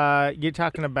name. You're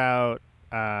talking about,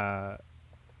 the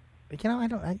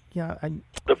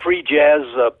free jazz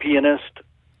pianist.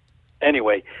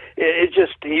 Anyway, it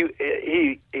just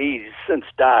he since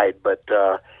died, but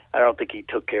I don't think he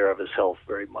took care of his health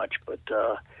very much. But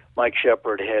Mike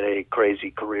Shepard had a crazy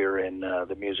career in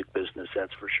the music business,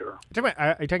 that's for sure.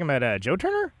 Are you talking about Joe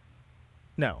Turner?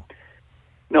 No.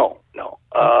 No.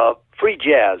 Free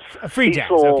jazz. Free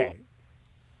Cecil, jazz. Okay.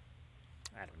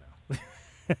 I don't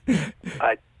know.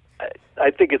 I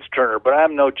think it's Turner, but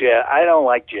I'm no jazz. I don't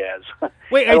like jazz.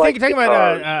 Wait, are you talking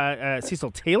about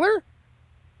Cecil Taylor?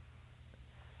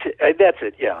 That's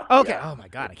it, yeah. Okay. Yeah. Oh my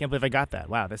God, I can't believe I got that.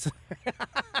 Wow, this.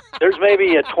 There's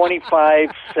maybe a 25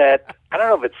 set. I don't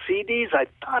know if it's CDs. I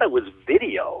thought it was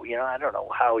video. I don't know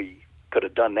how he could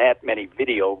have done that many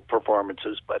video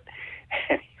performances, but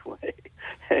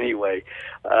anyway,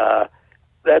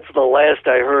 that's the last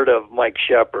I heard of Mike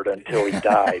Shepard until he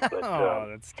died. But,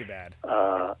 that's too bad.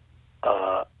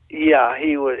 Yeah,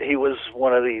 he was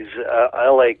one of these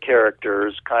L.A.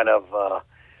 characters, kind of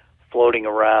floating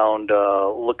around,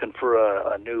 looking for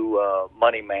a new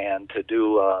money man to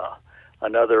do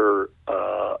another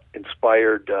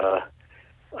inspired,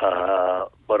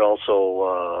 but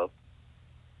also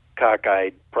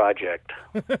cockeyed project.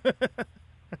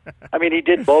 I mean, he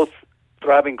did both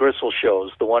Throbbing Gristle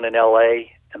shows, the one in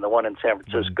L.A. and the one in San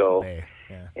Francisco.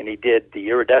 Yeah. And he did the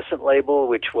Iridescent label,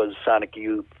 which was Sonic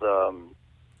Youth.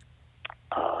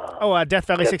 Death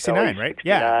Valley 69, right?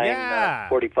 69, Yeah.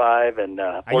 45 and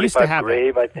I used to 45 have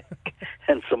Grave, I think,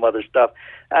 and some other stuff.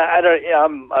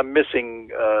 I'm missing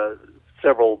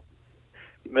several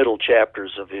middle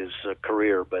chapters of his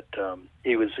career, but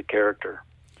he was a character.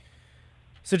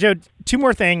 So, Joe, two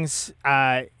more things.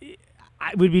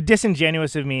 It would be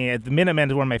disingenuous of me. The Minutemen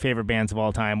is one of my favorite bands of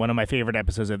all time. One of my favorite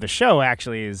episodes of the show,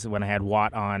 actually, is when I had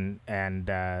Watt on, and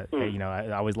I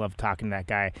always loved talking to that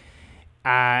guy.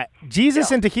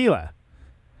 Jesus and Tequila.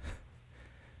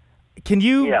 Can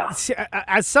you,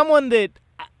 as someone that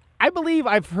I believe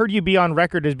I've heard you be on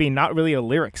record as being not really a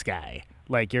lyrics guy,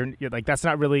 like you're like that's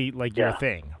not really like your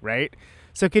thing, right?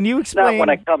 So can you explain? Not when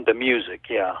I come to music,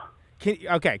 yeah.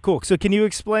 Okay, cool. So can you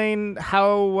explain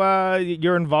how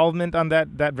your involvement on that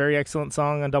very excellent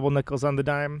song on Double Nickels on the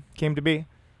Dime came to be?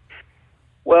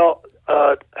 Well,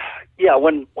 yeah,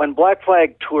 when Black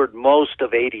Flag toured most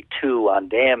of '82 on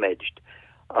Damaged,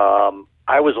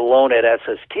 I was alone at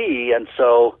SST, and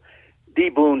so D.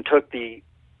 Boon took the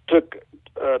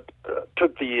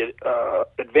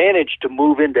advantage to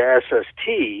move into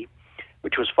SST,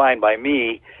 which was fine by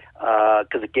me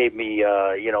because it gave me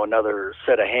another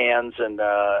set of hands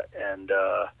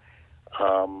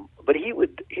but he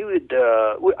would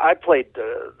I played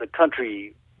the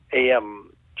country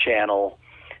AM channel,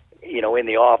 in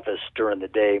the office during the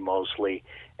day mostly,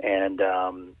 and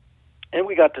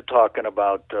we got to talking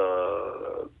about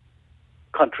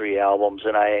country albums,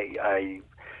 and I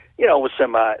was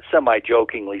semi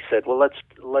jokingly said, well, let's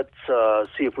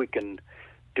see if we can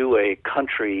do a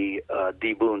country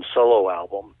D. Boon solo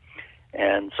album.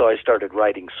 And so I started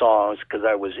writing songs because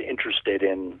I was interested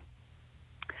in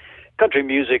country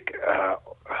music.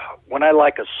 When I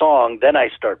like a song, then I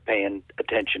start paying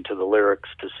attention to the lyrics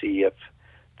to see if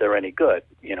they're any good,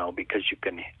 because you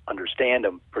can understand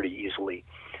them pretty easily.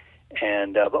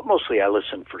 And but mostly I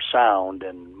listen for sound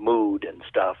and mood and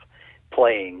stuff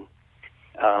playing.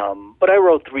 But I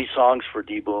wrote 3 songs for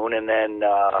D. Boon, and then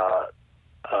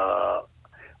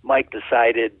Mike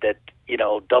decided that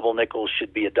Double Nickels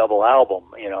should be a double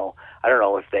album. I don't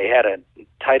know if they had a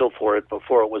title for it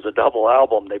before it was a double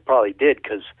album. They probably did,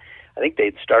 because I think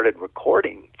they'd started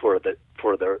recording for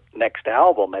their next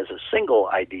album as a single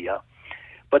idea.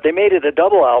 But they made it a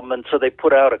double album, and so they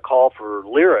put out a call for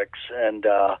lyrics, and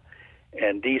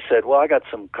Dee said, "Well, I got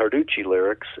some Carducci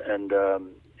lyrics," and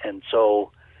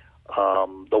so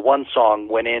the one song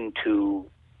went into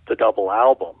the double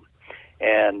album.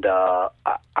 And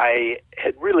I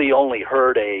had really only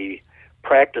heard a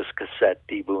practice cassette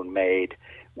D. Boon made,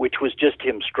 which was just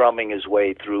him strumming his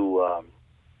way through.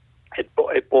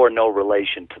 It bore no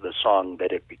relation to the song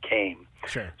that it became.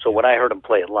 Sure. So when I heard him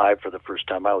play it live for the first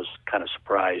time, I was kind of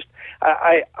surprised.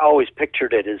 I always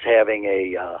pictured it as having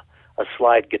a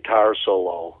slide guitar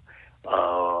solo,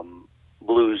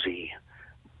 bluesy.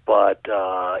 But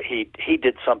he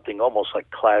did something almost like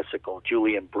classical,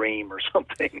 Julian Bream or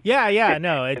something. Yeah,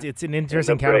 no, it's an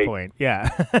interesting counterpoint. Yeah.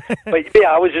 But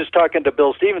yeah, I was just talking to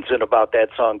Bill Stevenson about that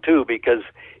song too, because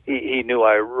he knew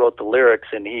I wrote the lyrics,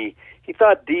 and he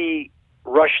thought Dee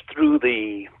rushed through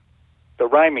the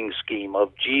rhyming scheme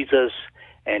of Jesus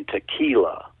and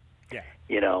tequila. Yeah.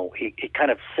 He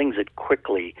kind of sings it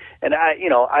quickly, and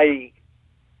I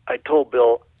told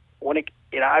Bill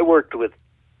I worked with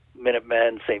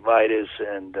Minutemen, St. Vitus,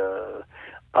 and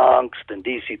Angst, and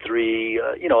DC3,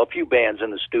 a few bands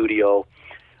in the studio.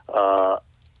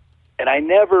 And I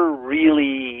never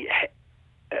really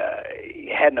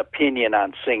had an opinion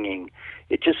on singing.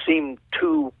 It just seemed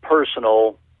too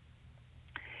personal.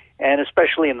 And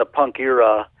especially in the punk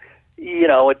era,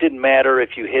 it didn't matter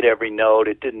if you hit every note.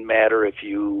 It didn't matter if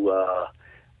you,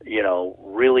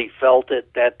 really felt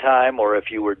it that time, or if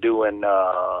you were doing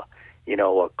a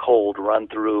cold run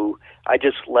through. I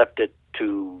just left it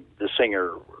to the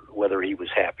singer whether he was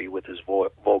happy with his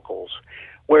vocals.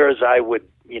 Whereas I would,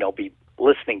 be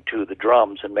listening to the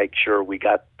drums and make sure we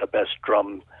got the best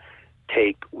drum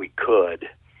take we could.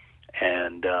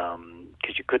 And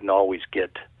because you couldn't always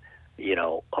get,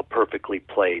 a perfectly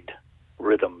played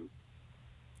rhythm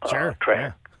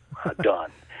track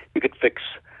done. You could fix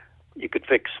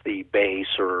the bass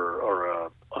or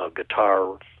a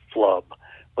guitar flub,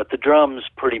 but the drums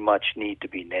pretty much need to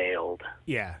be nailed.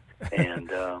 Yeah.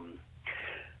 And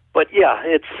but yeah,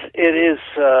 it is.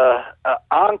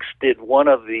 Angst did one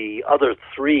of the other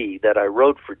 3 that I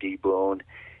wrote for D. Boon,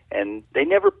 and they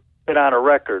never put it on a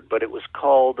record, but it was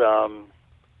called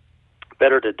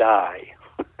 "Better to Die,"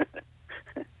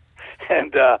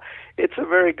 and it's a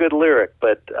very good lyric.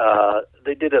 But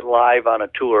they did it live on a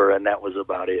tour, and that was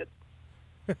about it.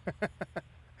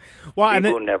 Well, D.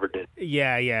 Boon never did.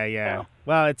 Yeah.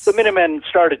 Well, it's the Minutemen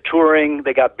started touring.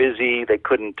 They got busy. They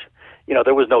couldn't.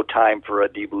 There was no time for a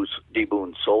D.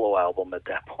 Boon solo album at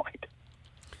that point.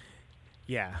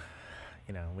 Yeah,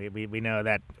 we know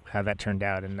how that turned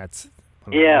out, and that's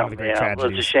one one of the great tragedies.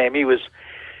 It was a shame. He was,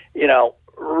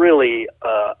 really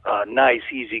a nice,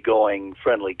 easygoing,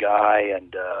 friendly guy,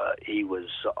 and he was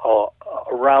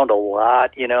around a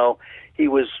lot. He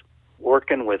was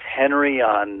working with Henry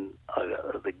on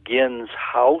the Ginn's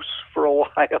house for a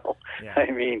while. Yeah.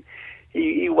 I mean,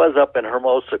 he was up in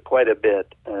Hermosa quite a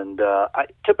bit, and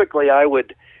typically I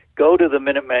would go to the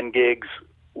Minutemen gigs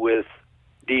with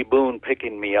D. Boon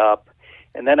picking me up,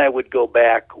 and then I would go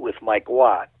back with Mike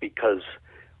Watt, because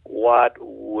Watt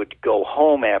would go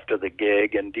home after the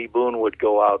gig, and D. Boon would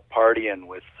go out partying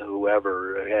with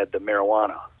whoever had the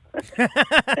marijuana.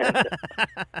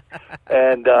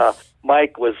 and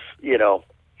Mike was,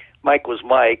 Mike was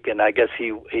Mike, and I guess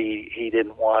he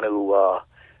didn't want to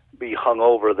be hung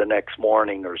over the next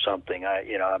morning or something.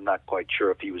 I'm not quite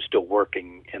sure if he was still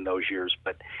working in those years,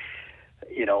 but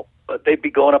they'd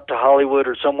be going up to Hollywood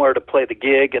or somewhere to play the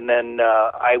gig, and then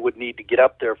I would need to get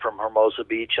up there from Hermosa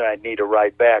Beach, and I'd need a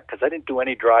ride back because I didn't do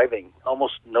any driving,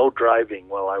 almost no driving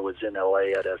while I was in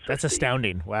L.A. at SST. That's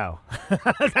astounding. Wow.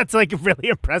 That's like really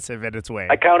impressive in its way.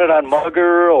 I counted on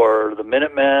Mugger or the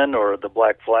Minutemen or the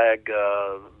Black Flag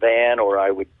van, or I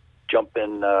would jump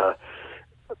in the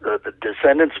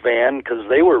Descendants van because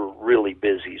they were really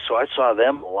busy. So I saw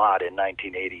them a lot in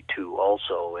 1982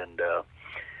 also, and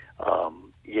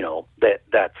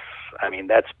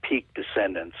that's peak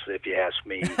Descendants, if you ask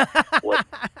me. What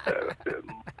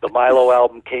the Milo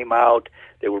album came out,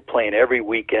 they were playing every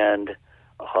weekend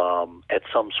at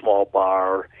some small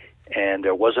bar, and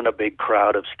there wasn't a big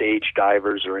crowd of stage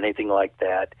divers or anything like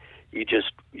that.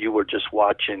 You were just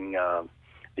watching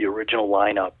the original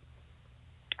lineup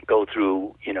go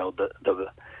through,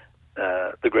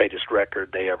 the greatest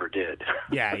record they ever did.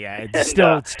 Yeah. It's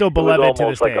still beloved to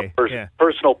this day. It was almost like a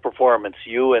personal performance.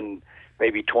 You and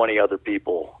maybe 20 other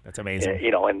people. That's amazing.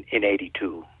 In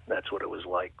 82, that's what it was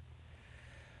like.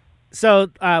 So,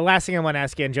 last thing I want to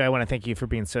ask you, and Joe, I want to thank you for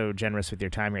being so generous with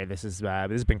your time here. This has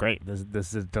been great. This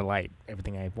is a delight.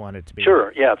 Everything I wanted to be.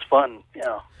 Sure. Yeah, it's fun.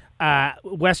 Yeah.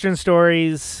 Western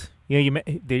stories.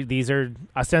 These are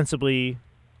ostensibly,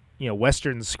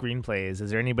 Western screenplays.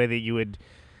 Is there anybody that you would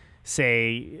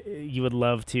say you would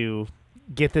love to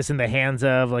get this in the hands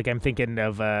of? Like, I'm thinking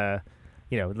of, the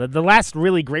last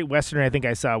really great Western I think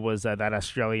I saw was that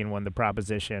Australian one, The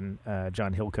Proposition.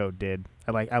 John Hillcoat did.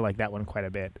 I like that one quite a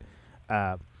bit.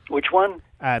 Which one?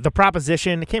 The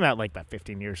Proposition. It came out like about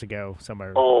 15 years ago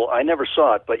somewhere. Oh, I never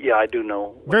saw it, but yeah, I do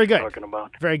know what Very you're good. talking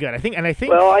about. Very good. I think.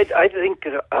 Well, I think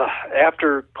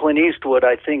after Clint Eastwood,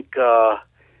 I think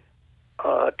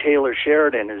Taylor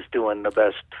Sheridan is doing the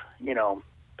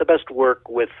best work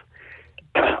with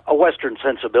a Western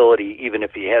sensibility, even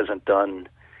if he hasn't done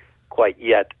quite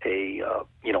yet a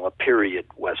period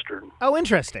Western. Oh,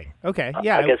 interesting. Okay,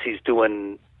 yeah. I guess he's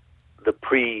doing the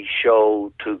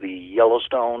pre-show to the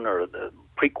Yellowstone, or the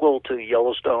prequel to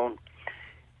Yellowstone,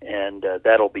 and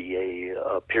that'll be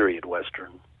a period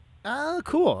Western. Oh,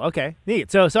 cool. Okay,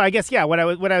 neat. So I guess what I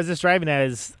was just driving at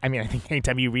is, I think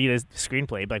anytime you read a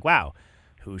screenplay, like, wow,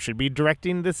 who should be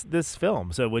directing this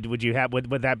film? So would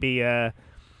that be a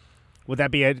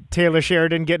Taylor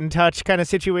Sheridan get in touch kind of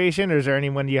situation, or is there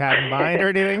anyone you have in mind or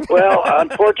anything? Well,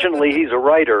 unfortunately, he's a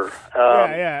writer.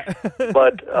 Yeah.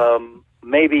 But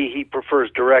maybe he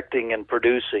prefers directing and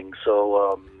producing.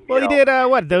 So. He did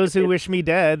Those Who Wish Me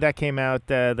Dead. That came out.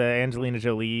 The Angelina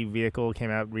Jolie vehicle came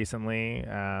out recently.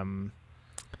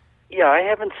 Yeah, I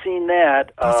haven't seen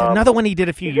that. There's another one he did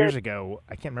a few years ago.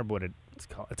 I can't remember what it's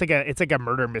called. It's like a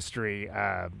murder mystery.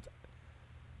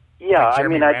 Yeah, like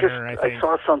Renner, I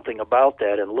saw something about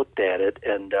that and looked at it,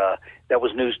 and that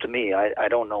was news to me. I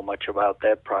don't know much about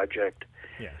that project.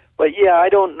 Yeah. But yeah, I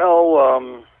don't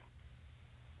know.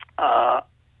 I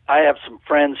have some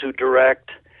friends who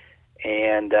direct,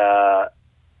 and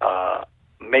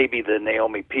maybe the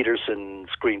Naomi Peterson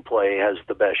screenplay has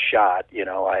the best shot.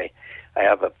 I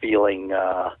have a feeling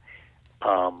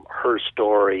her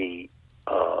story,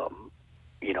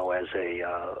 as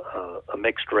a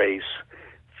mixed race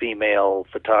female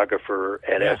photographer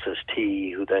at SST,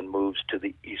 who then moves to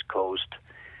the East Coast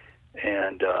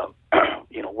and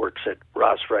works at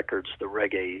Ross Records, the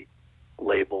reggae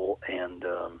label, and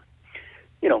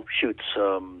shoots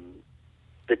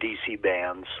the DC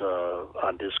bands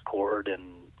on Discord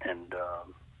and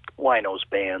Wino's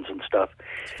bands and stuff.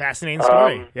 It's a fascinating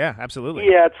story. Yeah, absolutely.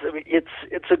 Yeah,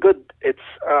 it's a good. It's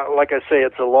like I say,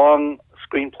 it's a long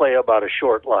screenplay about a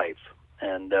short life,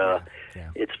 and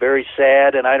it's very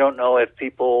sad. And I don't know if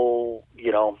people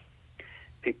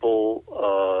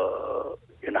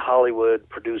in Hollywood,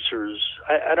 producers,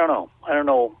 I don't know. I don't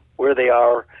know where they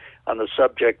are on the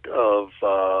subject of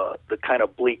the kind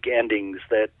of bleak endings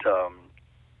that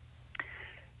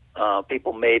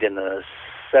people made in the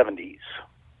 70s.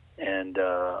 And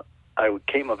I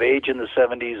came of age in the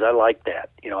 70s. I like that.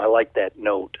 I like that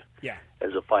note. Yeah.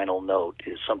 As a final note,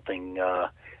 is something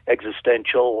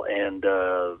existential and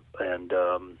a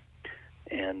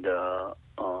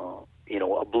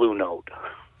blue note.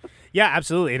 Yeah,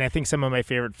 absolutely. And I think some of my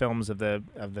favorite films of the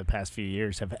past few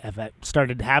years have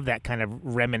started to have that kind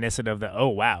of reminiscent of the, oh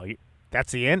wow,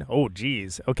 that's the end. Oh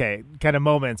geez, okay, kind of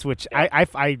moments, which I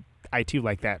too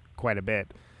like that quite a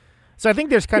bit. So I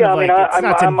think there's kind of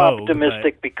I'm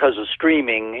optimistic because of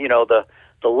streaming.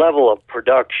 The level of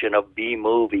production of B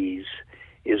movies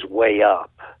is way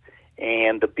up,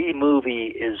 and the B movie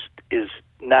is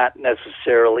not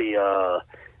necessarily a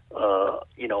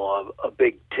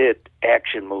big tit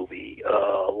action movie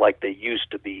like they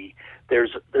used to be.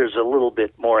 There's a little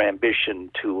bit more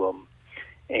ambition to them,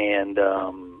 and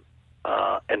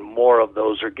more of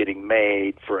those are getting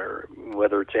made for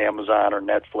whether it's Amazon or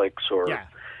Netflix or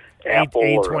Apple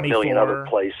or a million other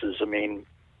places. I mean,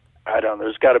 I don't know.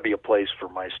 There's got to be a place for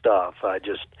my stuff.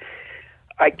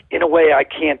 In a way, I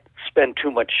can't spend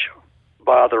too much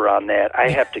bother on that. I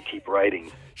have to keep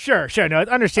writing. Sure. No,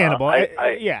 it's understandable.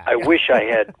 I wish I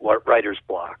had writer's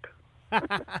block.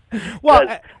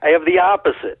 Well, I have the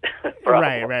opposite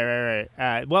problem. Right.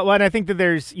 Well, and I think that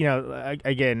there's,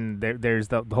 again, there's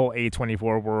the whole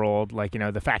A24 world, like,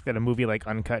 the fact that a movie like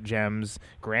Uncut Gems,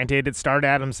 granted, it starred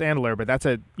Adam Sandler, but that's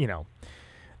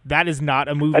that is not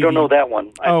a movie. I don't know that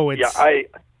one.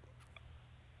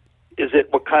 Is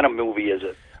it, what kind of movie is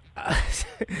it?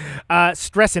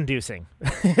 Stress-inducing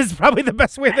is probably the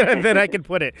best way that I could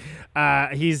put it.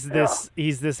 He's this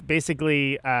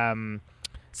basically.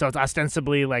 So it's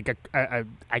ostensibly like a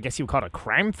I guess you would call it a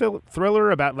crime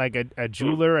thriller about like a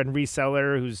jeweler and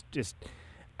reseller who's just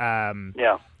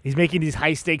he's making these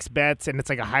high stakes bets, and it's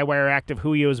like a high wire act of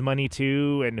who he owes money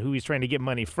to and who he's trying to get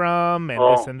money from and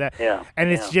this and that.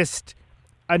 It's just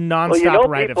a nonstop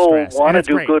ride of stress. People want to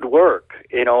do good work.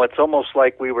 It's almost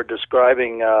like we were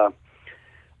describing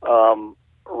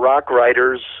rock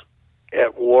writers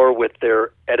at war with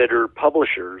their editor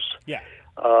publishers. Yeah.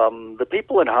 The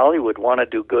people in Hollywood want to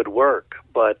do good work,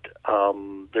 but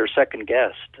they're second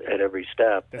guessed at every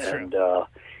step. That's and true.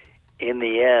 In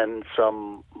the end,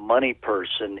 some money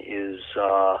person is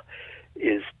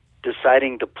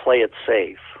deciding to play it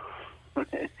safe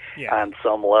on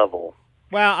some level.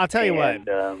 Well, I'll tell you what.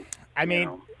 I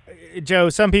mean, Joe,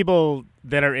 some people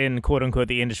that are in quote unquote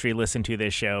the industry listen to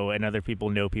this show, and other people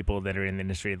know people that are in the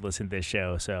industry that listen to this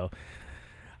show. So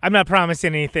I'm not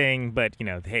promising anything, but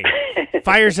hey,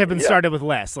 fires have been started with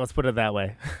less. Let's put it that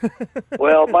way.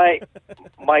 Well, my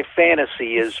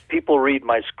fantasy is people read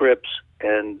my scripts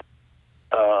and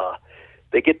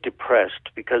they get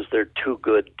depressed because they're too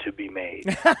good to be made.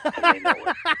 And they know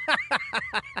it.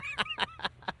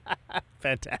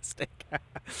 Fantastic.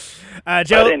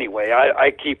 Joe. But anyway,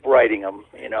 I keep writing them.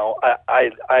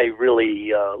 I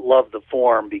really love the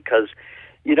form because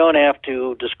you don't have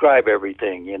to describe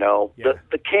everything.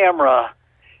 The camera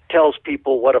tells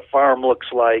people what a farm looks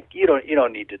like. You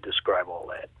don't need to describe all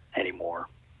that anymore.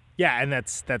 Yeah, and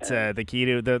that's the key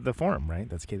to the form, right?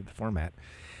 That's the key to the format.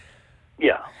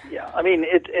 Yeah. I mean,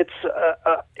 it's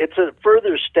a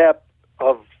further step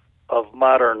of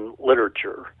modern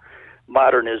literature.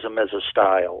 Modernism as a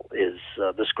style is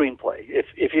the screenplay.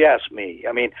 If you ask me,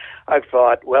 I mean, I've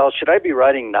thought, well, should I be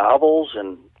writing novels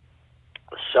and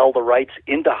sell the rights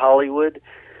into Hollywood?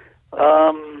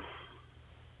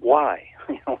 Why?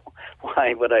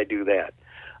 Why would I do that?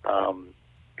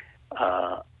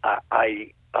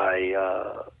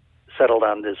 I settled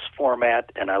on this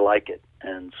format and I like it,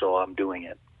 and so I'm doing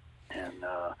it. And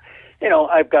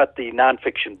I've got the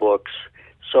nonfiction books.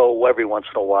 So every once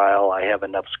in a while, I have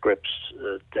enough scripts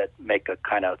that make a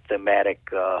kind of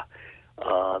thematic.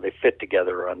 They fit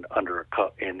together under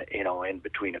in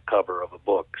between a cover of a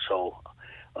book. So,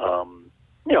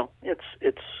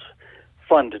 it's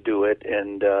fun to do it,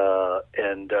 and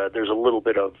there's a little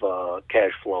bit of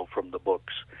cash flow from the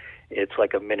books. It's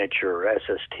like a miniature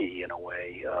SST in a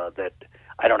way that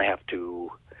I don't have to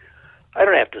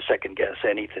second guess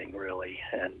anything really,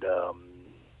 and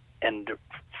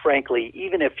frankly,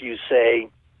 even if you say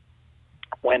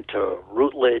went to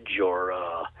Routledge or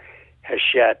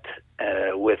Hachette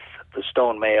with the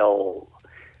Stone Mail,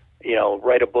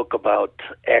 write a book about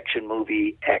action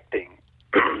movie acting,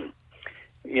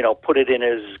 put it in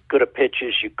as good a pitch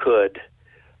as you could.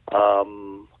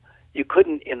 You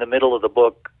couldn't, in the middle of the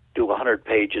book, do 100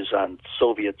 pages on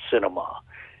Soviet cinema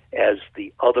as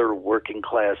the other working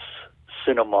class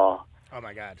cinema. Oh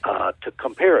my God! To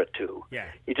compare it to,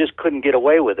 you just couldn't get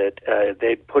away with it.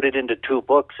 They'd put it into 2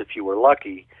 books if you were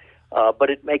lucky, but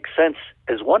it makes sense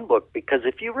as one book because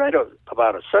if you write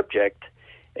about a subject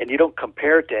and you don't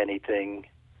compare it to anything,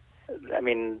 I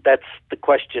mean that's the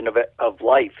question of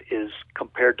life: is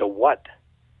compared to what?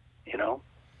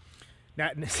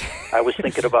 I was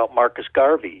thinking about Marcus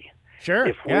Garvey. Sure.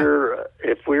 If we're as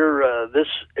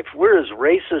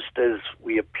racist as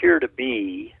we appear to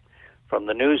be from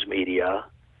the news media,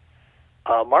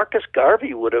 Marcus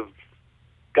Garvey would have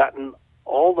gotten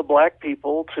all the black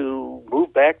people to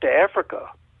move back to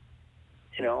Africa,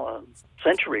 a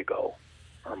century ago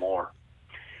or more.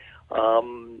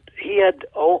 He had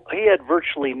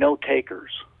virtually no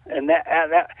takers. and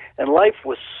and life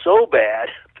was so bad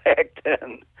back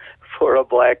then for a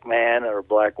black man or a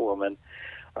black woman.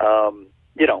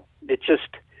 It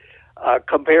just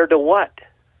compared to what?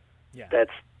 Yeah.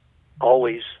 That's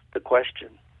always the question.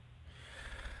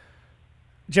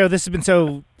 Joe, this has been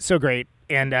so great.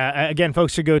 And again,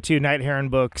 folks should go to Night Heron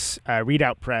Books,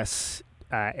 Readout Press,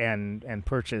 and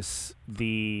purchase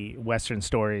the Western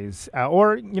stories.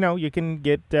 Or, you can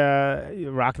get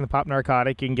Rock and the Pop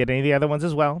Narcotic. You can get any of the other ones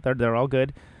as well. They're all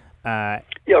good.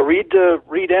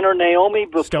 Read Enter Naomi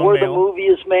before the movie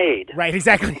is made. Right,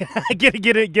 exactly.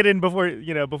 get in before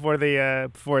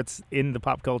before it's in the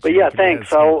pop culture. But yeah,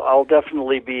 thanks. I'll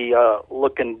definitely be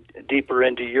looking deeper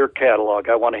into your catalog.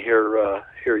 I want to hear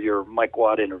your Mike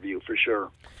Watt interview for sure.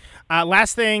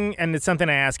 Last thing, and it's something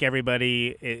I ask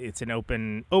everybody. It's an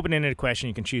open-ended question.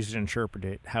 You can choose to interpret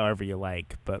it however you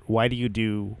like. But why do you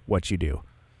do what you do?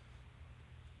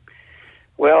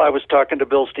 Well, I was talking to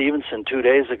Bill Stevenson 2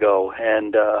 days ago,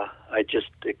 and I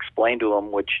just explained to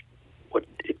him what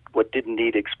didn't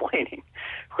need explaining,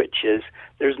 which is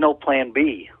there's no plan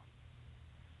B.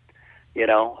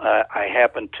 I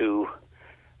happen to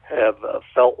have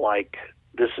felt like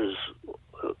this is,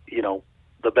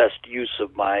 the best use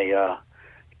of my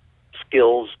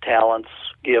skills, talents,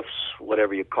 gifts,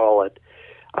 whatever you call it.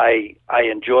 I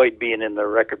enjoyed being in the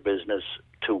record business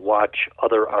to watch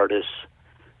other artists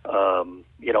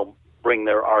bring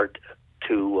their art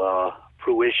to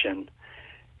fruition,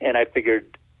 and I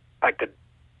figured I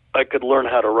could learn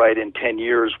how to write in 10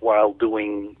 years while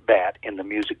doing that in the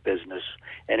music business,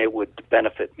 and it would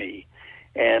benefit me.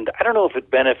 And I don't know if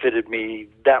it benefited me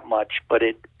that much, but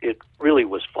it really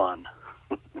was fun.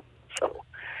 So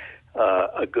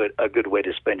a good way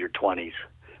to spend your 20s.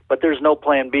 But there's no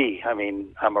plan B. I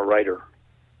mean, I'm a writer.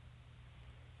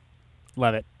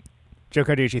 Love it. Joe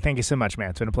Carducci, thank you so much,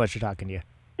 man. It's been a pleasure talking to you.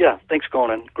 Yeah, thanks,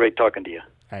 Conan. Great talking to you.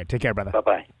 All right, take care, brother.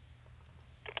 Bye-bye.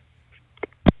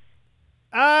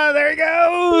 There he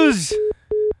goes.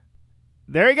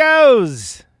 There he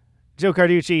goes. Joe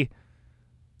Carducci.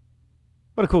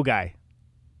 What a cool guy.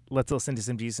 Let's listen to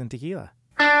some Jesus and Tequila.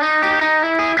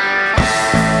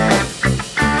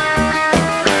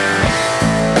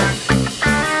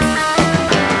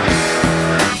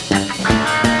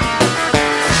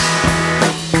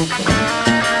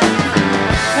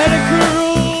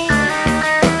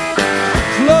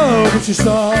 She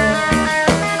saw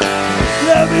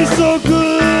love me so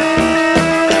good,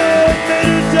 made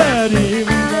her daddy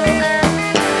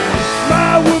mad.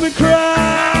 My woman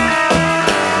cried,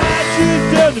 she's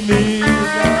dead to me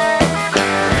now.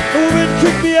 A woman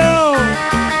kicked me out,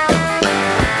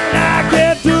 and I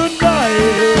can't deny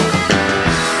it.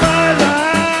 My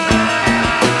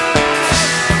life,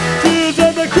 tears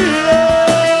and tequila,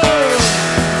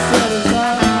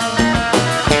 satisfied.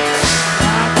 I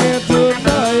can't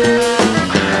deny it.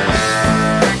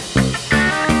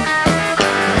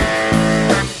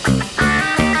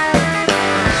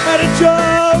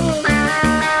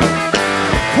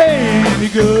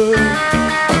 Good.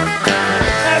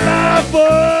 And my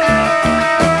boy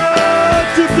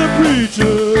took the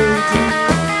preacher.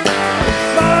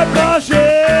 My passion,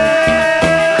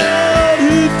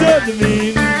 he's dead to me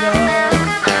now.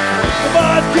 The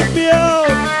boss kicked me out,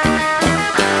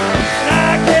 and I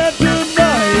can't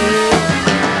deny it.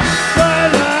 My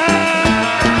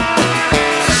life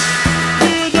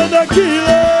is a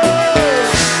tequila.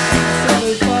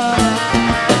 Satisfied,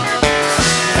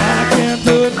 I can't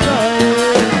deny it.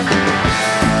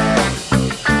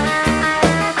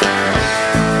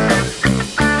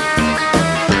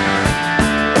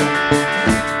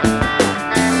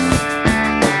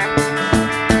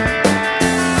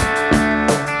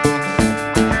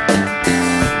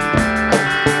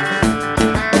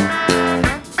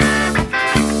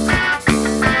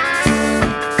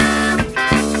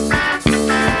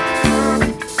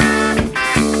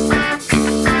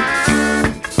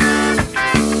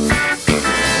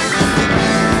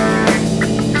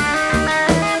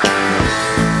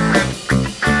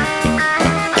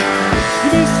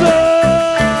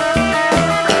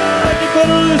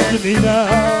 Me now.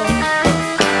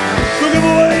 Don't give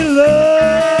away love,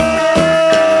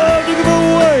 don't give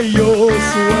away your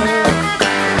sweat.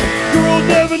 Girl will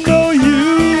never know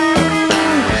you,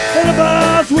 and the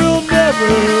boss will never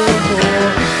know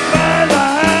my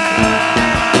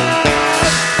life.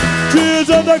 Tears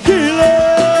of tequila,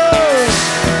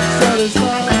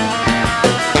 satisfied,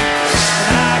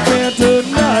 and I can't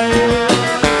deny it.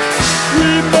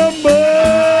 Remember,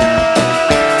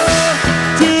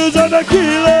 tears of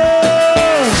tequila.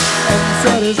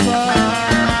 Satisfied,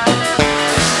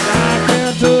 I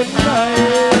can't deny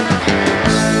it.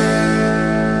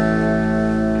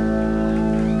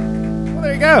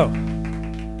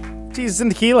 Jesus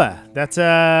and Tequila. That's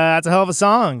a hell of a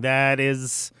song. That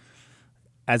is,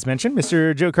 as mentioned,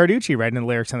 Mr. Joe Carducci writing the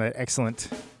lyrics on that excellent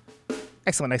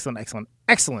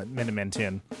Minutemen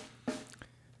tune.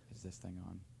 Is this thing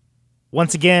on?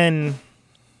 Once again,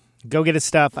 go get his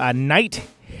stuff.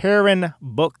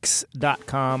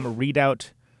 Nightheronbooks.com. Readout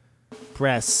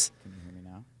Press. Can you hear me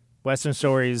now? Western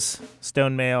Stories,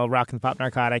 Stone Mail, Rock and Pop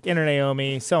Narcotic, Inner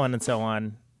Naomi, so on and so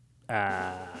on.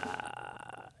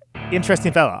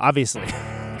 Interesting fellow, obviously.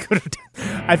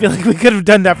 I feel like we could have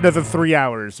done that for another 3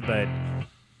 hours, but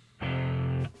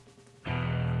we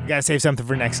gotta save something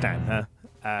for next time, huh?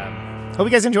 Hope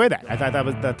you guys enjoyed that. I thought that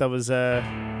was a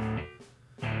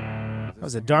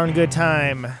darn good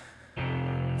time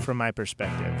from my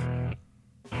perspective.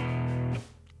 The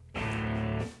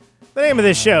name of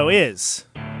this show is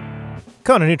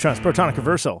Conan Neutron's Protonic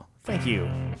Reversal. Thank you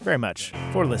very much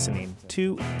for listening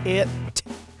to it.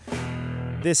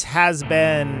 This has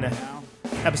been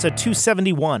episode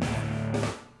 271.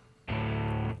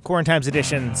 Quarantine's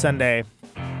edition, Sunday.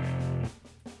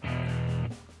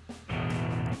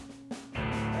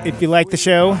 If you like the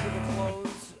show,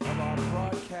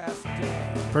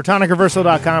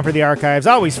 ProtonicReversal.com for the archives.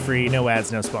 Always free, no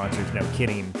ads, no sponsors, no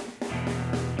kidding.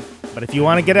 But if you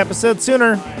want to get episodes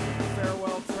sooner,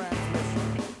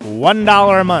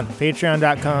 $1 a month.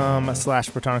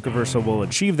 Patreon.com/Protonic Reversal will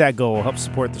achieve that goal. Help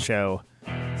support the show.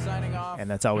 Signing off. And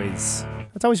that's always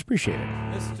appreciated.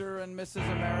 Mr. and Mrs.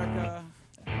 America,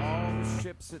 all the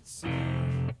ships at sea.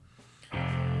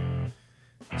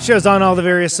 Show's on all the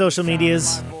various social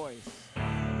medias.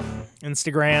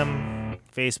 Instagram,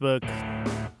 Facebook,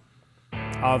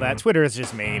 all that. Twitter is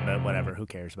just me, but whatever. Who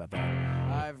cares about that?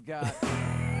 I've got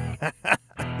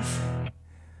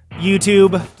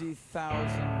YouTube.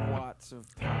 50,000 watts of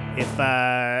power.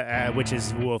 If which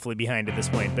is woefully behind at this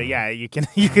point, but yeah, you can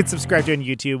subscribe to it on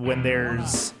YouTube when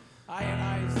there's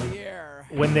Ionize the air.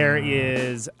 when there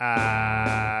is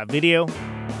video.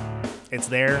 It's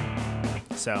there,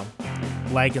 so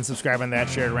like and subscribe on that,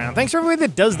 share it around. Thanks for everybody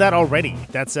that does that already.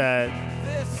 That's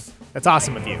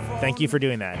awesome of you. Thank you for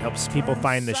doing that. Helps people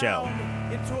find the show,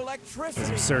 as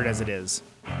absurd as it is.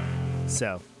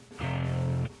 So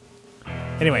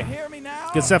anyway,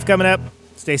 good stuff coming up.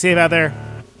 Stay safe out there.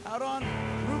 Out on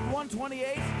Route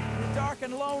 128, you're dark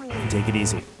and lonely. Take it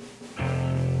easy.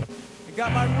 I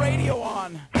got my radio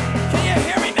on. Can you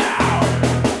hear me now?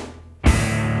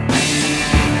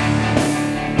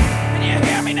 Can you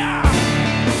hear me now?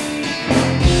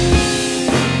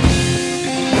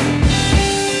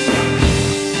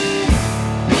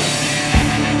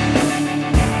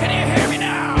 Can you hear me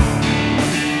now? Can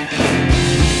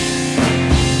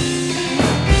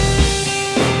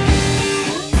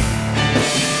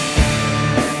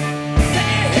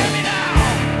you hear me now?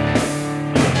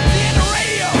 See in the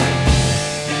radio.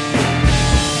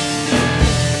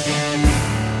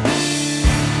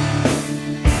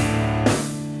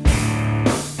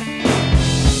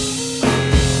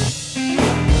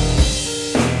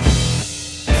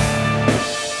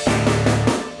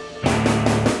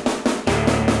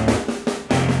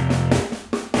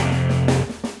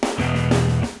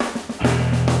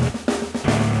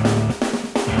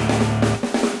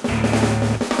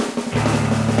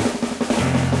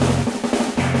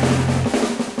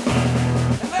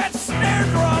 And that snare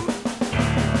drum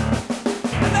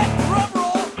and that drum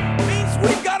roll means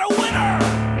we've got a winner.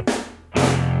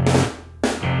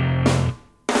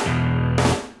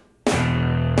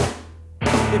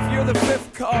 If you're the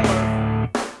fifth caller,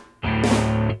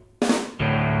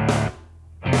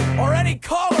 or any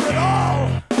caller at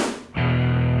all,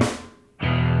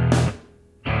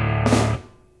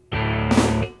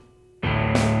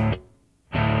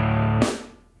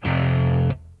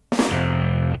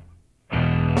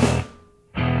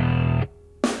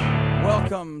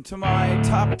 welcome to my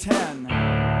top 10.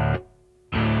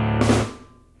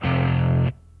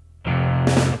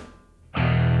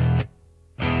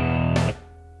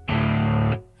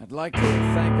 I'd like to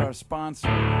thank our sponsor.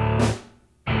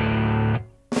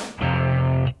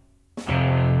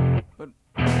 But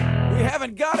we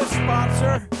haven't got a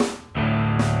sponsor.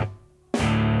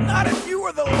 Not if you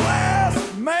were the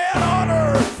last man on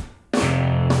earth.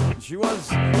 She was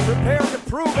prepared to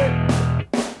prove it.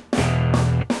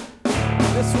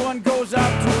 This one goes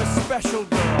out to a special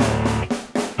girl.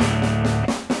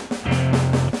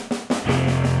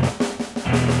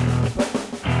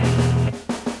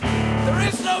 But there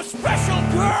is no special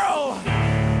girl.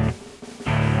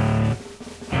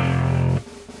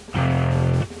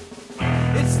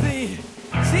 It's the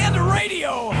end of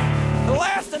radio. The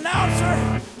last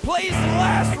announcer plays the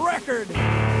last record.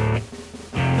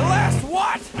 The last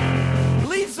what?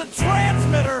 Leaves the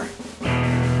transmitter.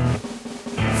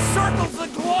 circles the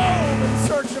globe in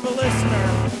search of a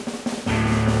listener.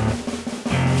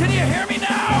 Can you hear me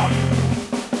now?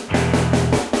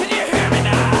 Can you hear me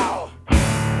now?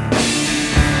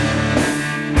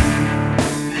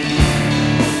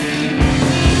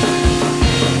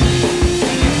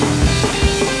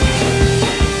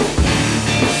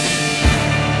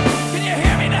 Can you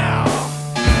hear me now?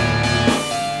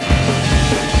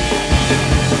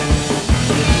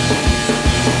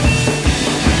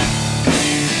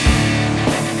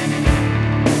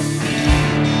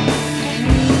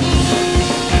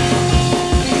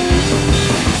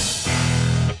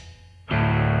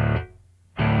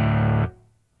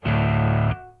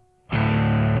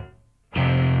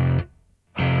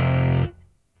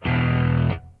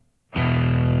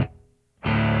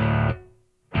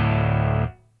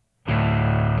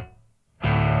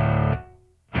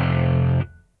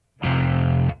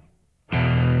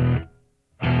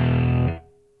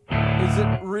 Is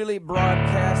it really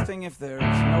broadcasting if there's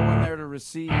no one there to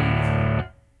receive? It's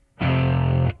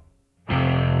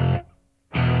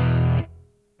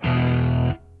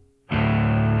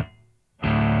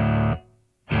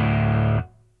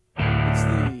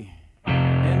the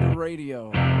end of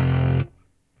radio.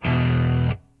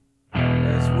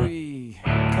 As we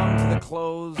come to the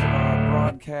close of our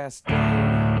broadcast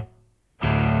day,